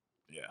again?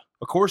 Yeah.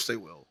 Of course they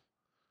will.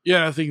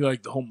 Yeah, I think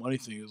the whole money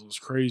thing is what's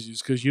crazy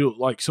is because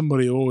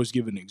somebody will always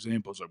give an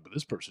example. It's but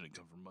this person didn't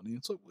come from money.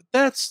 It's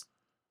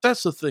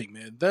that's the thing,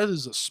 man. That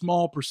is a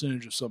small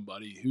percentage of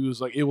somebody who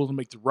is able to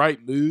make the right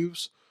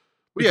moves.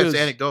 Well, it's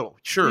anecdotal.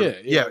 Sure.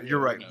 Yeah, you're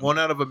right. 1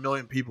 out of 1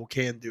 million people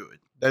can do it.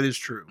 That is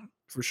true.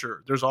 For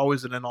sure. There's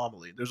always an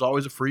anomaly. There's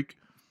always a freak.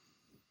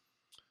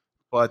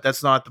 But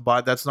that's not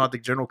the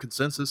general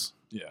consensus.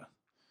 Yeah.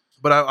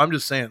 But I'm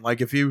just saying,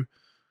 if you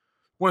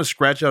want to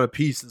scratch out a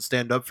piece and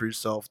stand up for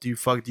yourself, do you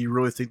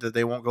really think that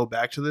they won't go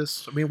back to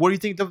this? What do you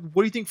think?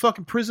 What do you think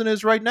fucking prison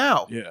is right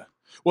now? Yeah.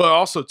 Well,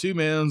 also too,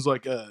 man, it's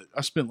like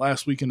I spent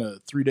last week in a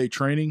 3-day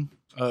training.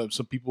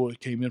 Some people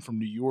came in from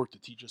New York to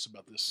teach us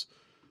about this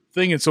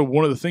thing, and so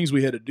one of the things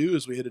we had to do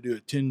is we had to do a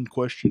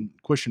 10-question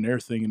questionnaire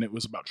thing, and it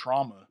was about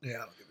trauma. Yeah, I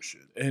don't give a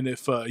shit. And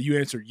if you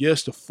answered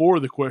yes to 4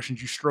 of the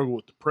questions, you struggle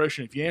with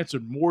depression. If you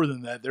answered more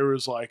than that, there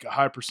was like a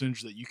high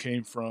percentage that you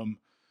came from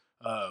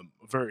a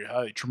very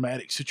highly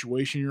traumatic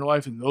situation in your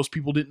life, and those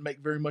people didn't make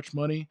very much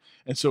money,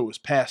 and so it was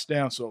passed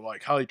down. So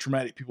like highly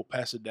traumatic people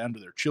pass it down to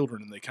their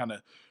children, and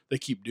they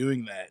keep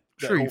doing that.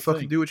 Sure, you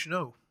fucking do what you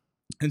know.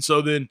 And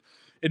so then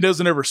it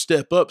doesn't ever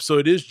step up, so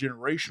it is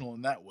generational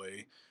in that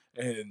way.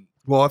 And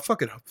well, I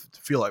fucking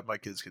feel like my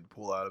kids can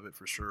pull out of it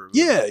for sure.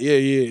 Yeah.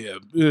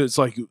 It's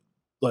like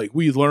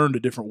we learned a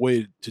different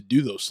way to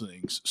do those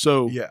things.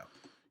 So yeah,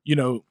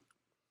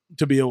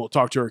 to be able to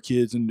talk to our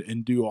kids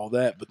and do all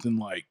that, but then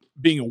like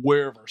being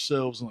aware of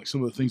ourselves and like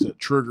some of the things that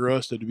trigger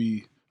us to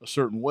be a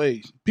certain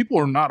way. People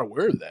are not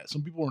aware of that.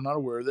 Some people are not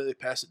aware of that. They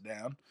pass it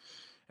down.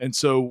 And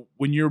so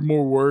when you're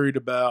more worried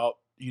about,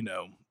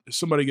 is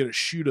somebody going to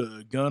shoot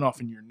a gun off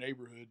in your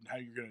neighborhood and how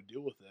you're going to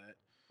deal with that,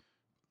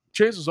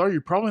 chances are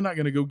you're probably not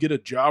going to go get a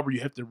job where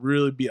you have to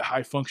really be a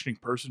high functioning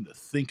person to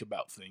think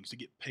about things, to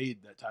get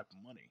paid that type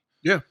of money.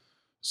 Yeah.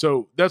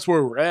 So that's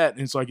where we're at.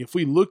 And it's like, if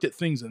we looked at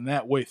things in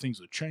that way, things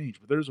would change.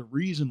 But there's a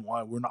reason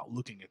why we're not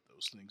looking at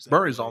those things.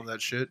 Murray's on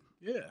that shit.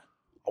 Yeah.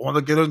 I want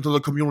to get into the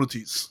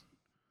communities.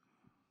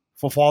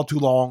 For far too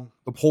long,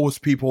 the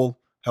poorest people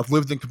have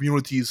lived in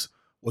communities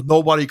where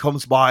nobody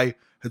comes by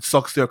and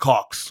sucks their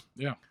cocks.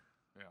 Yeah.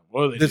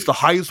 Well, it's the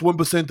highest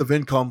 1% of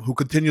income who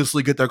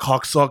continuously get their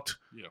cock sucked.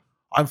 Yeah.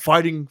 I'm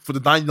fighting for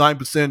the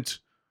 99%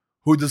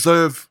 who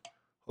deserve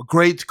a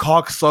great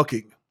cock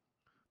sucking.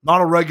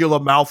 Not a regular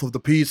mouth of the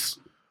piece,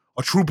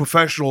 a true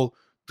professional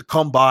to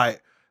come by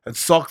and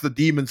suck the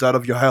demons out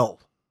of your hell.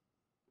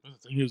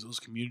 The thing is, those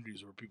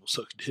communities where people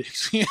suck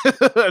dicks.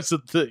 That's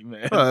the thing,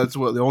 man. That's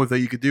the only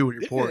thing you can do when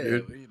you're poor,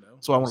 dude.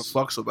 That's why I want to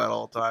fuck so bad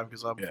all the time,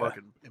 because I'm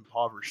fucking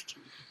impoverished.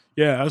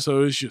 Yeah,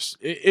 so it's just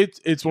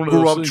it's one of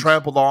those things. Grew up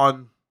trampled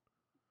on.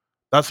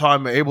 That's how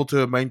I'm able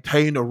to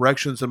maintain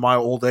erections in my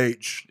old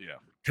age. Yeah.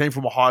 Came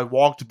from I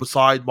walked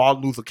beside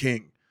Martin Luther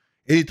King.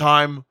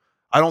 Anytime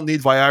I don't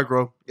need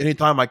Viagra,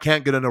 anytime I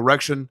can't get an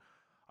erection,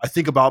 I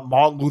think about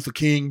Martin Luther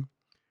King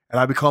and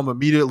I become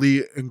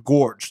immediately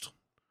engorged.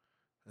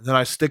 And then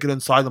I stick it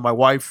inside of my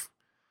wife.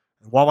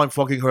 And while I'm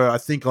fucking her, I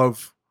think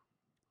of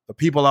the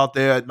people out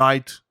there at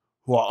night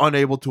who are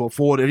unable to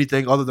afford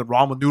anything other than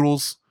ramen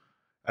noodles,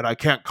 and I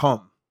can't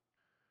come.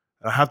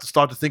 And I have to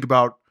start to think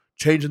about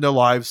changing their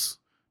lives,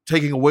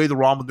 taking away the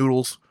ramen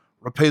noodles,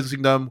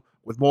 replacing them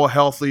with more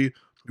healthy,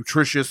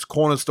 nutritious,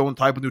 cornerstone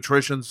type of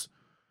nutritions,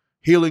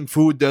 healing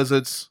food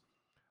deserts.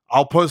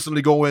 I'll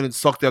personally go in and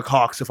suck their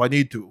cocks if I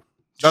need to.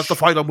 That's the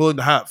fight I'm willing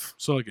to have.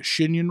 So like a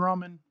Shinyan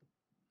ramen?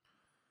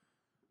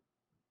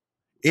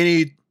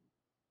 Any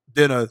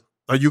dinner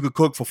that you could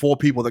cook for 4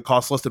 people that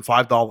costs less than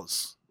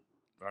 $5.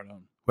 Right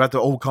on. We have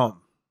to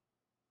overcome.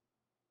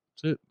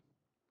 That's it.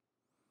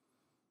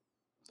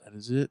 That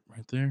is it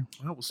right there.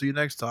 Well, we'll see you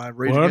next time.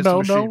 No. Yeah,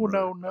 we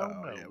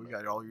No.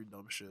 got all your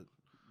dumb shit.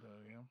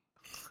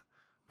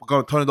 We're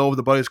going to turn it over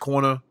to Buddy's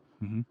Corner.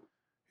 Mm-hmm.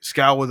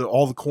 Scour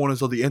all the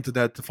corners of the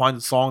internet to find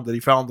the song that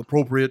he found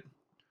appropriate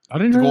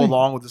to go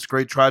along with this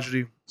great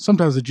tragedy.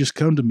 Sometimes they just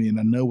come to me and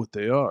I know what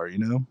they are,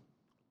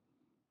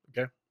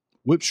 Okay.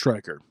 Whip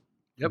Striker.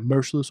 Yep.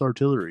 Merciless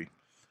Artillery.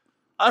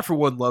 I, for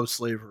one, love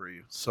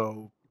slavery,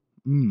 so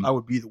I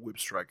would be the Whip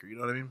Striker. You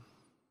know what I mean?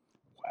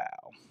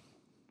 Wow.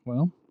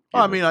 Well,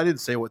 I mean, I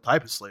didn't say what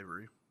type of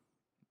slavery.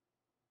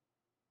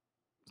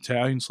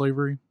 Italian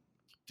slavery?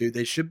 Dude,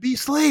 they should be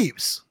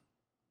slaves.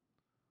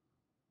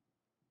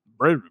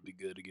 Bread would be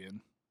good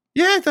again.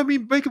 Yeah, I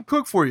mean, make them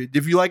cook for you.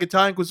 If you like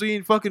Italian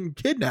cuisine, fucking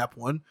kidnap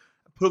one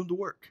and put them to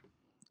work.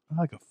 I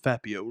like a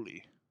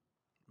fapioli.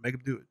 Make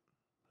them do it.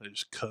 They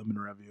just come in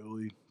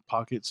ravioli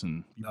pockets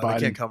and you they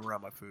can't come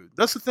around my food.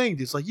 That's the thing.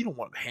 It's like you don't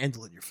want them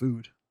handling your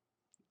food.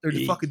 They're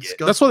fucking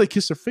disgusting. That's why they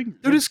kiss their fingers.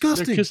 They're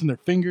disgusting. They're kissing their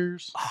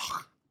fingers.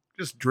 Ugh,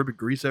 just dripping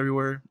grease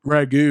everywhere.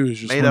 Ragu is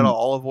just made out of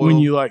olive oil. When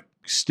you like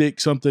stick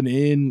something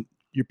in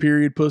your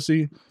period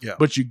pussy, yeah,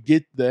 but you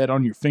get that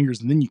on your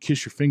fingers and then you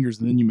kiss your fingers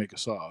and then you make a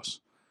sauce.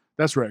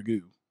 That's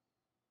ragu.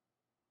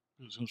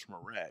 It comes from a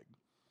rag.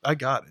 I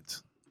got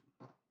it.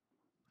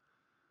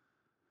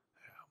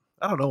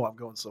 I don't know why I'm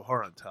going so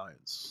hard on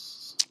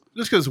Italians.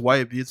 Just because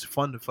it's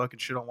fun to fucking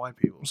shit on white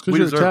people. It's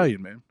because you're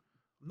Italian, man.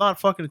 I'm not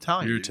fucking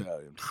Italian. You're dude.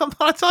 Italian. I'm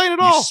not Italian at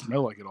all. You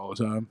smell like it all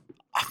the time.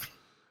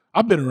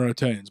 I've been around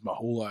Italians my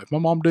whole life. My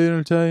mom dated an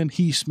Italian.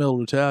 He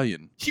smelled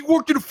Italian. He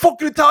worked in a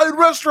fucking Italian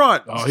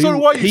restaurant. So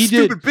do I, you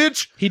stupid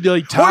bitch. He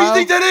laid tile. What do you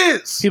think that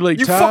is? He laid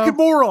you tile, fucking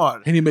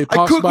moron. And he made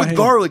I cook with hand.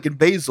 garlic and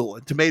basil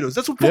and tomatoes.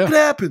 That's what fucking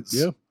happens.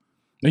 Yeah.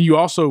 And you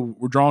also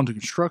were drawn to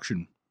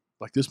construction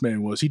like this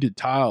man was. He did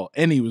tile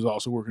and he was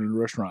also working in a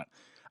restaurant.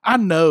 I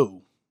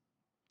know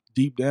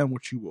deep down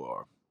what you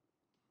are.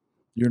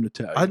 You're an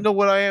Italian. I know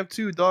what I am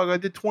too, dog. I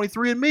did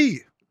 23andMe.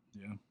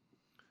 Yeah.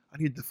 I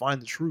need to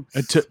find the truth.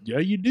 Yeah,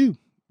 you do.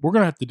 We're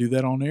going to have to do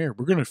that on air.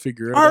 We're going to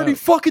figure it out. I already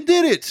fucking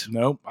did it.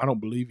 No, I don't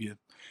believe you.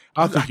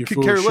 I think you're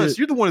full of shit.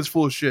 You're the one that's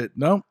full of shit.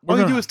 No. All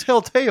you do is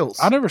tell tales.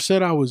 I never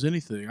said I was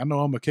anything. I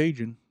know I'm a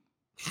Cajun.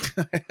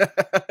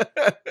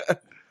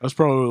 That's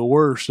probably the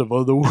worst of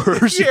all the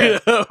worst. Yeah.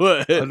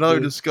 Another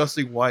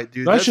disgusting white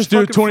dude. Let's just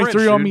do 23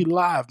 French, on me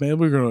live, man.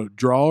 We're going to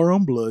draw our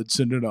own blood,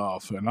 send it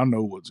off, and I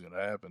know what's going to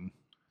happen.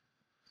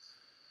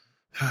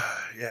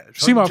 Yeah.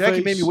 See my Jackie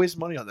face? made me waste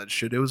money on that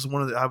shit. It was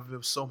one of the, I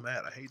was so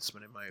mad. I hate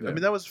spending money. Yeah. I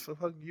mean, that was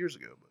fucking years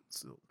ago, but it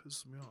still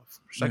pisses me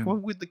off. It's like, well,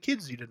 with the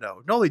kids need to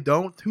know. No, they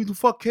don't. Who the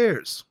fuck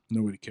cares?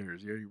 Nobody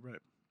cares. Yeah, you're right.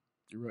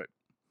 You're right.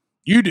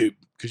 You do,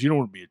 because you don't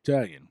want to be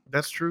Italian.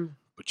 That's true.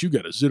 But you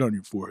got a zit on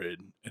your forehead,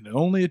 and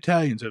only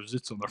Italians have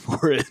zits on their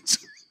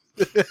foreheads.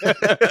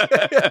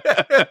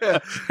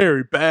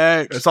 Hairy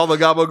backs. That's all the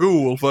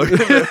gabagool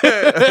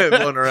fucking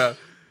going around.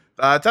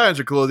 Italians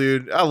are cool,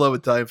 dude. I love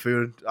Italian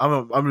food.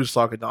 I'm just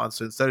talking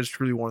nonsense. That is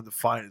truly one of the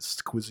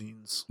finest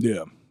cuisines.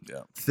 Yeah,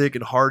 yeah. Thick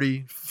and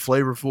hearty,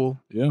 flavorful.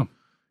 Yeah.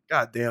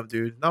 God damn,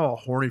 dude. Now I'm all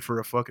horny for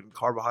a fucking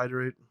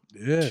carbohydrate.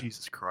 Yeah.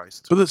 Jesus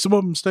Christ. But some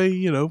of them stay,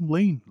 lean, a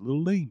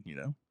little lean,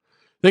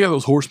 They got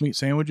those horse meat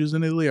sandwiches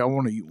in Italy. I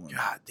want to eat one.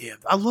 God damn.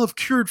 I love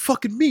cured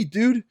fucking meat,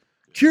 dude.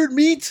 Cured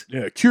meat?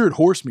 Yeah, cured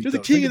horse meat. They're the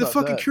king of the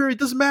fucking cured. It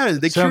doesn't matter.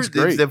 They sounds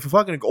cured great. They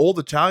fucking old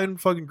Italian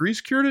fucking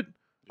grease cured it.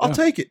 I'll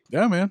take it.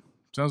 Yeah, man.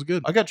 Sounds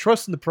good. I got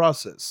trust in the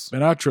process.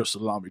 Man, I trust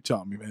Salami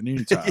Tommy, man.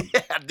 Anytime.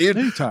 Yeah, dude.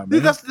 Anytime,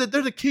 dude, man.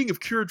 They're the king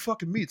of cured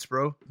fucking meats,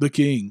 bro. The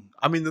king.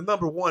 I mean, the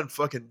number one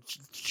fucking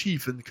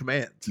chief in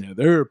command. Yeah,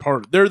 they're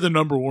the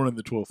number one in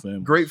the 12th family.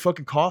 Great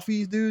fucking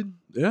coffee, dude.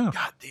 Yeah.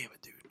 God damn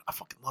it, dude. I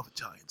fucking love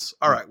Italians.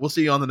 All right, we'll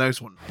see you on the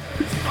next one.